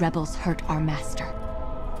let the rebels hurt our master.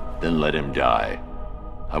 Then let him die.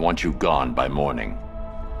 I want you gone by morning.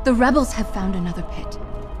 The rebels have found another pit.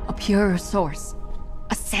 A purer source.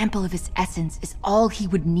 A sample of his essence is all he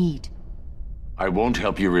would need. I won't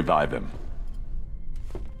help you revive him.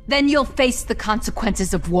 Then you'll face the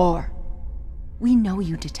consequences of war. We know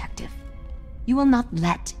you, Detective. You will not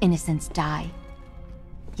let innocents die.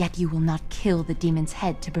 Yet you will not kill the demon's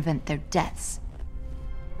head to prevent their deaths.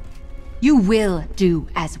 You will do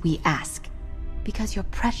as we ask, because your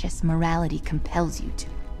precious morality compels you to.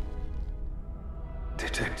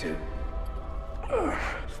 Detective.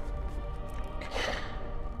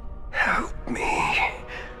 Help me.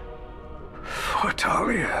 For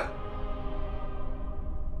Talia.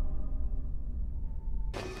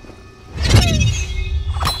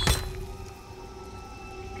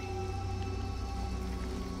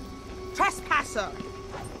 Trespasser!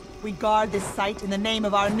 We guard this site in the name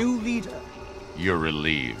of our new leader. You're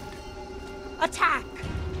relieved. Attack!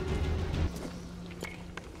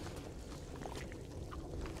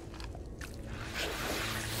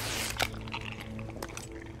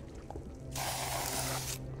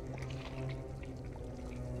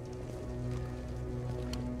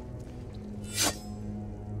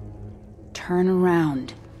 Turn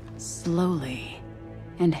around, slowly,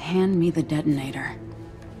 and hand me the detonator.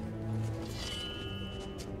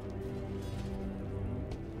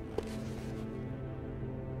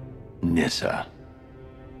 Nyssa.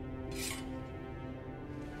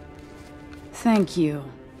 Thank you,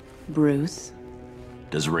 Bruce.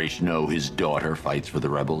 Does Raish know his daughter fights for the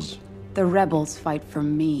rebels? The rebels fight for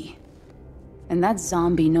me. And that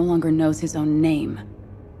zombie no longer knows his own name,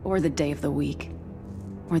 or the day of the week,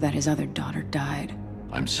 or that his other daughter died.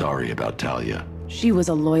 I'm sorry about Talia. She was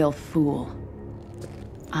a loyal fool.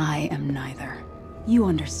 I am neither. You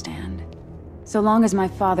understand. So long as my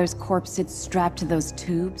father's corpse sits strapped to those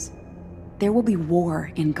tubes, there will be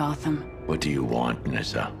war in Gotham. What do you want,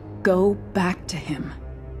 Nyssa? Go back to him.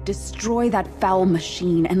 Destroy that foul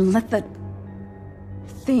machine and let the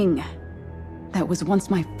thing that was once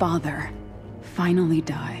my father finally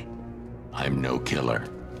die. I'm no killer.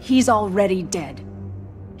 He's already dead.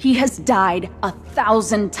 He has died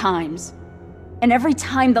 1,000 times. And every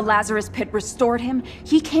time the Lazarus Pit restored him,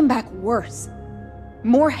 he came back worse.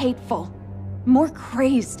 More hateful. More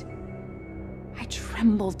crazed. I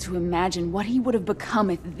tremble to imagine what he would have become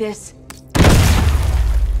if this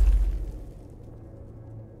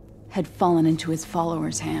had fallen into his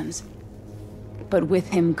followers' hands. But with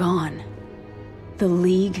him gone, the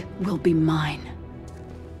League will be mine.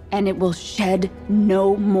 And it will shed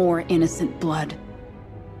no more innocent blood.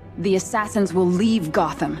 The assassins will leave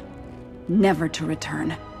Gotham, never to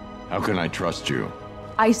return. How can I trust you?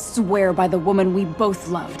 I swear by the woman we both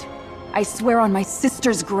loved. I swear on my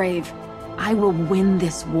sister's grave. I will win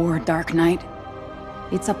this war, Dark Knight.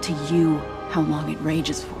 It's up to you how long it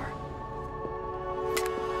rages for.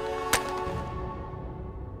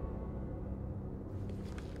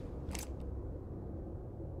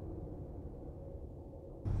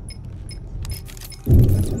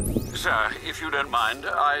 Sir, if you don't mind,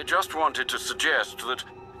 I just wanted to suggest that,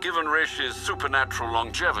 given Raish's supernatural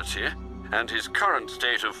longevity, and his current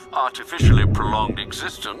state of artificially prolonged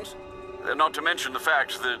existence, not to mention the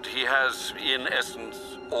fact that he has, in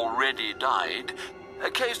essence, already died, a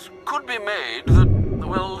case could be made that,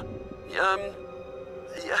 well, Yeah.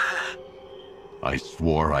 I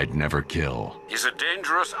swore I'd never kill. He's a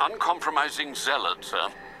dangerous, uncompromising zealot, sir.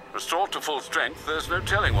 Restored to full strength, there's no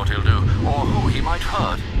telling what he'll do, or who he might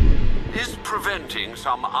hurt. Is preventing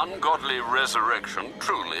some ungodly resurrection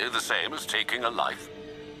truly the same as taking a life?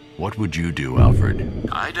 What would you do, Alfred?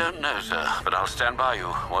 I don't know, sir, but I'll stand by you,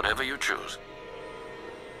 whatever you choose.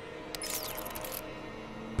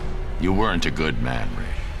 You weren't a good man, Ray.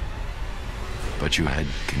 But you had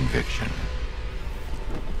conviction.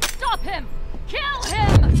 Stop him! Kill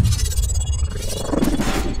him!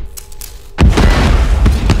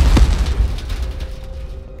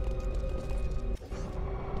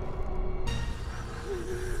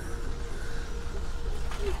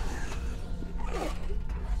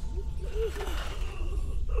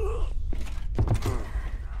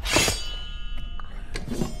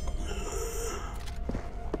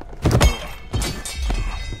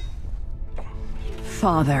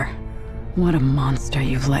 Father, what a monster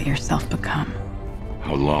you've let yourself become.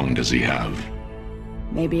 How long does he have?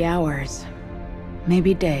 Maybe hours.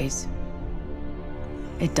 Maybe days.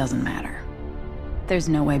 It doesn't matter. There's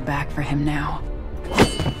no way back for him now.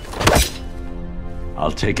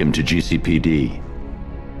 I'll take him to GCPD.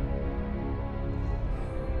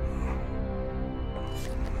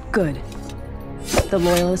 Good. The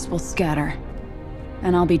Loyalists will scatter.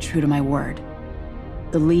 And I'll be true to my word.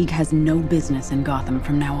 The League has no business in Gotham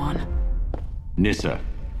from now on. Nyssa.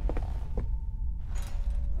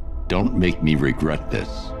 Don't make me regret this,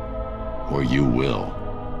 or you will.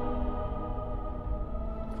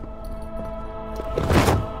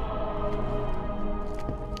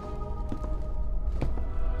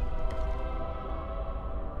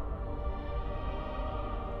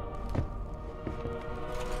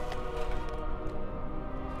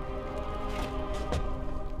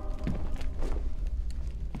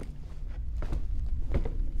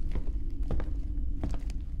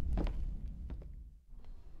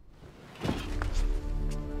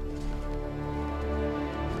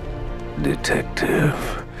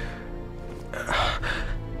 Detective.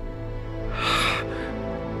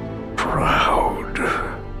 Proud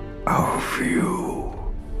of you.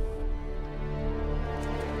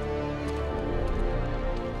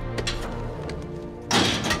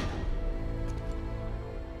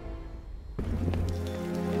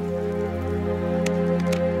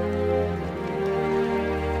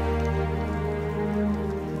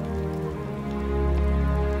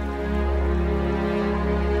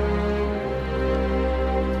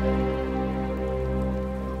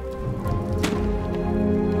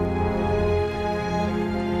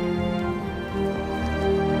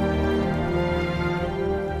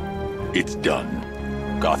 It's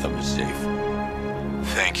done. Gotham is safe.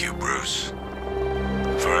 Thank you, Bruce.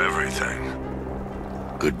 For everything.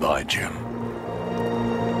 Goodbye, Jim.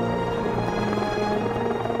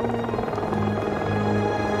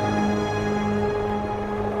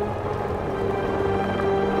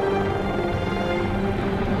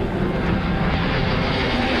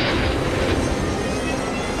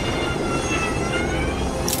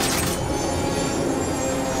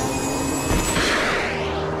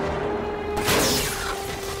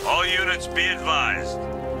 Be advised.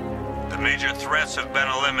 The major threats have been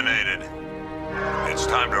eliminated. It's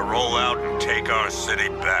time to roll out and take our city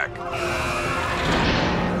back.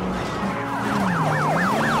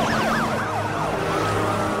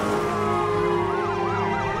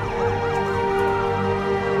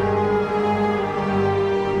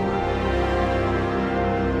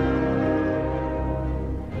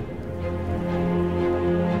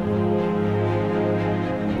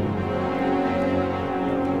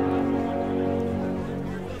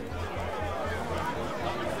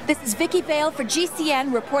 This is Vicky Vale for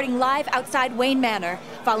GCN reporting live outside Wayne Manor,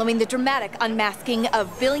 following the dramatic unmasking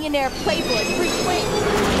of billionaire playboy Bruce Wayne.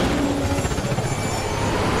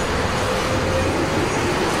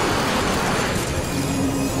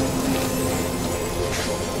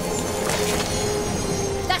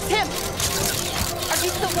 That's him! Are you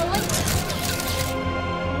still rolling?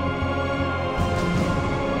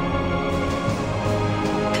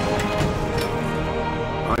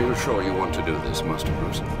 Are you sure you want to do this, Master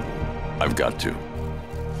Bruce? I've got to.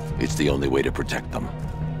 It's the only way to protect them.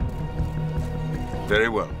 Very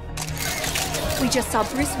well. We just saw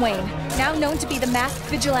Bruce Wayne, now known to be the masked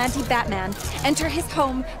vigilante Batman, enter his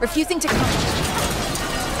home, refusing to come.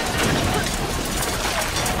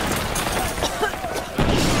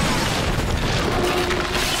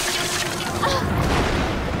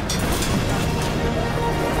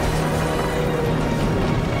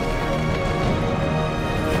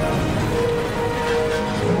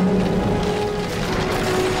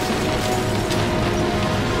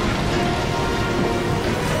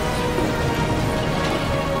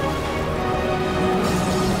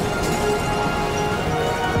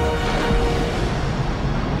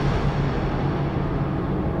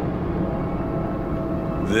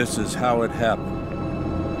 This is how it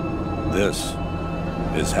happened. This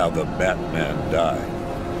is how the Batman died.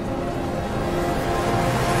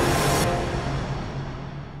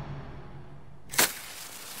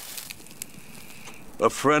 A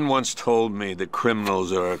friend once told me that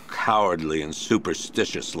criminals are a cowardly and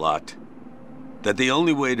superstitious lot. That the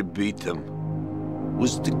only way to beat them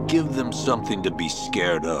was to give them something to be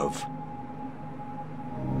scared of.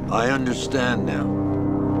 I understand now.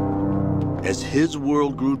 As his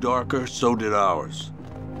world grew darker, so did ours.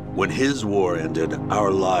 When his war ended, our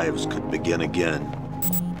lives could begin again.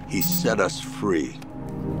 He set us free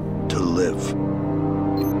to live,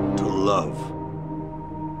 to love.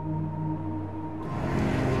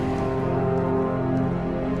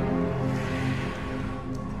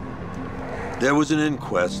 There was an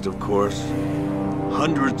inquest, of course.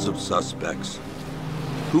 Hundreds of suspects.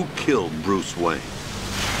 Who killed Bruce Wayne?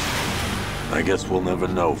 I guess we'll never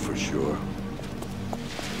know for sure.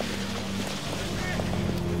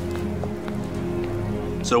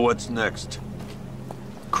 So what's next?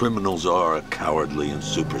 Criminals are a cowardly and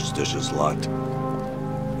superstitious lot.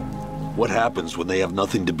 What happens when they have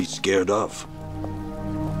nothing to be scared of?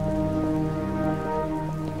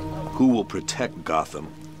 Who will protect Gotham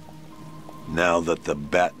now that the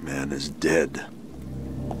Batman is dead?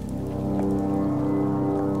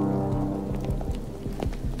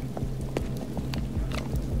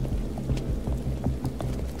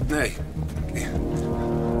 Hey.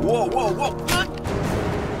 Whoa, whoa, whoa!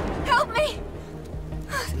 Help me!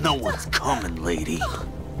 No one's coming, lady.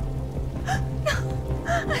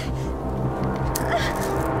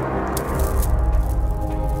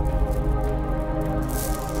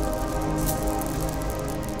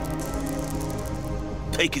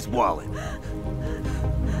 Take his wallet.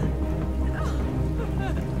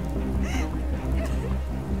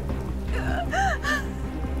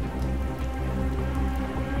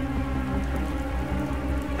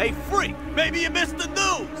 Hey, freak! Maybe you missed the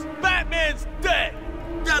news! Batman's dead!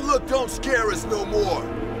 That look don't scare us no more.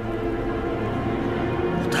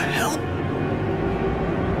 What the hell?